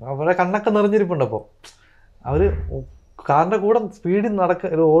അവരുടെ കണ്ണൊക്കെ നിറഞ്ഞിരിപ്പുണ്ട്. അപ്പോൾ അവർ കാറിൻ്റെ കൂടെ സ്പീഡിൽ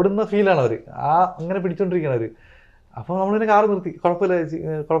ഓടുന്ന ഫീലാണ് അവർ അങ്ങനെ പിടിച്ചോണ്ടിരിക്കുകയാണ് അവർ. അപ്പോൾ നമ്മളിങ്ങനെ കാറ് നിർത്തി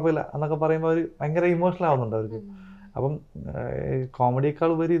കുഴപ്പമില്ല എന്നൊക്കെ പറയുമ്പോൾ അവർ ഭയങ്കര ഇമോഷണൽ ആവുന്നുണ്ട് അവർക്ക്. അപ്പം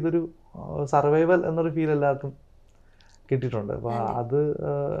കോമഡിയേക്കാൾ ഉപരി ഇതൊരു സർവൈവൽ എന്നൊരു ഫീൽ എല്ലാവർക്കും കിട്ടിയിട്ടുണ്ട്. അപ്പോൾ അത്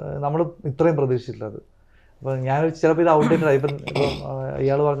നമ്മൾ ഇത്രയും പ്രതീക്ഷിച്ചില്ല. അത് അപ്പോൾ ഞാൻ ചിലപ്പോൾ ഇത് ഔട്ട്ഡേറ്റഡ് ആയി. ഇപ്പം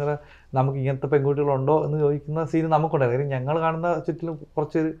ഇയാൾ പറഞ്ഞത് നമുക്ക് ഇങ്ങനത്തെ പെൺകുട്ടികളുണ്ടോ എന്ന് ചോദിക്കുന്ന സീൻ നമുക്കുണ്ടായിരുന്നു. കാര്യം ഞങ്ങൾ കാണുന്ന ചുറ്റിലും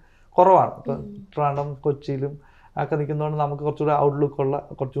കുറച്ച് കുറവാണ്. ഇപ്പം ട്രിവാൻഡ്രം കൊച്ചിയിലും ഒക്കെ നിൽക്കുന്നതുകൊണ്ട് നമുക്ക് കുറച്ചുകൂടെ ഔട്ട്ലുക്കുള്ള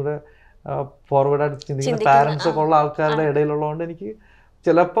കുറച്ചുകൂടെ ഫോർവേഡായിട്ട് ചിന്തിക്കുന്ന പാരൻസ് ഒക്കെ ഉള്ള ആൾക്കാരുടെ ഇടയിലുള്ളതുകൊണ്ട് എനിക്ക്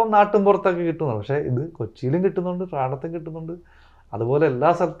ചിലപ്പം നാട്ടും പുറത്തൊക്കെ കിട്ടുന്നുണ്ട്. പക്ഷേ ഇത് കൊച്ചിയിലും കിട്ടുന്നുണ്ട്, ട്രിവാൻഡ്രത്തും കിട്ടുന്നുണ്ട്, അതുപോലെ എല്ലാ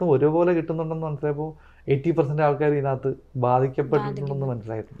സ്ഥലത്തും ഒരുപോലെ കിട്ടുന്നുണ്ടെന്ന് മനസ്സിലായപ്പോൾ 80% ആൾക്കാർ ഇതിനകത്ത് ബാധിക്കപ്പെട്ടിട്ടുണ്ടെന്ന്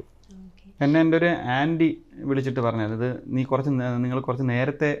മനസ്സിലായിട്ടുണ്ട്. എന്നെ എൻ്റെ ഒരു ആൻറ്റി വിളിച്ചിട്ട് പറഞ്ഞത് ഇത് നിങ്ങൾ കുറച്ച്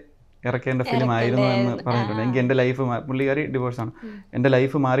നേരത്തെ ഇറക്കേണ്ട ഫിലിം ആയിരുന്നു എന്ന് പറഞ്ഞിട്ടുണ്ട്. എനിക്ക് എൻ്റെ ലൈഫ് പുള്ളിക്കാരി ഡിവോഴ്സാണ്, എൻ്റെ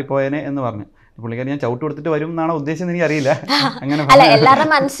ലൈഫ് മാറിപ്പോയേനെ എന്ന് പറഞ്ഞു. പുള്ളിക്കാരി ഞാൻ ചവിട്ട് കൊടുത്തിട്ട് വരും എന്നാണ് ഉദ്ദേശിച്ചത്, എനിക്ക് അറിയില്ല. അങ്ങനെ അല്ല, എല്ലാവരുടെ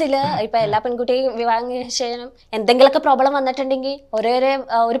മനസ്സിൽ ഇപ്പൊ എല്ലാ പെൺകുട്ടിയും വിവാഹം ശേഷം എന്തെങ്കിലുമൊക്കെ പ്രോബ്ലം വന്നിട്ടുണ്ടെങ്കിൽ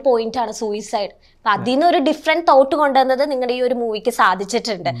ഒരു പോയിന്റ് ആണ് സൂയിസൈഡ്. അപ്പൊ അതിൽ നിന്ന് ഒരു ഡിഫറെന്റ് തോട്ട് കൊണ്ടുവന്നത് നിങ്ങളുടെ ഈ ഒരു മൂവിക്ക്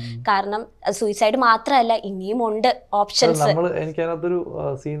സാധിച്ചിട്ടുണ്ട്. കാരണം സൂയിസൈഡ് മാത്രമല്ല, ഇനിയും ഉണ്ട് ഓപ്ഷൻസ്. എനിക്കതിനകത്തൊരു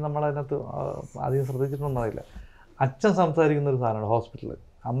സീൻ നമ്മളതിനകത്ത് അധികം ശ്രദ്ധിച്ചിട്ടൊന്നും അറിയില്ല. അച്ഛൻ സംസാരിക്കുന്ന ഒരു സാധനമാണ് ഹോസ്പിറ്റലിൽ,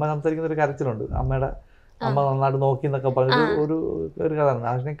 അമ്മ സംസാരിക്കുന്ന ഒരു കരച്ചിലുണ്ട്, അമ്മ നന്നായിട്ട് നോക്കി എന്നൊക്കെ പറഞ്ഞൊരു ഒരു കഥയാണ്.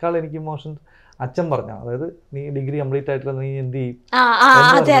 അതിനേക്കാൾ എനിക്ക് ഇമോഷൻ അച്ഛൻ പറഞ്ഞു, അതായത് നീ ഡിഗ്രി കംപ്ലീറ്റ് ആയിട്ടില്ല, നീ എന്ത് ചെയ്യും.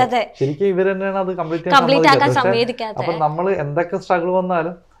 ശരിക്കും ഇവർ തന്നെയാണ് അത് കംപ്ലീറ്റ് ആക്കാൻ സമ്മതിക്കാത്തത്. അപ്പൊ നമ്മൾ എന്തൊക്കെ സ്ട്രഗിൾ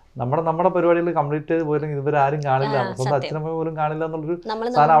വന്നാലും നമ്മുടെ പരിപാടികൾ കംപ്ലീറ്റ് ചെയ്ത് പോയില്ലെങ്കിൽ ഇവരാരും കാണില്ല, സ്വന്തം അച്ഛനമ്മ പോലും കാണില്ല എന്നുള്ളൊരു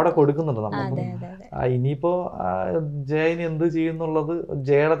സാധനം അവിടെ കൊടുക്കുന്നുണ്ട് നമ്മൾ. ഇനിയിപ്പോ ജയന് എന്ത് ചെയ്യുന്നുള്ളത്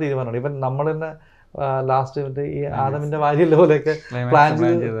ജയയുടെ തീരുമാനമാണ്. ഇവൻ നമ്മൾ തന്നെ ലാസ്റ്റ് മറ്റേ ഈ ആദമിന്റെ ഭാര്യയിലെ പോലെയൊക്കെ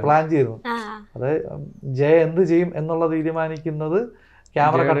പ്ലാൻ ചെയ്തിരുന്നു. അതായത് ജയ എന്ത് ചെയ്യും എന്നുള്ള തീരുമാനിക്കുന്നത്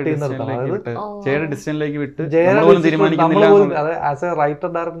ക്യാമറ കട്ട് ചെയ്യുന്നിടത്താണ്. അതായത് ആസ് എ റൈറ്റർ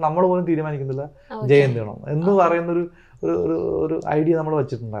ഡയറക്ടർ നമ്മൾ പോലും തീരുമാനിക്കുന്നില്ല ജയ എന്ത് ചെയ്യണം എന്ന് പറയുന്നൊരു ഒരു ഐഡിയ നമ്മൾ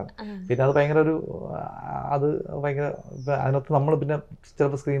വെച്ചിട്ടുണ്ടായിരുന്നു. പിന്നെ അത് ഭയങ്കര അത് ഭയങ്കര അതിനകത്ത് നമ്മൾ പിന്നെ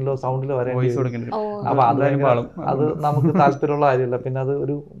ചിലപ്പോൾ സ്ക്രീനിലോ സൗണ്ടിലോ വരേണ്ടി വരും. അപ്പൊ അത് നമുക്ക് താല്പര്യമുള്ള കാര്യമല്ല. പിന്നെ അത്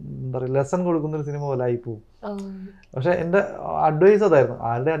ഒരു എന്താ പറയുക ലെസൺ കൊടുക്കുന്ന ഒരു സിനിമ പോലെ ആയി പോകും. പക്ഷെ എൻ്റെ അഡ്വൈസ് അതായിരുന്നു,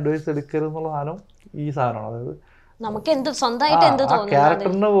 ആരുടെ അഡ്വൈസ് എടുക്കരുത് എന്നുള്ള സാധനം ഈ സാധനമാണ്. അതായത്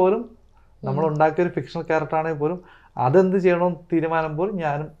ക്യാരക്ടറിന് പോലും നമ്മൾ ഉണ്ടാക്കിയ ഒരു ഫിക്ഷണൽ ക്യാരക്ടർ ആണെങ്കിൽ പോലും അതെന്ത് ചെയ്യണമെന്ന് തീരുമാനം പോലും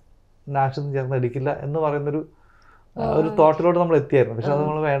ഞാനും നാഷിദും ചേർന്ന് എടുക്കില്ല എന്ന് പറയുന്നൊരു തോട്ടിലോട്ട് നമ്മൾ എത്തിയായിരുന്നു. പക്ഷെ അത്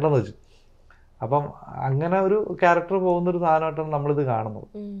നമ്മൾ വേണ്ടെന്ന് വെച്ചു. അപ്പം അങ്ങനെ ഒരു ക്യാരക്ടർ പോകുന്ന ഒരു സാധനമായിട്ടാണ് നമ്മളിത് കാണുന്നത്.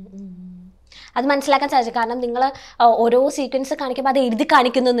 അത് മനസ്സിലാക്കാൻ സാധിച്ചു. കാരണം നിങ്ങൾ ഓരോ സീക്വൻസ് കാണിക്കുമ്പോൾ അത് എഴുതി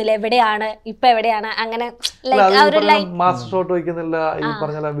കാണിക്കുന്നൊന്നുമില്ല, എവിടെയാണ് ഇപ്പൊ എവിടെയാണ് അങ്ങനെ മാസ്റ്റർ ഷോട്ട് വയ്ക്കുന്നില്ല, ഈ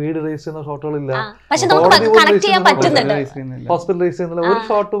പറഞ്ഞ വീട് റേസ് ചെയ്യുന്ന ഷോട്ടുകളില്ല, പക്ഷെ നമുക്ക് കണക്ട് ചെയ്യാൻ പറ്റുന്നുണ്ട്. ഹോസ്പിറ്റൽ റേസ് ചെയ്യുന്നില്ല, ഒരു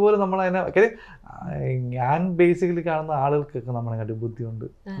ഷോട്ട് പോലും നമ്മൾ അതിനെ ഞാൻ ബേസിക്കലി കാണുന്ന ആളുകൾക്കൊക്കെ നമ്മളെക്കാട്ടി ബുദ്ധിയുണ്ട്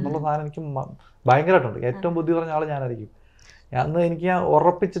എന്നുള്ള സാധനം എനിക്ക് ഭയങ്കരമായിട്ടുണ്ട്. ഏറ്റവും ബുദ്ധി പറഞ്ഞ ആൾ ഞാനായിരിക്കും. എനിക്ക് ഞാൻ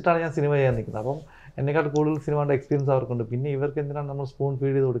ഉറപ്പിച്ചിട്ടാണ് ഞാൻ സിനിമ ചെയ്യാൻ നിൽക്കുന്നത്. അപ്പം എന്നെക്കാട്ട് കൂടുതൽ സിനിമയുടെ എക്സ്പീരിയൻസ് അവർക്കുണ്ട്. പിന്നെ ഇവർക്ക് എന്തിനാണ് നമ്മൾ സ്പൂൺ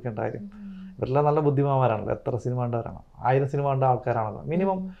ഫീഡ് ചെയ്ത് കൊടുക്കേണ്ട കാര്യം? ഇവരെല്ലാം നല്ല ബുദ്ധിമാന്മാരാണല്ലോ. എത്ര സിനിമ കണ്ടവരാണ്? 1000 സിനിമ കണ്ട ആൾക്കാരാണല്ലോ.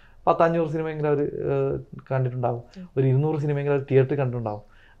 മിനിമം 10-500 സിനിമയെങ്കിലും അവർ കണ്ടിട്ടുണ്ടാകും, ഒരു 200 സിനിമയെങ്കിലും അവർ തിയേറ്ററിൽ കണ്ടിട്ടുണ്ടാകും.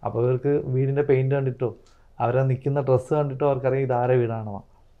 അപ്പോൾ ഇവർക്ക് വീടിൻ്റെ പെയിൻറ്റ് കണ്ടിട്ടോ അവരെ നിൽക്കുന്ന ഡ്രസ്സ് കണ്ടിട്ടോ അവർക്കറിയാം ഇതാരെ വീടാണോ.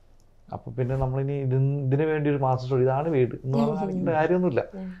 അപ്പോൾ പിന്നെ നമ്മളിനി ഇതിന് വേണ്ടി ഒരു മാസ്റ്റർ ഷോ ഇതാണ് വീട് എന്ന് പറഞ്ഞാൽ കാര്യമൊന്നുമില്ല,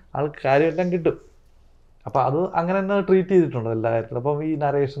 ആൾക്ക് കാര്യമെല്ലാം കിട്ടും. അപ്പോൾ അത് അങ്ങനെ തന്നെ ട്രീറ്റ് ചെയ്തിട്ടുണ്ട് എല്ലാ കാര്യത്തിലും. അപ്പം ഈ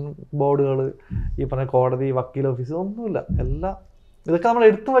നരേഷൻ ബോർഡുകൾ, ഈ പറഞ്ഞ കോടതി, വക്കീൽ ഓഫീസ് ഒന്നുമില്ല, എല്ലാം ഇതൊക്കെ നമ്മൾ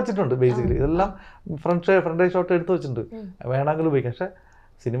എടുത്തു വെച്ചിട്ടുണ്ട്. ബേസിക്കലി ഇതെല്ലാം ഫ്രണ്ട് ഷോട്ട് എടുത്തു വെച്ചിട്ടുണ്ട്, വേണമെങ്കിലും ഉപയോഗിക്കാം. പക്ഷേ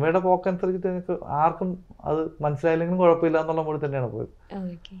സിനിമയുടെ പോക്കനുസരിച്ചിട്ട് എനിക്ക് ആർക്കും അത് മനസ്സിലായില്ലെങ്കിലും കുഴപ്പമില്ല എന്നുള്ള മൂടി തന്നെയാണ് പോയത്.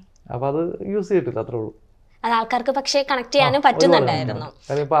 അപ്പോൾ അത് യൂസ് ചെയ്തിട്ടില്ല, അത്രേ ഉള്ളൂ. അത് ആൾക്കാർക്ക് പക്ഷേ കണക്ട് ചെയ്യാനും പറ്റുന്നുണ്ടായിരുന്നു.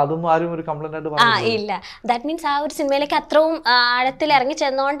 ഇല്ല, ദാറ്റ് മീൻസ് ആ ഒരു സിനിമയിലേക്ക് അത്രയും ആഴത്തിൽ ഇറങ്ങി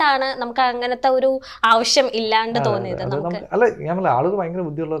ചെന്നുകൊണ്ടാണ് നമുക്ക് അങ്ങനത്തെ ഒരു ആവശ്യം ഇല്ലാണ്ട് തോന്നിയത്. അല്ല, ഞാൻ ആളുകൾ ഭയങ്കര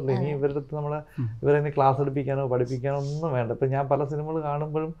ബുദ്ധിയുള്ളവരല്ലേ. ഇനി ഇവരുടെ അടുത്ത് ഇവരെ ക്ലാസ് എടുപ്പിക്കാനോ പഠിപ്പിക്കാനോ ഒന്നും വേണ്ട. ഇപ്പം ഞാൻ പല സിനിമകൾ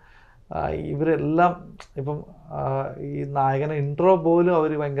കാണുമ്പോഴും ഇവരെല്ലാം ഇപ്പം ഈ നായകനെ ഇൻട്രോ പോലും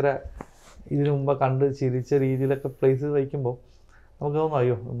അവർ ഭയങ്കര ഇതിനു മുമ്പ് കണ്ട് ചിരിച്ച രീതിയിലൊക്കെ പ്ലേസ് വയ്ക്കുമ്പോൾ നമുക്ക് തോന്നും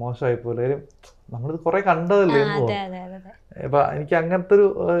അയ്യോ മോശമായി പോലെ. നമ്മളിത് കുറെ കണ്ടതല്ലേ എന്ന് തോന്നും. ഇപ്പൊ എനിക്ക് അങ്ങനത്തെ ഒരു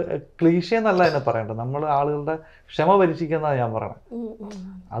ക്ലീശയെന്നല്ല എന്നെ പറയണ്ട, നമ്മൾ ആളുകളുടെ ക്ഷമ പരീക്ഷിക്കുന്നതാണ് ഞാൻ പറയണത്.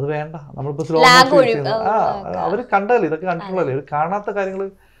 അത് വേണ്ട. നമ്മളിപ്പോ സ്ലോ അവര് കണ്ടതല്ലേ, ഇതൊക്കെ കണ്ടിട്ടുള്ളതല്ലേ. ഒരു കാണാത്ത കാര്യങ്ങൾ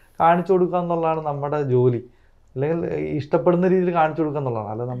കാണിച്ചു കൊടുക്കുക എന്നുള്ളതാണ് നമ്മുടെ ജോലി. അല്ലെങ്കിൽ ഇഷ്ടപ്പെടുന്ന രീതിയിൽ കാണിച്ചു കൊടുക്കുക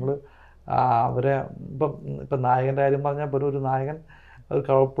എന്നുള്ളതാണ്. അല്ല നമ്മൾ അവരെ ഇപ്പം നായകൻ്റെ കാര്യം പറഞ്ഞാൽ പോലും ഒരു നായകൻ ഒരു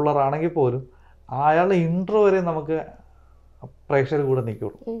കുഴപ്പമുള്ളവരാണെങ്കിൽ പോലും അയാളുടെ ഇൻട്രോ വരെ നമുക്ക് പ്രേക്ഷകർ കൂടെ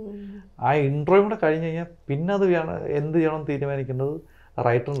നിൽക്കുള്ളൂ. ആ ഇൻട്രോയും കൂടെ കഴിഞ്ഞ് കഴിഞ്ഞാൽ പിന്നെ അത് എന്ത് ചെയ്യണം തീരുമാനിക്കുന്നത്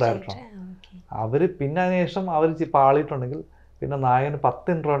റൈറ്ററും ഡയറക്ടറാണ്. അവർ പിന്നെ അതിനുശേഷം അവർ പാളിയിട്ടുണ്ടെങ്കിൽ പിന്നെ നായകന്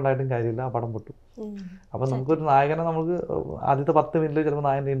 10 ഇൻട്രോ ഉണ്ടായിട്ടും കാര്യമില്ല, ആ പടം പൊട്ടും. അപ്പം നമുക്കൊരു നായകനെ നമുക്ക് ആദ്യത്തെ 10 മിനിറ്റിൽ ചിലപ്പോൾ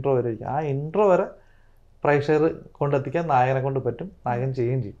നായകൻ്റെ ഇൻട്രോ വരെ ഇരിക്കും. ആ ഇൻട്രോ വരെ പ്രേക്ഷകർ കൊണ്ടെത്തിക്കാൻ നായകനെ കൊണ്ട് പറ്റും, നായകൻ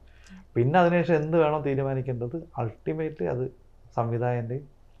ചെയ്യുകയും ചെയ്യും. പിന്നെ അതിനുശേഷം എന്ത് വേണം തീരുമാനിക്കേണ്ടത് അൾട്ടിമേറ്റ്ലി അത് സംവിധായകൻ്റെയും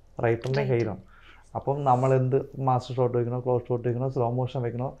റൈറ്ററിൻ്റെയും കയ്യിലാണ്. അപ്പം നമ്മളെന്ത് മാസ്റ്റർ ഷോട്ട് വെക്കണോ, ക്ലോസ് ഷോട്ട് വെക്കണോ, സ്ലോ മോഷൻ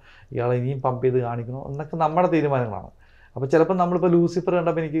വെക്കണോ, ഇയാളെ ഇനിയും പമ്പ് ചെയ്ത് കാണിക്കണോ എന്നൊക്കെ നമ്മുടെ തീരുമാനങ്ങളാണ്. അപ്പോൾ ചിലപ്പോൾ നമ്മളിപ്പോൾ ലൂസിഫർ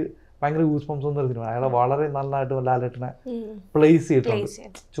കണ്ടപ്പോൾ എനിക്ക് ഭയങ്കര ഗൂസ് ബംസ് ഒന്നും എടുത്തിട്ടുണ്ട്. അയാളെ വളരെ നല്ലതായിട്ട് ലാലേട്ടനെ പ്ലേസ്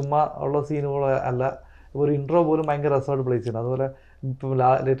ചെയ്തിട്ടുണ്ട്. ചുമ്മാ ഉള്ള സീനുകൾ അല്ല, ഒരു ഇൻട്രോ പോലും ഭയങ്കര രസമായിട്ട് പ്ലേസ് ചെയ്യുന്നത്. അതുപോലെ ഇപ്പോൾ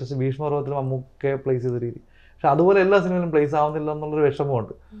ലേറ്റസ്റ്റ് ഭീഷ്മപർവ്വത്തിൽ മമ്മൂക്കെ പ്ലേസ് ചെയ്ത രീതി. പക്ഷെ അതുപോലെ എല്ലാ സിനിമയിലും പ്ലേസ് ആവുന്നില്ല എന്നുള്ളൊരു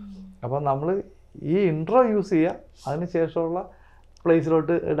വിഷമമുണ്ട്. അപ്പോൾ നമ്മൾ ഈ ഇൻട്രോ യൂസ് ചെയ്യുക, അതിന് ശേഷമുള്ള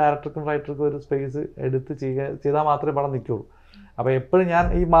പ്ലേസിലോട്ട് ഡയറക്ടർക്കും റൈറ്റർക്കും ഒരു സ്പേസ് എടുത്ത് ചെയ്താൽ മാത്രമേ പടം നിൽക്കുള്ളൂ. അപ്പോൾ എപ്പോഴും ഞാൻ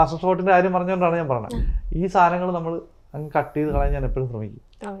ഈ മാസ്റ്റർ ഷോട്ടിൻ്റെ കാര്യം പറഞ്ഞുകൊണ്ടാണ് ഞാൻ പറഞ്ഞത്, ഈ സാധനങ്ങൾ നമ്മൾ അങ്ങ് കട്ട് ചെയ്ത് കളയാൻ ഞാൻ എപ്പോഴും ശ്രമിക്കും.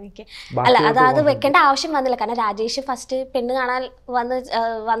 അല്ല, അത് വെക്കേണ്ട ആവശ്യം വന്നില്ല. കാരണം രാജേഷ് ഫസ്റ്റ് പെണ്ണ് കാണാൻ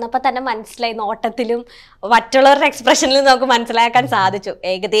വന്നപ്പോൾ തന്നെ മനസ്സിലായി, നോട്ടത്തിലും മറ്റുള്ളവരുടെ എക്സ്പ്രഷനിലും നമുക്ക് മനസ്സിലാക്കാൻ സാധിച്ചു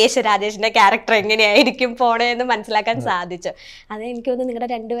ഏകദേശം രാജേഷിന്റെ ക്യാരക്ടർ എങ്ങനെയായിരിക്കും പോണേന്ന് മനസ്സിലാക്കാൻ സാധിച്ചു. അത് എനിക്ക് തോന്നുന്നു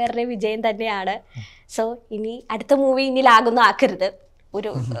നിങ്ങളുടെ രണ്ടുപേരുടെയും വിജയം തന്നെയാണ്. സോ ഇനി അടുത്ത മൂവി ഇനി ലാഗൊന്നും ആക്കരുത്, ഒരു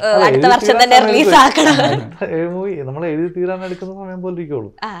അടുത്ത വർഷം തന്നെ റിലീസ് ആക്കണം. മൂവി നമ്മൾ എഴുതി തീരാൻ എടുക്കുന്ന സമയം പോലെ ഇരിക്കുള്ളൂ.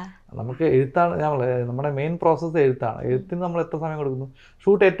 നമുക്ക് എഴുത്താണ് നമ്മുടെ മെയിൻ പ്രോസസ്സ് എഴുത്താണ്. എഴുത്തിന് നമ്മൾ എത്ര സമയം കൊടുക്കുന്നു?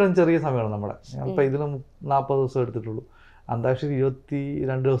 ഷൂട്ട് ഏറ്റവും ചെറിയ സമയമാണ് നമ്മുടെ. ഞാനിപ്പോൾ ഇതിലും 40 ദിവസം എടുത്തിട്ടുള്ളൂ, അന്താക്ഷരി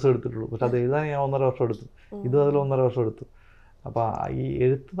 22 ദിവസം എടുത്തിട്ടുള്ളൂ. പക്ഷെ അത് എഴുതാൻ ഞാൻ 1.5 വർഷം എടുത്തു, ഇതും അതിൽ 1.5 വർഷം എടുത്തു. അപ്പോൾ ഈ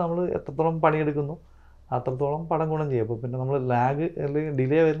എഴുത്ത് നമ്മൾ എത്രത്തോളം പണിയെടുക്കുന്നു അത്രത്തോളം പടം ഗുണം ചെയ്യും. അപ്പോൾ പിന്നെ നമ്മൾ ലാഗ് അല്ലെങ്കിൽ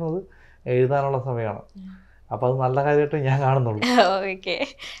ഡിലേ വരുന്നത് എഴുതാനുള്ള സമയമാണ്. അപ്പോൾ അത് നല്ല കാര്യമായിട്ട് ഞാൻ കാണുന്നുള്ളൂ. ഓക്കെ,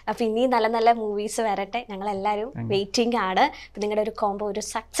 അപ്പോൾ ഇനി നല്ല നല്ല മൂവീസ് വരട്ടെ, ഞങ്ങളെല്ലാവരും വെയിറ്റിംഗ് ആണ്. അപ്പോൾ നിങ്ങളുടെ ഒരു കോംബോ ഒരു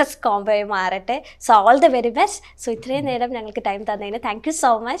സക്സസ് കോംബോയെ മാറട്ടെ. So all the very best. So ഇത്രയും നേരം ഞങ്ങൾക്ക് ടൈം തന്നതിന് thank you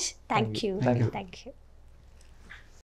so much. Thank you.